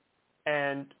Russia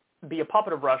and be a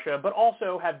puppet of Russia, but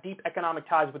also have deep economic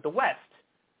ties with the West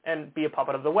and be a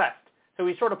puppet of the West. So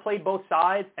he's sort of played both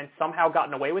sides and somehow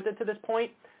gotten away with it to this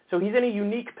point. So he's in a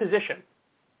unique position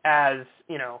as,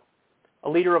 a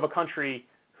leader of a country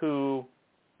who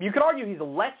you could argue he's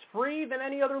less free than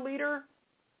any other leader,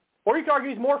 or you could argue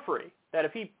he's more free, that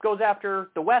if he goes after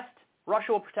the West,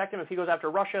 Russia will protect him. If he goes after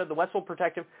Russia, the West will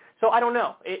protect him. So I don't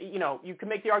know. You can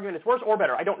make the argument it's worse or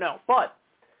better. I don't know. But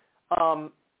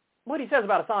what he says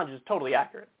about Assange is totally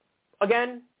accurate. Again,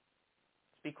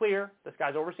 let's be clear, this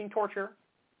guy's overseen torture.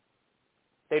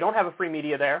 They don't have a free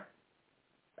media there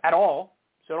at all,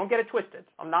 so don't get it twisted.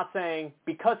 I'm not saying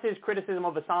because his criticism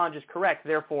of Assange is correct,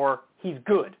 therefore he's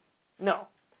good. No.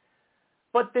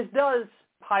 But this does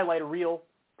highlight a real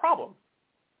problem,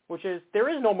 which is there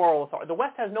is no moral authority. The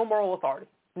West has no moral authority.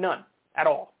 None. At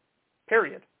all.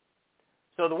 Period.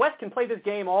 So the West can play this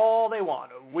game all they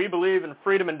want. We believe in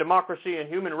freedom and democracy and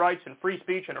human rights and free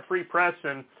speech and a free press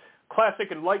and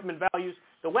classic Enlightenment values.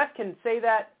 The West can say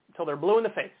that until they're blue in the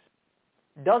face.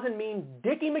 Doesn't mean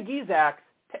Dickie McGee's act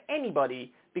to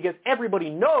anybody because everybody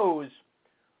knows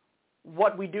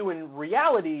what we do in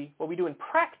reality, what we do in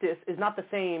practice is not the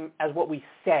same as what we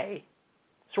say.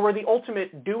 So we're the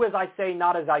ultimate do as I say,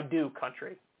 not as I do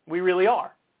country. We really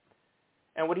are.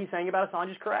 And what he's saying about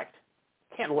Assange is correct.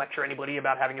 Can't lecture anybody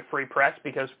about having a free press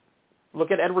because look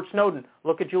at Edward Snowden.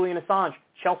 Look at Julian Assange.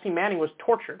 Chelsea Manning was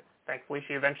tortured. Thankfully,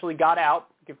 she eventually got out.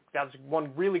 That was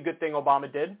one really good thing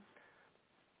Obama did.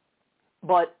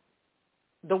 But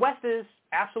the West is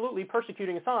absolutely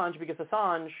persecuting Assange because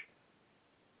Assange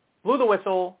blew the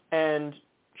whistle and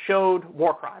showed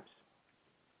war crimes.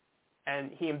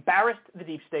 And he embarrassed the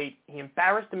deep state, he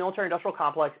embarrassed the military-industrial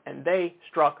complex, and they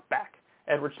struck back.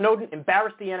 Edward Snowden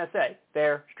embarrassed the NSA.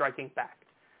 They're striking back.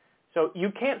 So you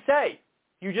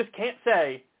just can't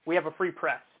say we have a free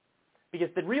press. Because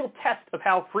the real test of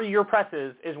how free your press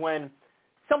is when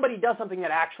somebody does something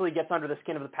that actually gets under the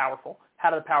skin of the powerful. How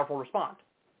do the powerful respond?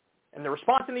 And the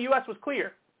response in the U.S. was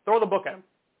clear. Throw the book at him.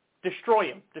 Destroy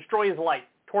him. Destroy his life.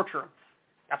 Torture him.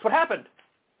 That's what happened.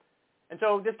 And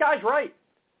so this guy's right.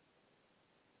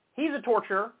 He's a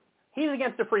torturer. He's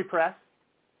against the free press.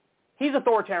 He's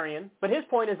authoritarian. But his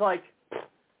point is like,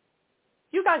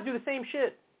 you guys do the same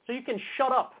shit, so you can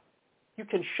shut up. You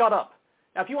can shut up.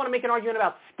 Now, if you want to make an argument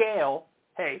about scale,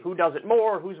 hey, who does it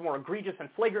more, who's more egregious and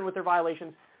flagrant with their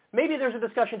violations, maybe there's a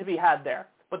discussion to be had there.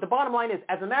 But the bottom line is,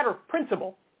 as a matter of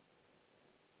principle,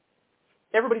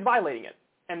 everybody's violating it.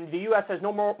 And the U.S. has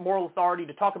no moral authority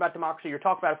to talk about democracy or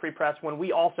talk about a free press when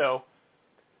we also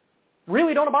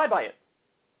really don't abide by it.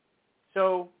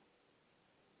 So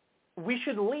we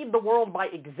should lead the world by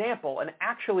example and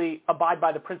actually abide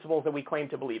by the principles that we claim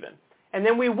to believe in. And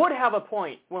then we would have a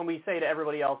point when we say to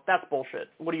everybody else, that's bullshit.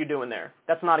 What are you doing there?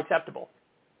 That's not acceptable.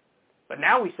 But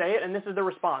now we say it, and this is the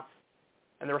response.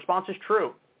 And the response is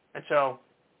true. And so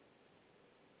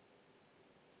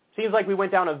seems like we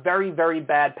went down a very, very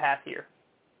bad path here.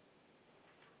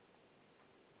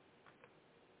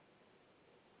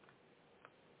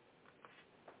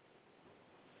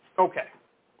 Okay.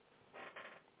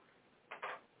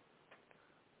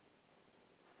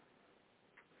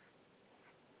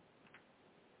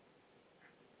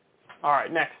 All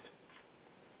right, next.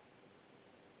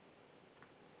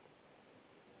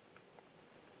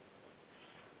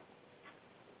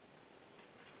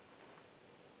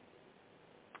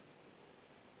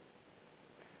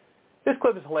 This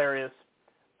clip is hilarious.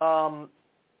 Fox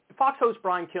host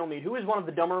Brian Kilmeade, who is one of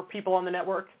the dumber people on the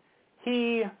network,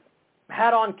 he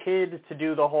had on kids to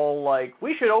do the whole, like,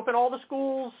 we should open all the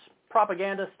schools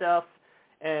propaganda stuff,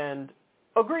 and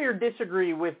agree or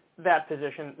disagree with that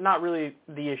position, not really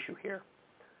the issue here.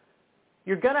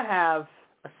 You're going to have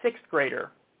a sixth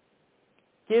grader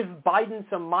give Biden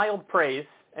some mild praise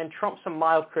and Trump some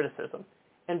mild criticism.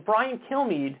 And Brian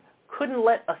Kilmeade couldn't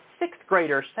let a sixth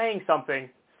grader saying something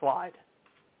slide.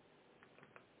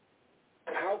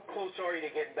 How close are you to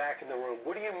getting back in the room?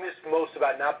 What do you miss most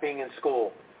about not being in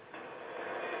school?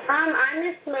 I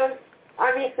miss most,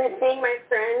 obviously, seeing my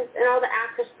friends and all the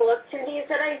after-school activities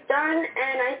that I've done,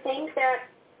 and I think that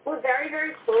we're very,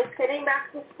 very close getting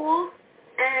back to school,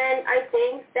 and I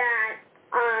think that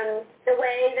the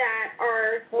way that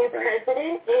our new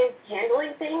president is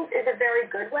handling things is a very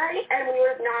good way, and we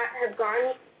would not have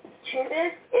gone to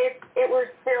this if it were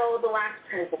still the last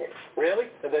president. Really?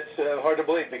 That's hard to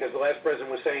believe because the last president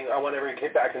was saying, I want every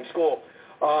kid back in school.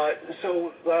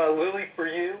 So, Lily, for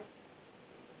you?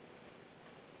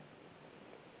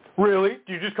 Really?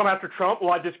 Do you just come after Trump?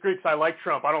 Well, I disagree because I like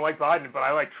Trump. I don't like Biden, but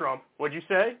I like Trump. What'd you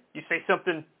say? You say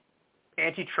something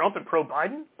anti-Trump and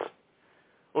pro-Biden?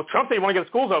 Well, Trump said he wanted to get the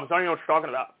schools open, so I don't even know what you're talking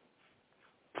about.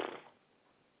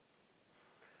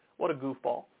 What a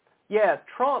goofball. Yeah,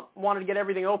 Trump wanted to get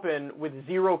everything open with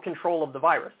zero control of the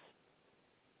virus.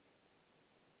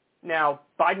 Now,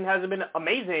 Biden hasn't been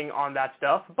amazing on that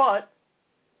stuff, but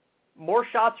more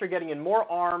shots are getting in, more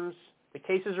arms, the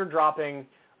cases are dropping.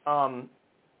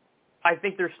 I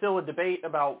think there's still a debate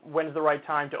about when's the right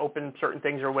time to open certain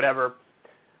things or whatever,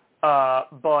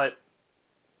 but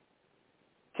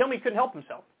Kilmeade couldn't help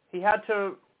himself. He had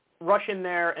to rush in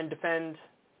there and defend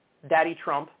Daddy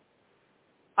Trump.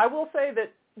 I will say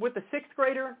that with the sixth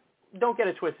grader, don't get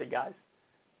it twisted, guys.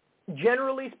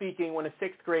 Generally speaking, when a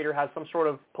sixth grader has some sort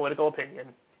of political opinion,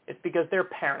 it's because their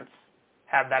parents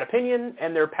have that opinion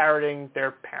and they're parroting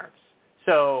their parents.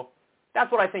 So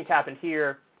that's what I think happened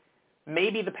here.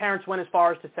 Maybe the parents went as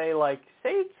far as to say, like,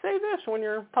 say this when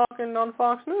you're talking on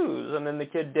Fox News, and then the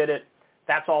kid did it.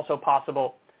 That's also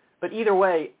possible. But either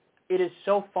way, it is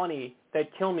so funny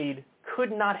that Kilmeade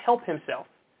could not help himself,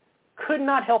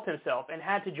 and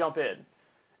had to jump in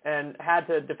and had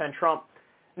to defend Trump.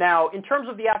 Now, in terms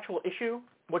of the actual issue,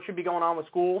 what should be going on with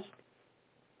schools,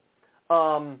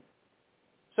 so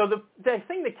the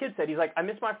thing the kid said, he's like, I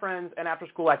miss my friends and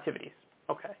after-school activities.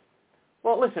 Okay.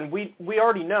 Well, listen, we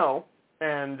already know,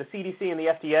 and the CDC and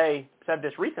the FDA said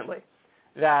this recently,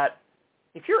 that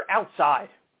if you're outside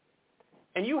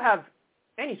and you have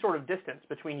any sort of distance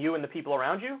between you and the people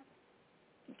around you,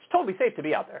 it's totally safe to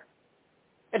be out there.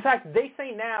 In fact, they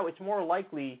say now it's more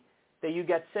likely that you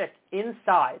get sick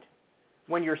inside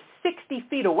when you're 60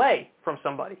 feet away from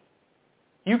somebody.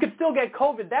 You could still get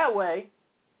COVID that way,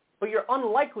 but you're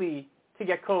unlikely to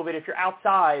get COVID if you're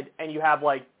outside and you have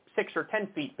like 6 or 10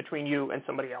 feet between you and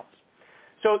somebody else.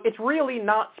 So it's really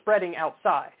not spreading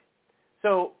outside.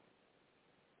 So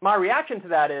my reaction to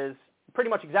that is pretty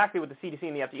much exactly what the CDC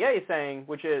and the FDA is saying,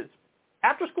 which is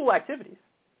after-school activities,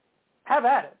 have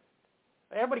at it.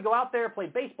 Everybody go out there, play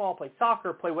baseball, play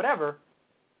soccer, play whatever.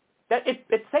 That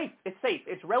it's safe. It's safe.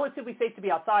 It's relatively safe to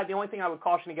be outside. The only thing I would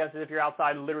caution against is if you're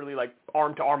outside literally like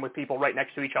arm to arm with people right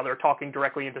next to each other talking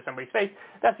directly into somebody's face.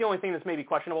 That's the only thing that's maybe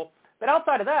questionable. But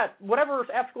outside of that, whatever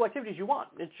after-school activities you want,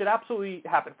 it should absolutely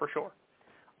happen for sure.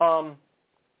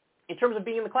 In terms of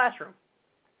being in the classroom,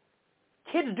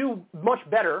 kids do much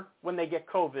better when they get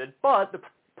COVID, but the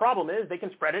problem is they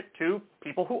can spread it to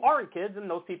people who aren't kids, and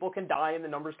those people can die, and the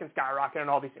numbers can skyrocket and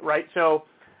all these things, right? So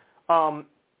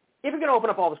if you're going to open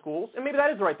up all the schools, and maybe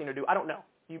that is the right thing to do, I don't know.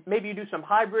 Maybe you do some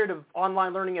hybrid of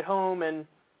online learning at home and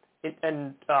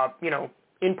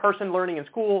in-person learning in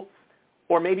school,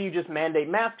 or maybe you just mandate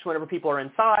masks whenever people are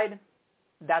inside.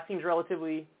 That seems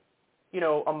relatively,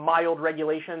 a mild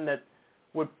regulation that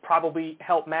would probably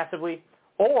help massively.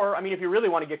 Or, if you really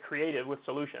want to get creative with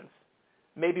solutions,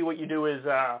 maybe what you do is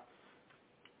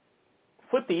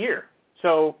flip the year.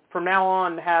 So from now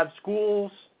on, have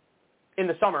schools in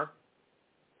the summer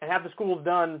and have the schools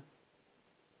done.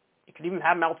 You could even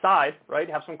have them outside, right?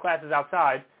 Have some classes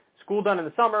outside. School done in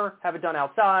the summer, have it done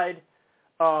outside.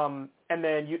 And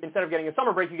then instead of getting a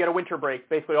summer break, you get a winter break.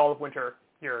 Basically all of winter,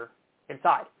 you're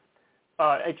inside.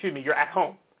 You're at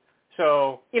home.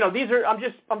 So, these are, I'm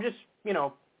just,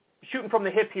 shooting from the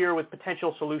hip here with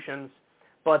potential solutions.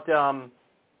 But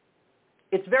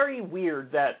it's very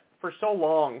weird that for so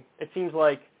long, it seems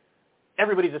like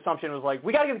everybody's assumption was like,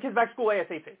 we got to get the kids back to school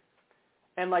ASAP.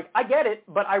 And I get it,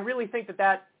 but I really think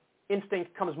that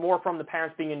instinct comes more from the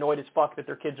parents being annoyed as fuck that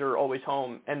their kids are always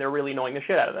home and they're really annoying the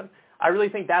shit out of them. I really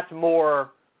think that's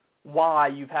more why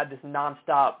you've had this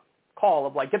nonstop call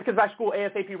of get the kids back to school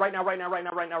ASAP right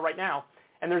now.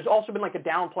 And there's also been a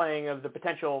downplaying of the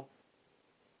potential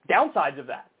downsides of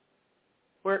that.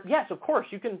 Where, yes, of course,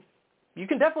 you can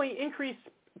definitely increase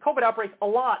COVID outbreaks a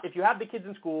lot if you have the kids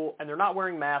in school and they're not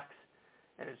wearing masks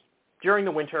and it's during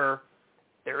the winter,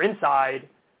 they're inside.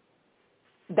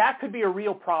 That could be a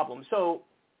real problem. So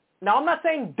now I'm not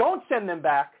saying don't send them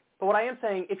back, but what I am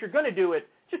saying, if you're going to do it,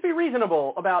 just be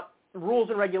reasonable about rules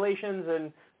and regulations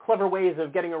and clever ways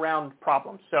of getting around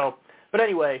problems. So, but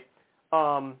anyway,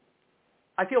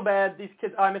 I feel bad. These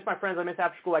kids, I miss my friends. I miss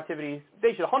after-school activities.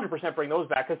 They should 100% bring those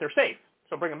back because they're safe.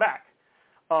 So bring them back.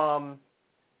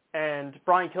 And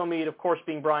Brian Kilmeade, of course,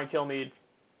 being Brian Kilmeade,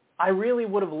 I really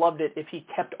would have loved it if he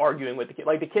kept arguing with the kid.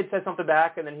 Like the kid says something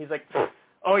back, and then he's like,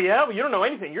 "Oh yeah, well you don't know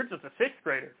anything. You're just a sixth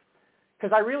grader."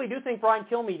 Because I really do think Brian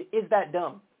Kilmeade is that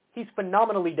dumb. He's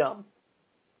phenomenally dumb.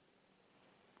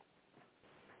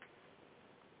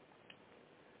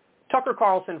 Tucker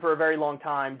Carlson, for a very long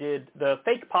time, did the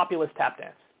fake populist tap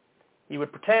dance. He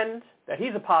would pretend that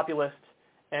he's a populist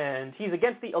and he's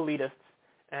against the elitists,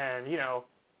 and, you know,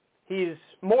 he's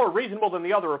more reasonable than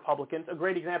the other Republicans. A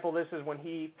great example of this is when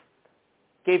he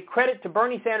gave credit to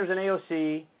Bernie Sanders and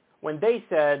AOC when they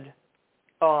said,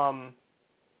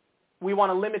 we want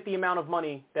to limit the amount of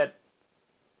money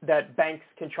that banks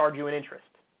can charge you in interest.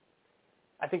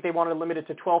 I think they wanted to limit it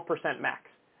to 12% max.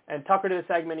 And Tucker did a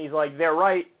segment, he's like, they're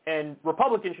right, and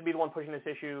Republicans should be the one pushing this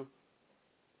issue,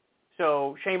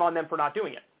 so shame on them for not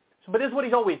doing it. So, but this is what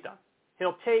he's always done.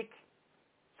 He'll take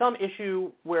some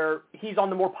issue where he's on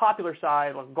the more popular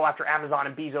side, like go after Amazon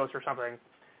and Bezos or something,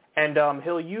 and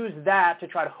he'll use that to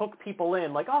try to hook people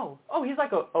in, like, oh, he's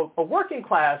like a working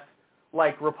class,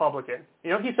 like, Republican. You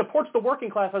know, he supports the working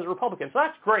class as a Republican, so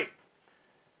that's great.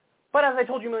 But as I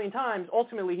told you a million times,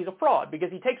 ultimately he's a fraud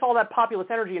because he takes all that populist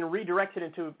energy and redirects it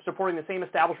into supporting the same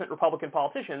establishment Republican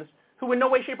politicians who in no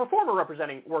way, shape, or form are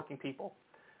representing working people.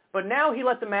 But now he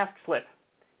let the mask slip.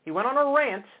 He went on a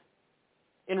rant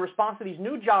in response to these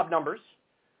new job numbers,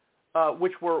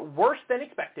 which were worse than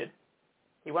expected.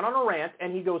 He went on a rant,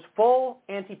 and he goes full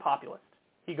anti-populist.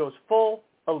 He goes full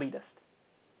elitist.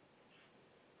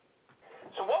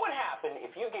 So what would happen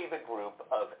if you gave a group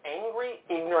of angry,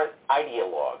 ignorant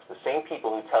ideologues, the same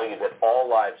people who tell you that all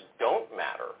lives don't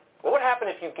matter, what would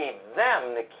happen if you gave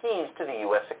them the keys to the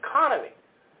U.S. economy?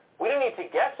 We don't need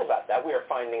to guess about that. We are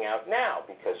finding out now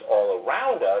because all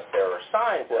around us there are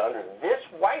signs that under this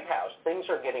White House things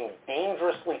are getting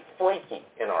dangerously flaky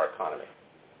in our economy.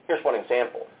 Here's one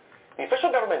example. The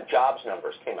official government jobs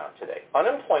numbers came out today.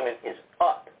 Unemployment is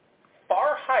up,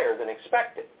 far higher than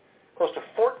expected. Close to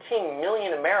 14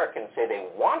 million Americans say they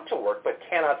want to work but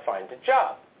cannot find a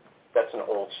job. That's an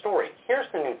old story. Here's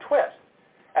the new twist.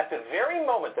 At the very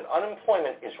moment that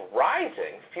unemployment is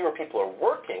rising, fewer people are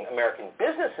working, American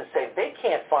businesses say they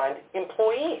can't find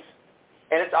employees.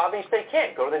 And it's obvious they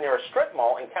can't. Go to the nearest strip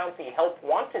mall and count the help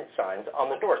wanted signs on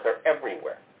the doors. They're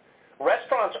everywhere.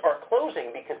 Restaurants are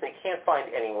closing because they can't find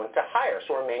anyone to hire,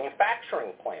 so are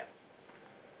manufacturing plants.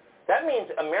 That means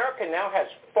America now has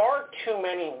far too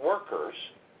many workers,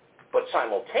 but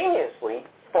simultaneously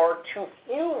far too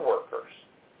few workers.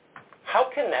 How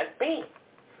can that be?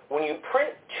 When you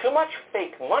print too much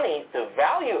fake money, the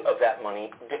value of that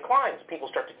money declines. People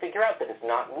start to figure out that it's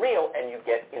not real, and you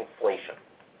get inflation.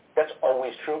 That's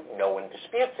always true. No one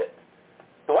disputes it.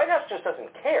 The White House just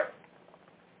doesn't care.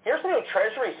 Here's the new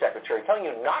Treasury Secretary telling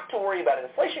you not to worry about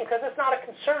inflation because it's not a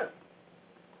concern.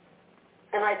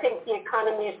 And I think the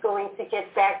economy is going to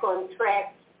get back on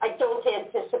track. I don't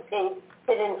anticipate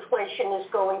that inflation is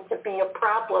going to be a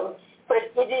problem,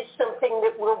 but it is something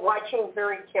that we're watching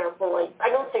very carefully. I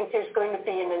don't think there's going to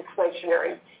be an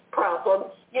inflationary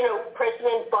problem. You know,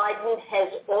 President Biden has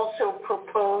also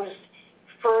proposed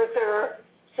further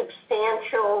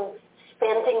substantial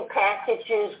spending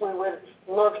packages we would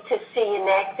love to see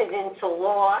enacted into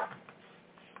law.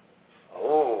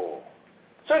 Oh.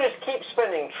 So just keep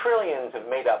spending trillions of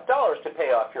made-up dollars to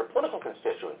pay off your political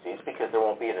constituencies because there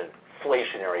won't be an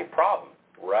inflationary problem.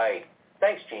 Right.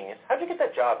 Thanks, genius. How'd you get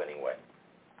that job anyway?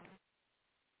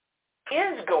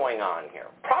 What is going on here?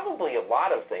 Probably a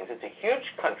lot of things. It's a huge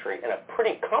country and a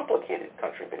pretty complicated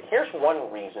country, but here's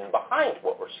one reason behind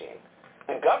what we're seeing.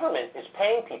 The government is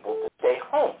paying people to stay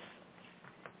home.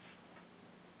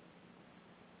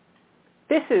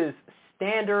 This is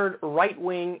standard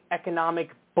right-wing economic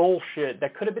bullshit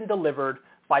that could have been delivered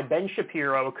by Ben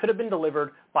Shapiro. It could have been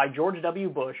delivered by George W.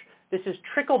 Bush. This is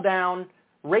trickle-down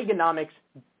Reaganomics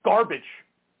garbage.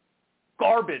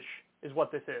 Garbage is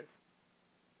what this is.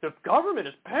 The government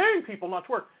is paying people not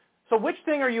to work. So which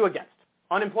thing are you against?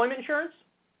 Unemployment insurance?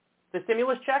 The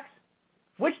stimulus checks?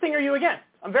 Which thing are you against?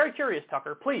 I'm very curious,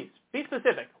 Tucker. Please, be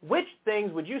specific. Which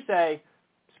things would you say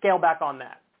scale back on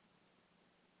that?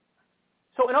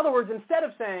 So in other words, instead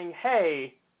of saying,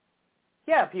 hey,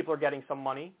 yeah, people are getting some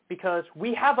money because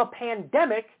we have a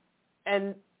pandemic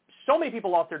and so many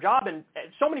people lost their job and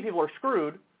so many people are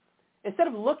screwed, instead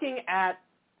of looking at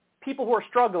people who are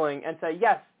struggling and say,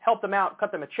 yes, help them out,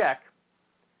 cut them a check,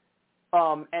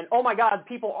 and oh my God,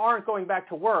 people aren't going back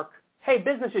to work, hey,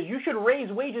 businesses, you should raise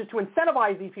wages to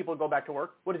incentivize these people to go back to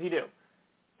work, what does he do?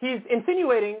 He's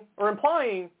insinuating or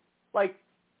implying, like,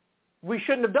 we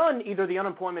shouldn't have done either the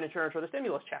unemployment insurance or the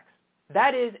stimulus checks.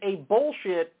 That is a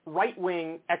bullshit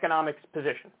right-wing economics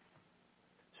position.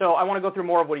 So I want to go through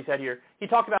more of what he said here. He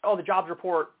talked about, the jobs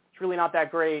report, it's really not that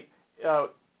great. There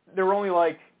were only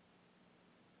like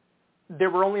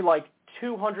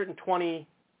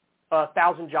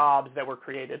 220,000 jobs that were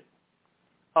created.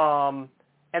 And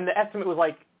the estimate was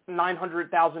like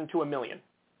 900,000 to 1 million.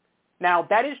 Now,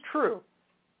 that is true.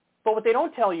 But what they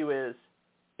don't tell you is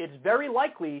it's very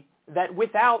likely that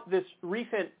without this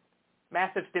recent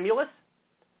massive stimulus,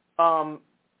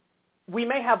 we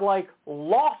may have like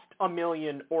lost 1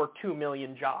 million or 2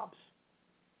 million jobs.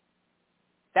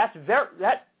 That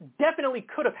definitely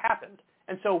could have happened.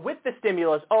 And so with the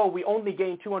stimulus, we only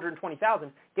gained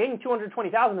 220,000. Gaining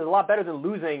 220,000 is a lot better than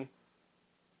losing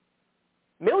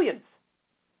millions.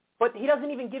 But he doesn't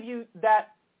even give you that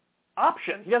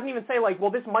option. He doesn't even say, like,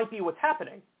 well, this might be what's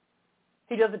happening.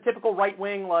 He does the typical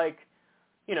right-wing, like,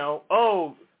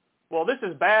 this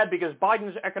is bad because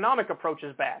Biden's economic approach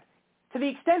is bad. To the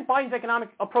extent Biden's economic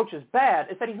approach is bad,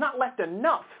 it's that he's not left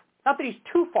enough. Not that he's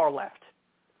too far left.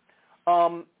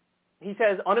 He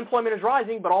says unemployment is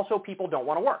rising, but also people don't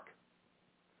want to work.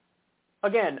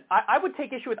 Again, I would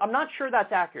take issue with, I'm not sure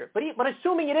that's accurate, but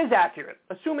assuming it is accurate,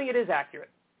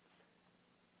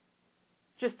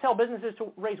 just tell businesses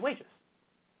to raise wages.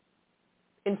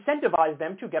 Incentivize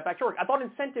them to get back to work. I thought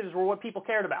incentives were what people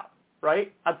cared about,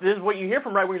 right? This is what you hear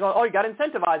from right wingers. You got to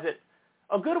incentivize it.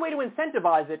 A good way to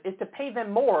incentivize it is to pay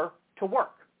them more to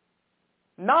work.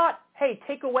 Not, hey,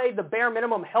 take away the bare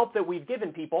minimum help that we've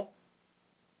given people.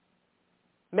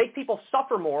 Make people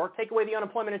suffer more. Take away the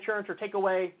unemployment insurance or take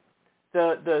away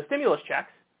the stimulus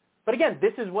checks. But again,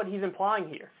 this is what he's implying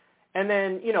here. And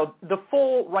then, the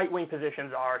full right-wing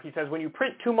positions are, he says, when you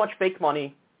print too much fake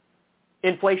money,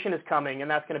 inflation is coming,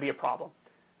 and that's going to be a problem.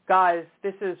 Guys,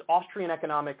 this is Austrian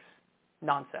economics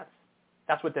nonsense.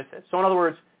 That's what this is. So in other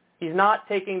words, he's not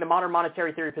taking the modern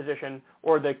monetary theory position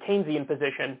or the Keynesian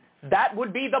position. That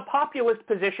would be the populist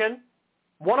position.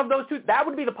 One of those two, that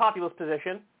would be the populist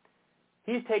position.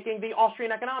 He's taking the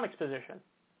Austrian economics position.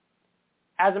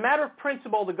 As a matter of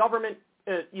principle, the government,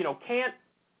 can't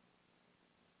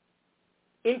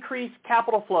increase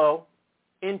capital flow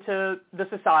into the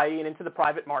society and into the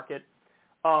private market.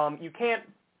 You can't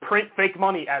print fake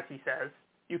money, as he says.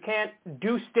 You can't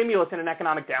do stimulus in an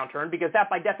economic downturn because that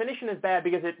by definition is bad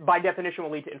because it by definition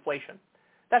will lead to inflation.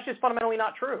 That's just fundamentally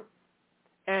not true.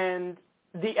 And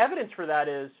the evidence for that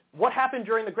is what happened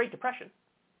during the Great Depression.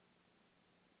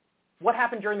 What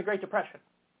happened during the Great Depression?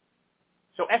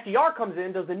 So FDR comes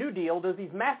in, does the New Deal, does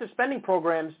these massive spending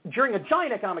programs during a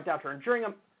giant economic downturn, during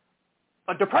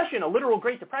a depression, a literal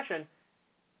Great Depression,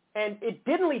 and it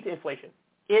didn't lead to inflation.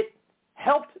 It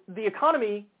helped the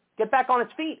economy get back on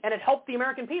its feet, and it helped the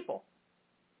American people.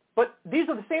 But these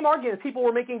are the same arguments people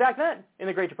were making back then in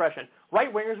the Great Depression.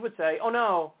 Right-wingers would say, oh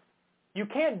no, you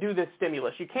can't do this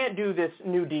stimulus. You can't do this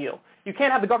New Deal. You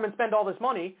can't have the government spend all this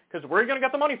money because where are you going to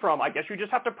get the money from? I guess you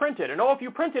just have to print it. And if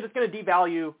you print it, it's going to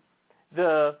devalue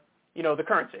the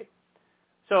currency.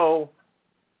 So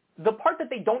the part that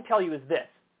they don't tell you is this.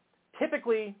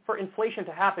 Typically, for inflation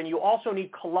to happen, you also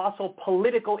need colossal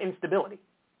political instability.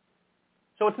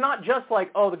 So it's not just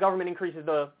like, the government increases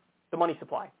the money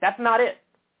supply. That's not it.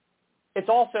 It's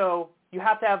also, you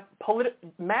have to have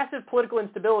massive political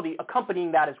instability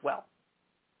accompanying that as well.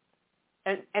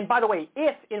 And by the way,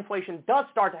 if inflation does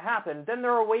start to happen, then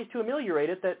there are ways to ameliorate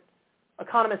it that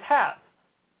economists have.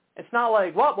 It's not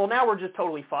like, well, now we're just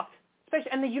totally fucked.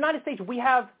 Especially in the United States, we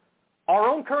have our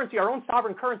own currency, our own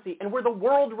sovereign currency, and we're the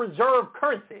world reserve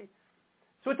currency.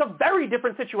 So it's a very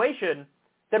different situation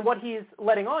than what he's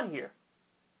letting on here.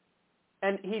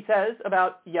 And he says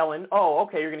about Yellen,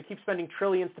 you're going to keep spending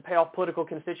trillions to pay off political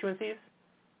constituencies?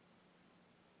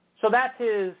 So that's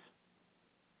his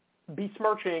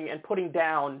besmirching and putting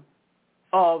down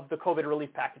of the COVID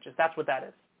relief packages. That's what that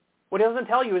is. What he doesn't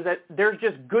tell you is that there's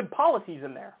just good policies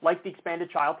in there, like the expanded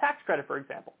child tax credit, for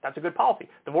example. That's a good policy.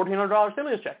 The $1,400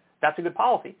 stimulus check, that's a good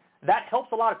policy. That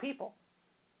helps a lot of people.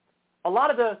 A lot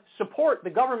of the support the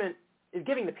government is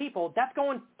giving the people, that's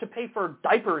going to pay for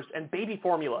diapers and baby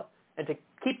formula and to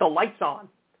keep the lights on.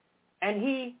 And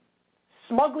he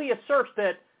smugly asserts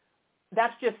that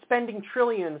that's just spending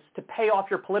trillions to pay off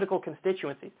your political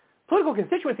constituencies. Political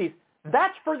constituencies,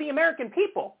 that's for the American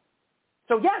people.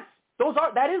 So yes,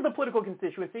 that is the political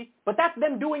constituency, but that's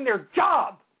them doing their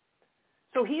job.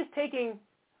 So he's taking,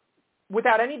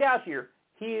 without any doubt here,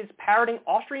 he is parroting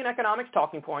Austrian economics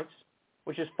talking points,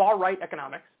 which is far-right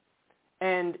economics,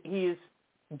 and he's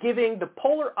giving the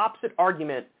polar opposite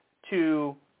argument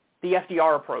to the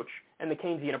FDR approach and the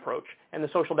Keynesian approach and the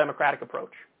social democratic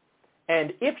approach.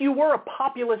 And if you were a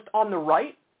populist on the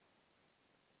right,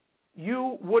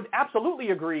 you would absolutely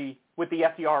agree with the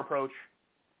FDR approach,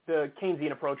 the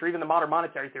Keynesian approach, or even the modern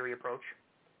monetary theory approach.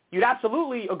 You'd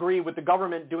absolutely agree with the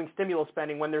government doing stimulus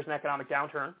spending when there's an economic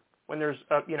downturn, when there's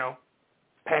a,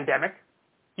 pandemic.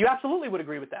 You absolutely would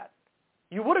agree with that.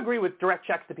 You would agree with direct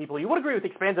checks to people. You would agree with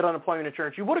expanded unemployment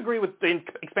insurance. You would agree with the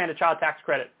expanded child tax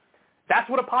credit. That's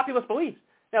what a populist believes.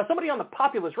 Now, somebody on the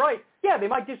populist right, yeah, they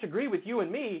might disagree with you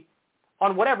and me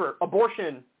on whatever,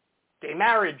 abortion, gay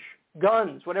marriage,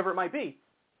 guns, whatever it might be.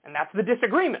 And that's the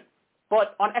disagreement.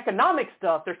 But on economic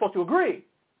stuff, they're supposed to agree.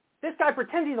 This guy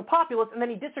pretends he's a populist, and then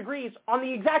he disagrees on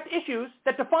the exact issues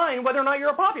that define whether or not you're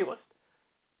a populist.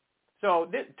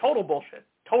 So, total bullshit.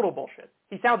 Total bullshit.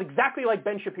 He sounds exactly like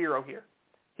Ben Shapiro here.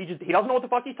 He doesn't know what the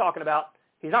fuck he's talking about.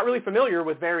 He's not really familiar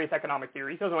with various economic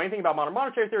theories. He doesn't know anything about modern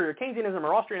monetary theory or Keynesianism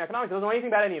or Austrian economics. He doesn't know anything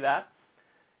about any of that.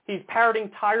 He's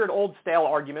parroting tired, old, stale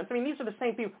arguments. I mean, these are the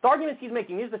same people. The arguments he's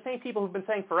making, these are the same people who've been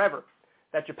saying forever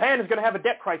that Japan is going to have a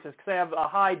debt crisis because they have a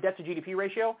high debt-to-GDP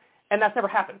ratio, and that's never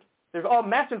happened. There's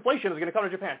mass inflation is going to come to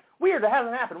Japan. Weird, it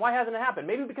hasn't happened. Why hasn't it happened?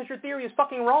 Maybe because your theory is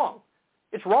fucking wrong.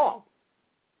 It's wrong.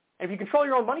 And if you control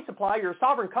your own money supply, you're a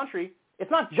sovereign country. It's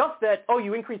not just that,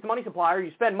 you increase the money supply or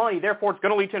you spend money, therefore it's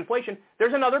going to lead to inflation.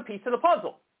 There's another piece to the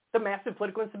puzzle, the massive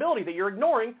political instability that you're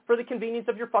ignoring for the convenience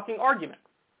of your fucking argument.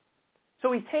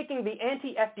 So he's taking the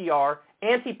anti-FDR,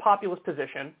 anti-populist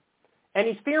position, and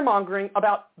he's fear-mongering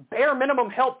about bare minimum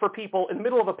help for people in the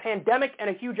middle of a pandemic and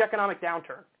a huge economic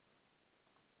downturn.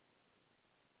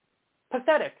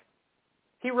 Pathetic.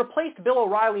 He replaced Bill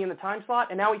O'Reilly in the time slot,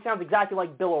 and now he sounds exactly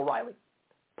like Bill O'Reilly.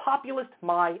 Populist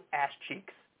my ass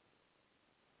cheeks.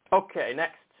 Okay,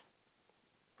 next.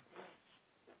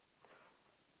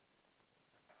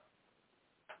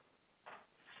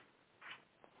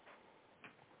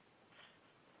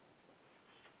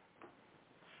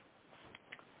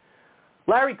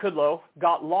 Larry Kudlow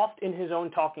got lost in his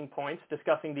own talking points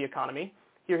discussing the economy.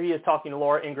 Here he is talking to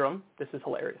Laura Ingraham. This is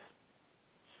hilarious.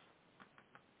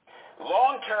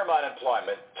 Long-term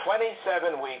unemployment,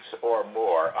 27 weeks or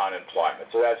more unemployment.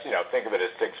 So that's, think of it as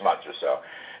 6 months or so.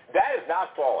 That is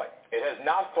not falling. It has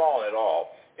not fallen at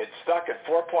all. It's stuck at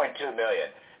 4.2 million.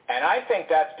 And I think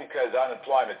that's because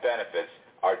unemployment benefits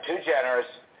are too generous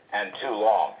and too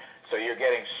long. So you're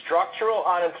getting structural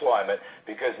unemployment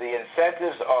because the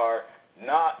incentives are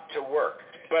not to work.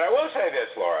 But I will say this,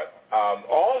 Laura.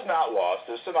 All is not lost.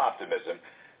 There's some optimism.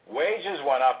 Wages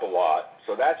went up a lot,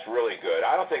 so that's really good.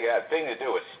 I don't think it had a thing to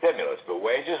do with stimulus, but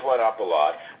wages went up a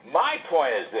lot. My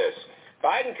point is this.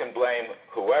 Biden can blame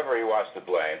whoever he wants to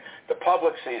blame. The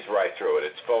public sees right through it.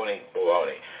 It's phony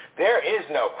baloney. There is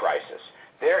no crisis.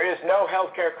 There is no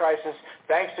healthcare crisis.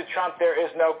 Thanks to Trump, there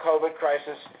is no COVID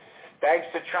crisis. Thanks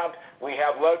to Trump, we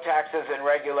have low taxes and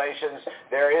regulations.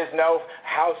 There is no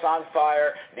house on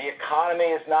fire. The economy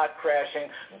is not crashing.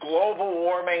 Global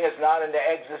warming is not an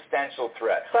existential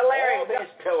threat. But Larry, all these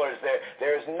pillars,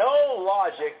 there is no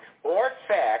logic or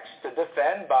facts to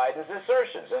defend Biden's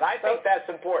assertions, and I think that's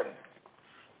important.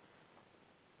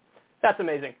 That's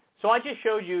amazing. So I just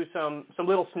showed you some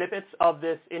little snippets of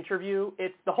this interview.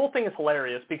 The whole thing is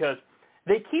hilarious because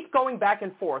they keep going back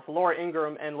and forth, Laura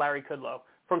Ingraham and Larry Kudlow,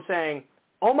 from saying,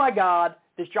 oh my God,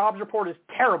 this jobs report is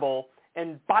terrible,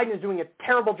 and Biden is doing a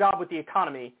terrible job with the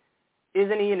economy.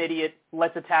 Isn't he an idiot?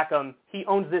 Let's attack him. He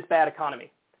owns this bad economy.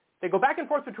 They go back and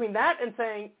forth between that and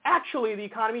saying, actually, the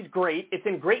economy is great. It's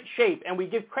in great shape, and we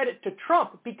give credit to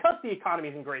Trump because the economy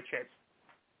is in great shape.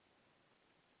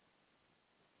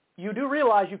 You do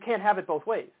realize you can't have it both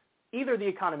ways. Either the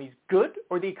economy's good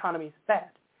or the economy's bad.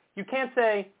 You can't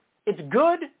say it's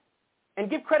good and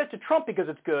give credit to Trump because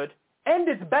it's good, and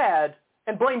it's bad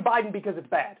and blame Biden because it's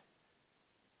bad.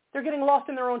 They're getting lost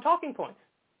in their own talking points.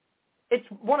 It's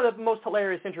one of the most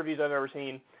hilarious interviews I've ever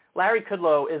seen. Larry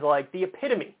Kudlow is like the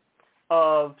epitome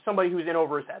of somebody who's in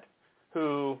over his head,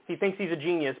 who he thinks he's a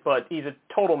genius, but he's a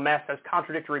total mess, has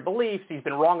contradictory beliefs, he's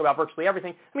been wrong about virtually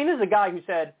everything. I mean, this is a guy who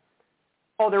said,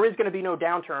 there is going to be no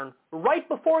downturn right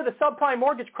before the subprime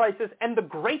mortgage crisis and the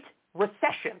Great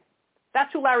Recession.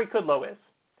 That's who Larry Kudlow is.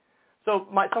 So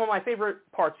some of my favorite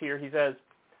parts here, he says,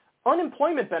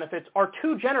 unemployment benefits are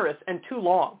too generous and too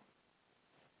long.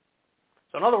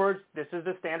 So in other words, this is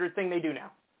the standard thing they do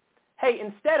now. Hey,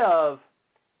 instead of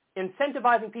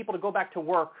incentivizing people to go back to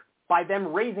work by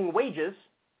them raising wages,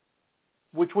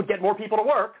 which would get more people to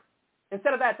work,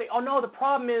 instead of that, say, no, the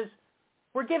problem is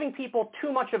we're giving people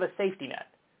too much of a safety net,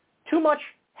 too much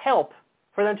help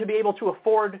for them to be able to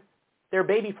afford their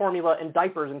baby formula and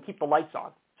diapers and keep the lights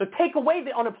on. So take away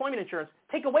the unemployment insurance,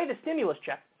 take away the stimulus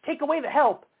check, take away the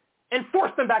help, and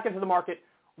force them back into the market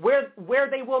where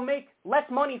they will make less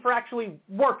money for actually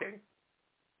working.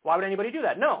 Why would anybody do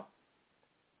that? No.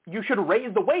 You should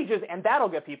raise the wages, and that'll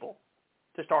get people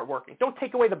to start working. Don't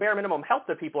take away the bare minimum help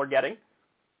that people are getting.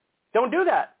 Don't do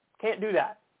that. Can't do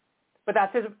that. But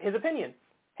that's his opinion.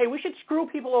 Hey, we should screw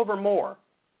people over more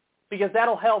because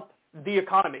that'll help the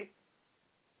economy.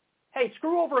 Hey,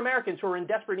 screw over Americans who are in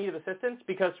desperate need of assistance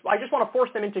because I just want to force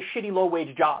them into shitty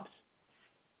low-wage jobs.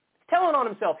 He's telling on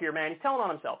himself here, man. He's telling on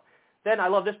himself. Then I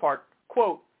love this part.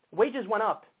 Quote, wages went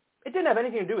up. It didn't have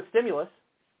anything to do with stimulus.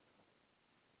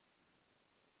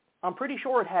 I'm pretty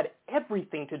sure it had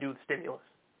everything to do with stimulus,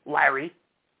 Larry.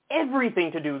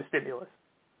 Everything to do with stimulus.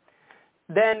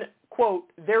 Then, quote,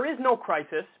 there is no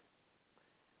crisis.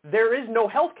 There is no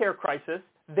healthcare crisis.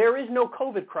 There is no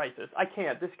COVID crisis. I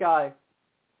can't. This guy's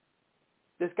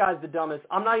the dumbest.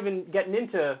 I'm not even getting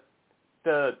into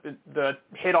the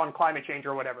hit on climate change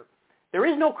or whatever. There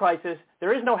is no crisis.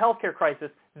 There is no healthcare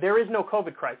crisis. There is no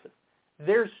COVID crisis.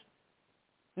 There's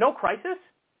no crisis?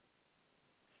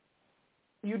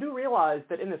 You do realize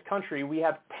that in this country we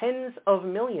have tens of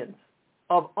millions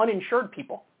of uninsured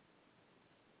people.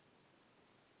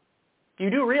 You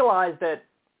do realize that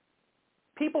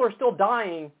people are still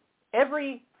dying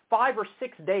every 5 or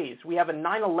 6 days. We have a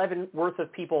 9/11 worth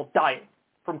of people dying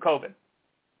from COVID.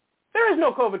 There is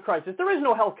no COVID crisis. There is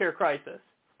no healthcare crisis.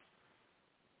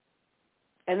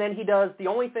 And then he does the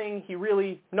only thing he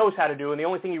really knows how to do and the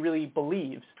only thing he really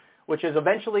believes, which is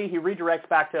eventually he redirects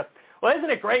back to, well, isn't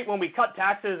it great when we cut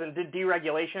taxes and did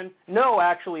deregulation? No,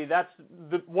 actually, that's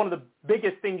one of the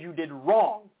biggest things you did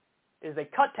wrong, is they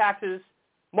cut taxes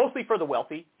mostly for the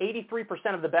wealthy.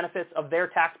 83% of the benefits of their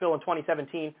tax bill in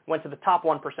 2017 went to the top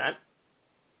 1%.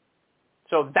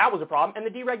 So that was a problem. And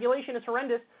the deregulation is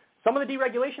horrendous. Some of the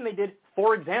deregulation they did,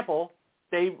 for example,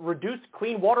 they reduced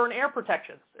clean water and air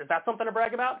protections. Is that something to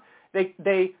brag about?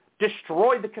 They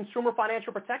destroyed the Consumer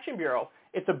Financial Protection Bureau.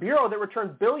 It's a bureau that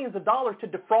returned billions of dollars to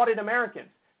defrauded Americans,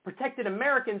 protected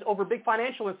Americans over big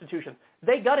financial institutions.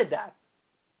 They gutted that.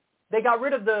 They got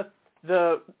rid of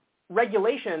the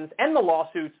regulations and the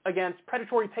lawsuits against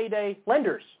predatory payday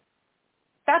lenders.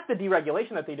 That's the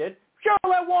deregulation that they did. Sure,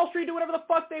 let Wall Street do whatever the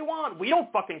fuck they want. We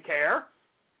don't fucking care.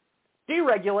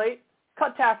 Deregulate,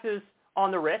 cut taxes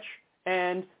on the rich,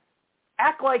 and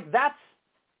act like that's,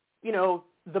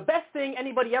 the best thing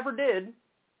anybody ever did,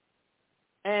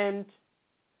 and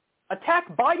attack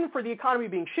Biden for the economy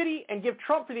being shitty and give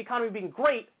Trump for the economy being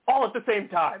great all at the same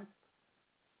time.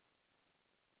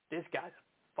 This guy's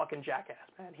a fucking jackass,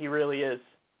 man. He really is.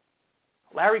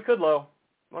 Larry Kudlow,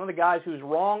 one of the guys who's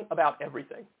wrong about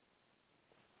everything.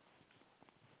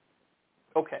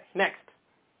 Okay, next.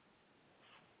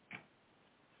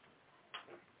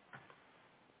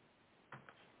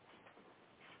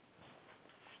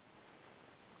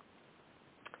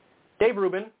 Dave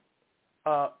Rubin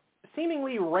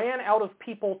seemingly ran out of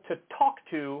people to talk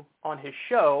to on his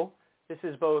show. This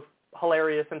is both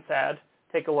hilarious and sad.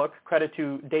 Take a look. Credit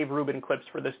to Dave Rubin clips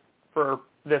for this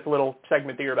little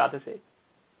segment that you're about to see.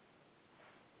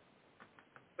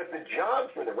 But the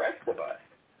job for the rest of us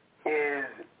is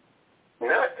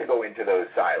not to go into those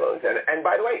silos. And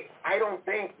by the way, I don't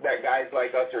think that guys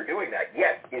like us are doing that.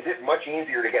 Yes, is it much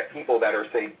easier to get people that are,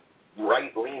 say,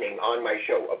 right-leaning on my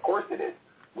show? Of course it is.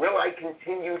 Will I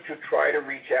continue to try to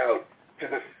reach out to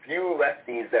the few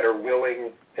lefties that are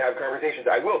willing to have conversations?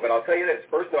 I will, but I'll tell you this.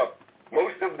 First off,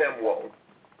 most of them won't.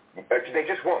 They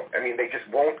just won't. I mean, they just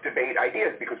won't debate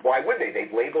ideas because why would they?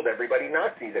 They've labeled everybody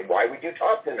Nazis, and why would you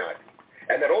talk to Nazis?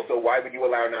 And then also, why would you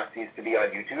allow Nazis to be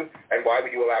on YouTube? And why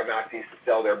would you allow Nazis to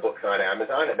sell their books on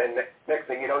Amazon? And then next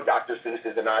thing you know, Dr. Seuss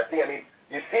is a Nazi. I mean,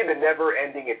 you see the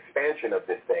never-ending expansion of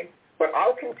this thing. But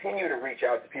I'll continue to reach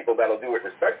out to people that'll do it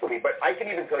respectfully. But I can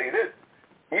even tell you this.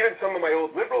 Even some of my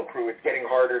old liberal crew, it's getting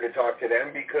harder to talk to them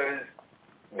because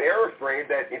they're afraid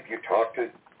that if you talk to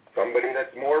somebody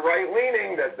that's more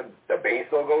right-leaning, that the base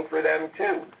will go for them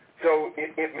too. So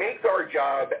it makes our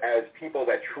job as people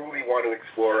that truly want to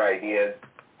explore ideas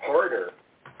harder.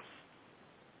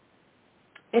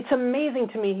 It's amazing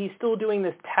to me he's still doing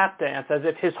this tap dance as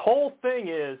if his whole thing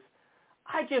is,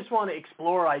 I just want to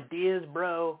explore ideas,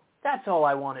 bro. That's all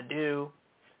I want to do.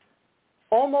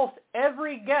 Almost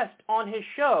every guest on his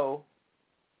show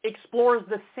explores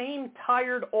the same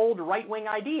tired old right-wing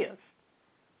ideas.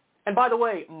 And by the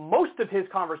way, most of his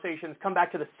conversations come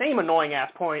back to the same annoying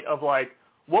ass point of like,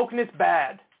 wokeness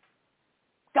bad.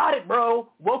 Got it, bro.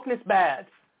 Wokeness bad.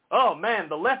 Oh man,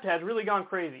 the left has really gone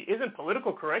crazy. Isn't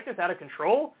political correctness out of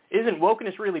control? Isn't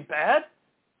wokeness really bad?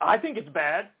 I think it's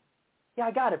bad. Yeah,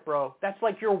 I got it, bro. That's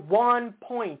like your one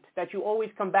point that you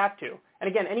always come back to. And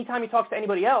again, anytime he talks to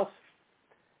anybody else,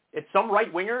 it's some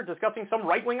right-winger discussing some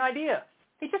right-wing idea.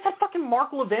 He just had fucking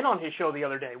Mark Levin on his show the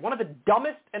other day, one of the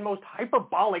dumbest and most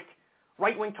hyperbolic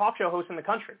right-wing talk show hosts in the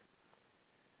country.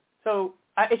 So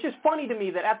it's just funny to me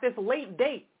that at this late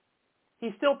date,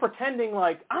 he's still pretending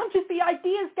like, I'm just the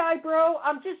ideas guy, bro.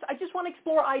 I just want to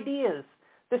explore ideas.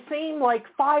 The same,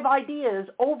 5 ideas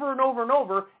over and over and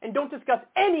over, and don't discuss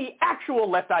any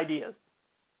actual left ideas.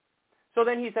 So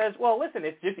then he says, well, listen,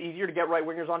 it's just easier to get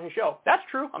right-wingers on his show. That's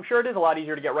true. I'm sure it is a lot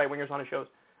easier to get right-wingers on his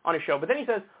show. But then he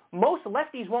says, most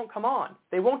lefties won't come on.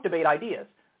 They won't debate ideas.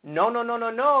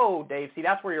 No, Dave. See,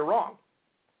 that's where you're wrong.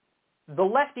 The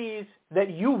lefties that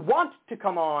you want to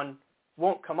come on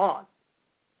won't come on.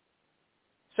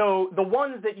 So the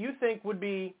ones that you think would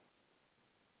be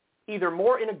either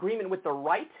more in agreement with the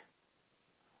right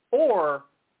or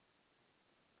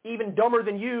even dumber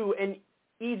than you and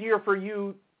easier for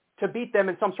you to beat them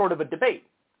in some sort of a debate,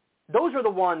 those are the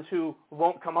ones who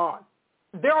won't come on.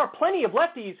 There are plenty of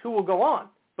lefties who will go on,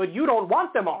 but you don't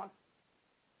want them on.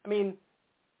 I mean,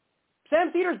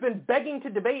 Sam Ceder's been begging to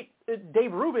debate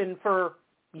Dave Rubin for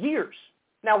years.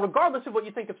 Now, regardless of what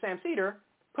you think of Sam Ceder,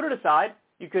 put it aside.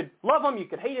 You could love him, you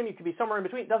could hate him, you could be somewhere in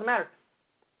between. It doesn't matter.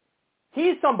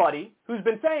 He's somebody who's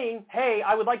been saying, hey,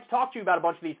 I would like to talk to you about a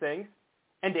bunch of these things,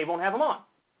 and Dave won't have him on.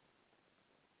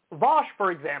 Vosh,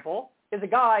 for example, is a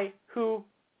guy who,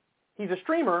 he's a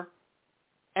streamer,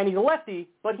 and he's a lefty,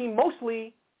 but he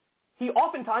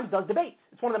oftentimes does debates.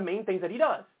 It's one of the main things that he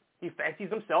does. He fancies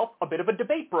himself a bit of a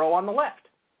debate bro on the left.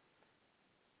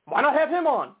 Why not have him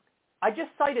on? I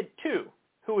just cited 2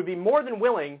 who would be more than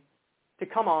willing to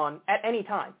come on at any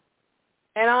time.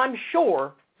 And I'm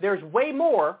sure there's way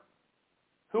more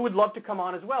who would love to come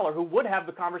on as well, or who would have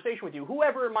the conversation with you,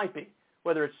 whoever it might be,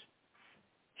 whether it's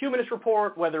Humanist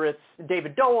Report, whether it's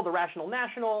David Dole, the Rational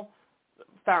National,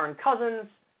 Farron Cousins.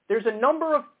 There's a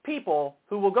number of people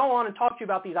who will go on and talk to you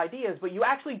about these ideas, but you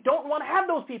actually don't want to have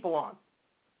those people on.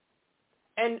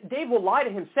 And Dave will lie to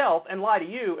himself and lie to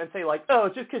you and say, oh,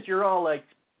 it's just because you're all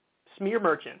smear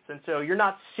merchants, and so you're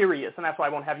not serious, and that's why I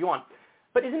won't have you on.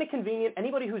 But isn't it convenient?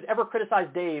 Anybody who's ever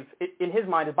criticized Dave, in his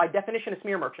mind, is by definition a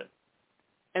smear merchant.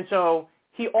 And so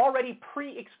he already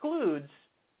pre-excludes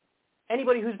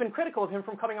anybody who's been critical of him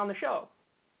from coming on the show.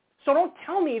 So don't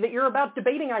tell me that you're about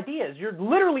debating ideas. You're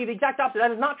literally the exact opposite.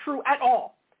 That is not true at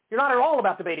all. You're not at all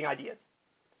about debating ideas.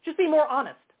 Just be more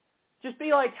honest. Just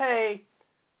be like, hey,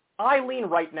 I lean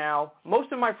right now.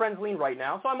 Most of my friends lean right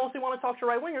now, so I mostly want to talk to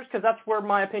right-wingers because that's where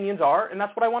my opinions are, and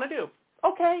that's what I want to do.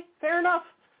 Okay, fair enough.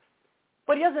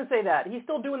 But he doesn't say that. He's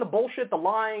still doing the bullshit, the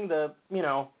lying,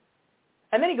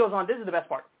 And then he goes on, this is the best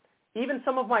part. Even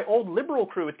some of my old liberal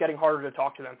crew, it's getting harder to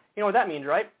talk to them. You know what that means,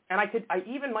 right? And I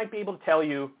even might be able to tell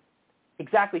you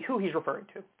exactly who he's referring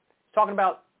to. He's talking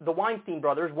about the Weinstein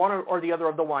brothers, one or the other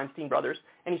of the Weinstein brothers,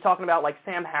 and he's talking about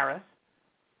Sam Harris.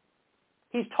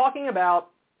 He's talking about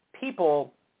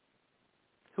people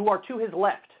who are to his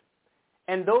left.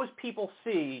 And those people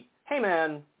see, hey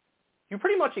man, you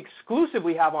pretty much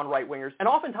exclusively have on right-wingers, and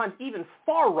oftentimes even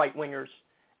far right-wingers,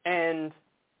 and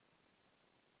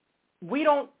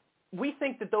we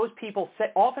think that those people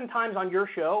oftentimes on your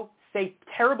show say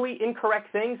terribly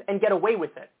incorrect things and get away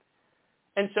with it.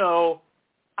 And so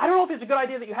I don't know if it's a good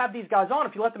idea that you have these guys on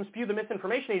if you let them spew the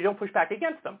misinformation and you don't push back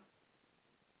against them.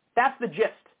 That's the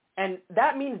gist. And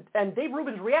that means, and Dave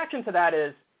Rubin's reaction to that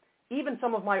is, even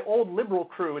some of my old liberal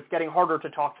crew, it's getting harder to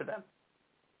talk to them.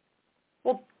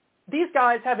 Well, these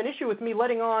guys have an issue with me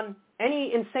letting on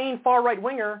any insane far-right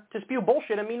winger to spew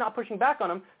bullshit and me not pushing back on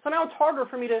him. So now it's harder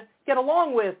for me to get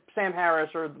along with Sam Harris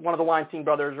or one of the Weinstein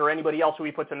brothers or anybody else who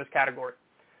he puts in this category.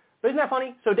 But isn't that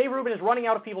funny? So Dave Rubin is running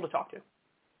out of people to talk to.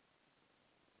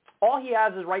 All he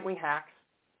has is right-wing hacks,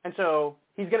 and so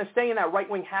he's going to stay in that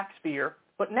right-wing hack sphere.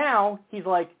 But now he's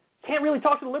can't really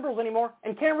talk to the liberals anymore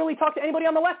and can't really talk to anybody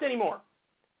on the left anymore.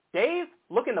 Dave,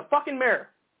 look in the fucking mirror.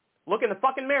 Look in the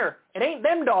fucking mirror. It ain't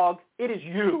them, dog. It is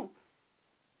you.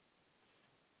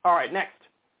 All right, next.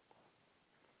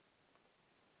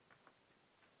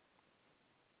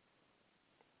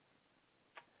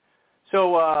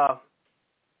 So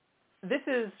this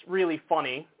is really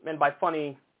funny, and by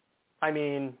funny, I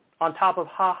mean on top of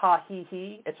ha ha he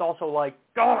he, it's also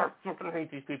God, I fucking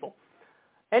hate these people.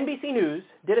 NBC News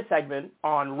did a segment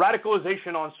on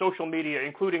radicalization on social media,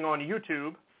 including on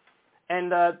YouTube,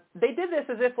 and they did this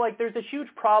as if there's a huge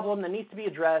problem that needs to be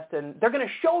addressed, and they're going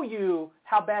to show you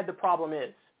how bad the problem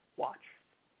is. Watch.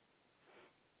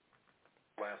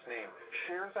 Last name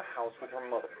shares a house with her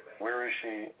mother. Where is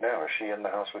she now? Is she in the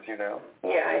house with you now?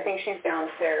 Yeah, I think she's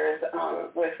downstairs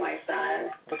with my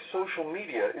son. But social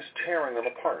media is tearing them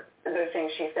apart. The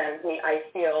things she sends me, I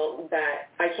feel that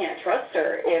I can't trust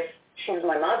her if she's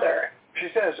my mother. She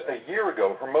says a year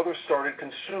ago her mother started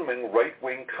consuming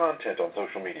right-wing content on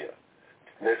social media.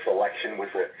 This election was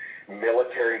a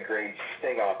military-grade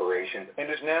sting operation. And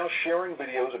is now sharing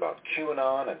videos about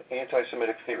QAnon and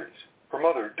anti-Semitic theories. Her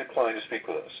mother declined to speak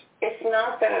with us. It's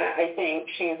not that I think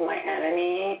she's my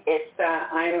enemy. It's that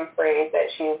I'm afraid that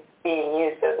she's being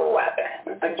used as a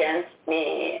weapon against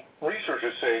me.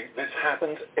 Researchers say this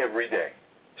happens every day.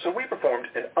 So we performed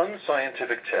an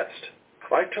unscientific test.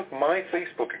 I took my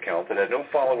Facebook account that had no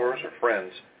followers or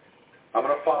friends. I'm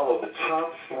going to follow the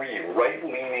top 3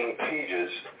 right-leaning pages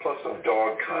plus some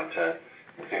dog content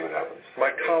and see what happens.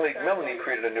 My colleague Melanie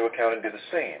created a new account and did the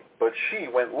same, but she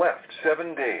went left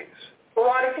 7 days. A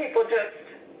lot of people just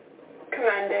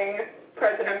commending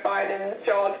President Biden's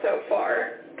job so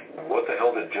far. What the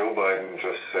hell did Joe Biden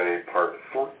just say? Part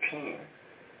 14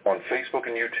 on Facebook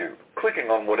and YouTube, clicking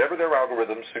on whatever their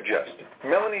algorithms suggest.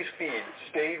 Melanie's feed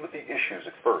stayed with the issues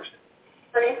at first.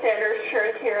 Bernie Sanders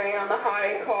chose hearing on the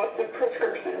high cost of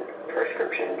prescription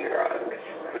drugs.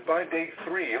 But by day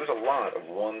 3, it was a lot of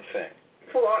one thing.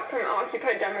 It's a lot from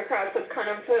Occupy Democrats. That's kind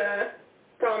of the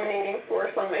dominating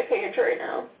force on my page right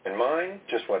now. And mine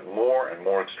just went more and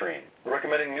more extreme,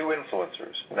 recommending new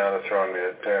influencers. Now they're throwing me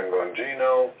at Dan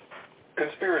Bongino.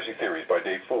 Conspiracy theories by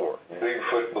day 4.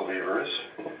 Bigfoot believers.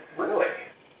 Really?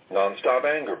 Non-stop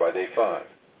anger by day 5.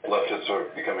 Leftists are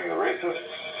becoming the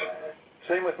racists.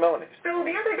 Same with Melanie. So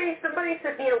the other day somebody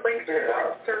sent me a link to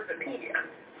Conservapedia,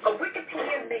 a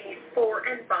Wikipedia made for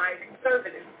and by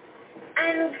conservatives.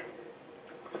 And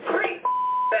pretty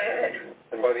bad.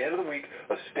 And by the end of the week,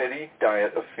 a steady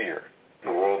diet of fear.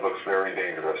 The world looks very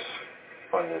dangerous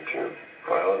on YouTube.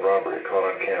 Violent robbery caught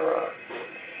on camera.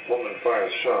 Woman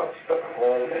fires shots at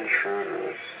home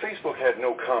intruders. Facebook had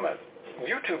no comment.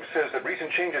 YouTube says that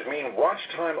recent changes mean watch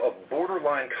time of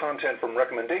borderline content from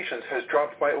recommendations has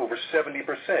dropped by over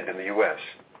 70% in the U.S.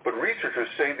 But researchers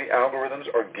say the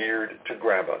algorithms are geared to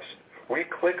grab us. We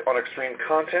click on extreme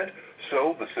content,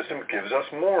 so the system gives us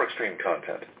more extreme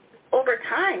content. Over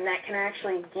time, that can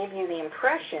actually give you the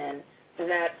impression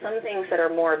that some things that are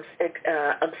more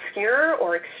obscure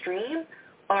or extreme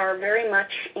are very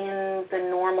much in the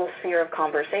normal sphere of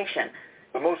conversation.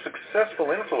 The most successful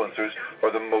influencers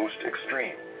are the most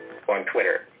extreme. On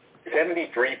Twitter,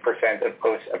 73% of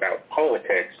posts about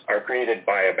politics are created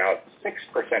by about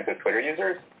 6% of Twitter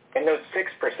users, and those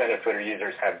 6% of Twitter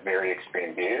users have very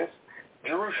extreme views.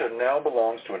 Jerusha now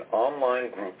belongs to an online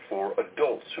group for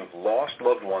adults who've lost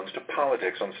loved ones to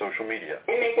politics on social media.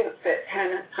 It makes it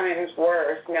 10 times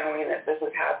worse knowing that this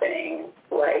is happening,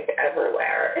 like,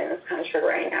 everywhere in this country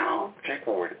right now. Jake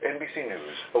Ward, NBC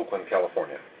News, Oakland,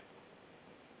 California.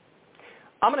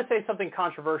 I'm going to say something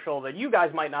controversial that you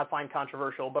guys might not find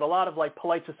controversial, but a lot of, like,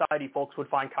 polite society folks would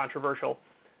find controversial.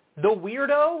 The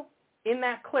weirdo in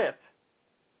that clip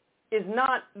is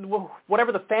not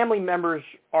whatever the family members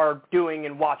are doing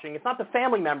and watching. It's not the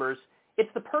family members. It's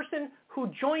the person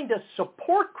who joined a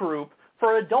support group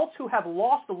for adults who have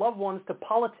lost loved ones to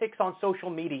politics on social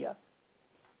media.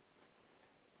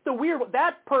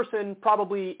 That person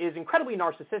probably is incredibly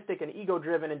narcissistic and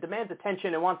ego-driven and demands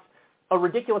attention and wants a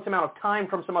ridiculous amount of time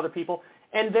from some other people,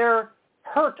 and they're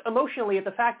hurt emotionally at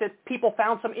the fact that people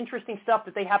found some interesting stuff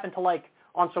that they happen to like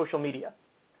on social media.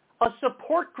 A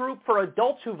support group for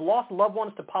adults who've lost loved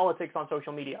ones to politics on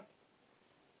social media.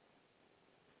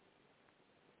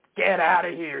 Get out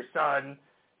of here, son.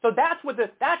 So that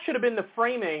should have been the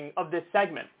framing of this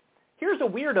segment. Here's a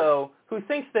weirdo who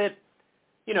thinks that,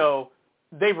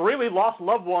 they've really lost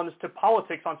loved ones to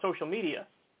politics on social media.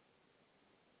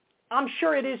 I'm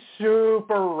sure it is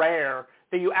super rare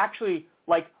that you actually,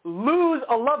 lose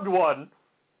a loved one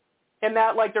and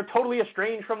that, they're totally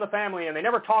estranged from the family and they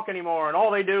never talk anymore and all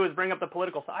they do is bring up the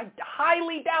political side. I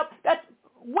highly doubt that's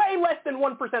way less than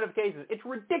 1% of cases. It's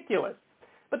ridiculous.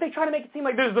 But they try to make it seem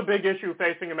like this is a big issue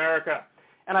facing America.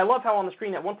 And I love how on the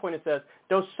screen at one point it says,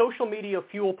 does social media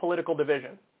fuel political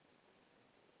division?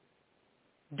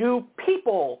 Do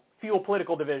people fuel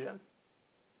political division?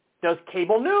 Does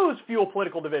cable news fuel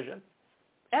political division?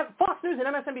 Fox News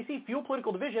and MSNBC fuel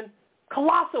political division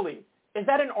colossally. Is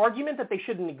that an argument that they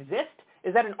shouldn't exist?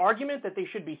 Is that an argument that they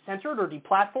should be censored or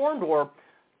deplatformed or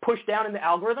pushed down in the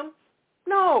algorithm?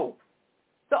 No.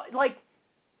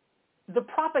 The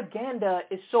propaganda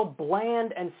is so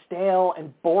bland and stale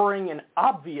and boring and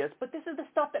obvious, but this is the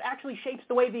stuff that actually shapes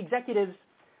the way the executives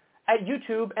at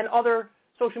YouTube and other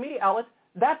social media outlets,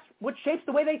 that's what shapes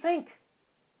the way they think.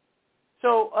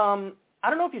 So I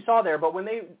don't know if you saw there, but when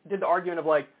they did the argument of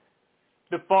like,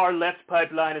 the far left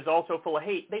pipeline is also full of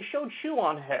hate, they showed Shoe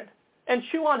on Head. And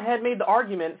Shoe on Head made the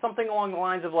argument something along the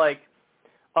lines of like,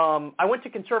 I went to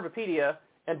Conservapedia,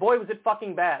 and boy, was it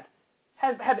fucking bad.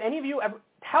 Have any of you ever,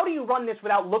 how do you run this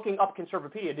without looking up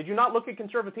Conservapedia? Did you not look at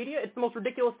Conservapedia? It's the most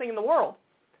ridiculous thing in the world.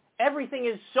 Everything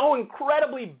is so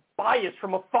incredibly biased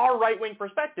from a far right-wing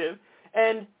perspective,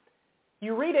 and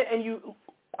you read it, and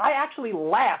I actually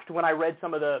laughed when I read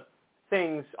some of the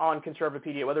things on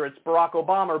Conservapedia, whether it's Barack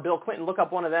Obama or Bill Clinton. Look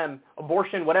up one of them,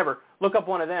 abortion, whatever. Look up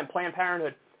one of them, Planned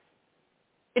Parenthood.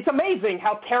 It's amazing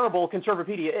how terrible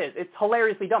Conservapedia is. It's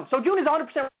hilariously dumb. So June is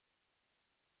 100%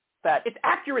 that. It's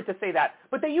accurate to say that,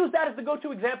 but they use that as the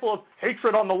go-to example of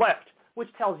hatred on the left, which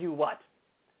tells you what?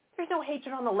 There's no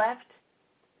hatred on the left.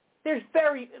 There's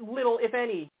very little, if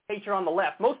any, hatred on the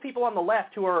left. Most people on the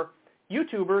left who are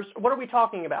YouTubers, what are we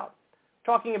talking about?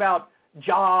 We're talking about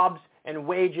jobs and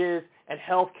wages and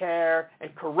healthcare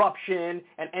and corruption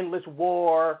and endless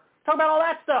war. Talk about all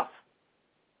that stuff.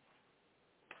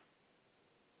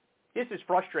 This is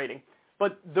frustrating.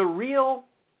 But the real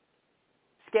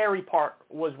scary part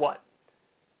was what?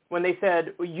 When they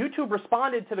said, YouTube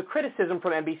responded to the criticism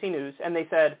from NBC News, and they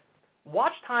said,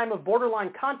 watch time of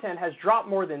borderline content has dropped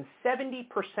more than 70%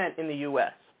 in the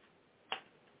U.S.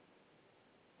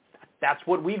 That's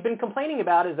what we've been complaining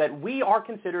about, is that we are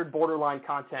considered borderline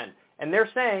content. And they're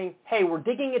saying, hey, we're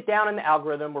digging it down in the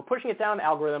algorithm, we're pushing it down in the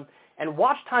algorithm, and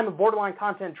watch time of borderline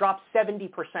content dropped 70%.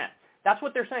 That's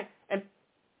what they're saying. And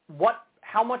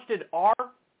how much did our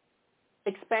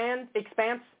expanse,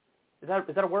 is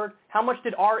that a word? How much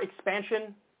did our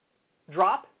expansion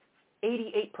drop?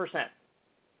 88%.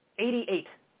 88.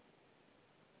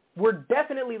 We're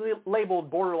definitely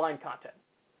labeled borderline content,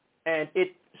 and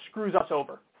it screws us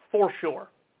over, for sure.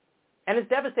 And it's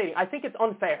devastating. I think it's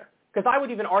unfair, because I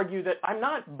would even argue that I'm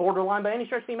not borderline by any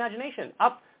stretch of the imagination.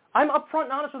 I'm upfront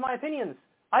and honest with my opinions.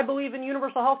 I believe in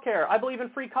universal health care. I believe in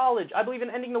free college. I believe in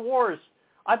ending the wars.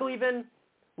 I believe in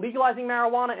legalizing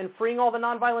marijuana and freeing all the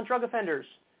nonviolent drug offenders.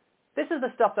 This is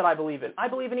the stuff that I believe in. I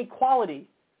believe in equality.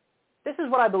 This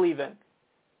is what I believe in.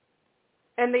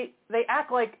 And they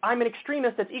act like I'm an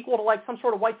extremist that's equal to like some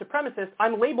sort of white supremacist.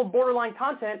 I'm labeled borderline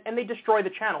content, and they destroy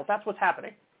the channel. That's what's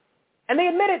happening. And they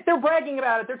admit it. They're bragging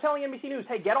about it. They're telling NBC News,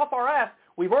 hey, get off our ass.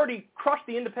 We've already crushed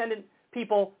the independent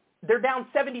people. They're down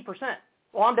 70%.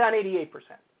 Well, I'm down 88%.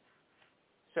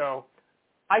 So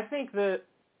I think the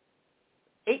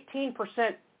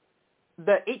 18%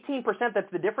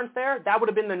 that's the difference there, that would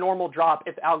have been the normal drop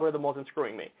if the algorithm wasn't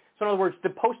screwing me. So in other words, the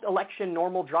post-election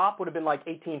normal drop would have been like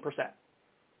 18%.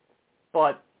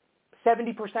 But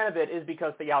 70% of it is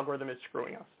because the algorithm is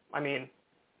screwing us. I mean,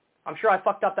 I'm sure I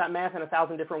fucked up that math in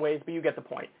 1,000 different ways, but you get the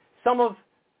point. Some of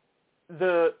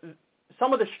the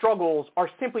struggles are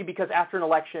simply because after an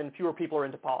election, fewer people are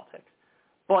into politics.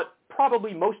 But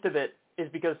probably most of it is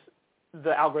because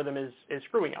the algorithm is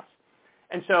screwing us.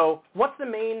 And so what's the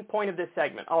main point of this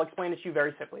segment? I'll explain it to you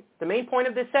very simply. The main point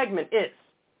of this segment is,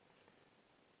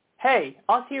 hey,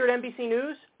 us here at NBC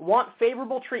News want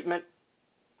favorable treatment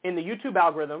in the YouTube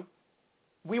algorithm.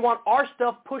 We want our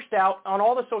stuff pushed out on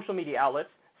all the social media outlets.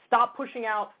 Stop pushing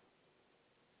out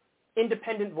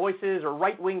independent voices or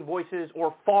right-wing voices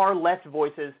or far left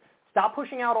voices. Stop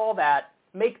pushing out all that.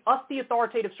 Make us the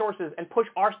authoritative sources and push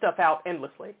our stuff out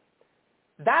endlessly.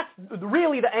 That's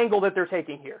really the angle that they're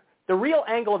taking here. The real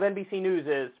angle of NBC News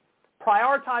is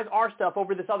prioritize our stuff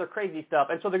over this other crazy stuff,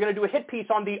 and so they're going to do a hit piece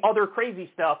on the other crazy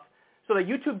stuff so that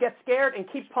YouTube gets scared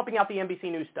and keeps pumping out the NBC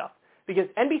News stuff. Because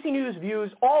NBC News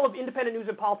views all of independent news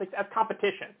and politics as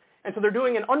competition. And so they're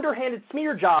doing an underhanded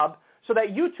smear job so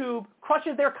that YouTube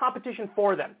crushes their competition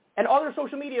for them, and other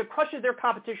social media crushes their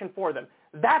competition for them.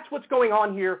 That's what's going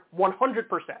on here 100%.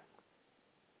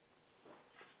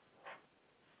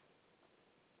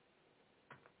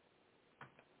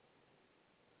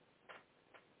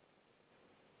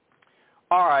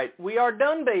 All right, we are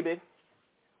done, baby.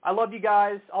 I love you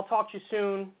guys. I'll talk to you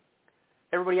soon.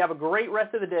 Everybody have a great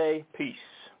rest of the day. Peace.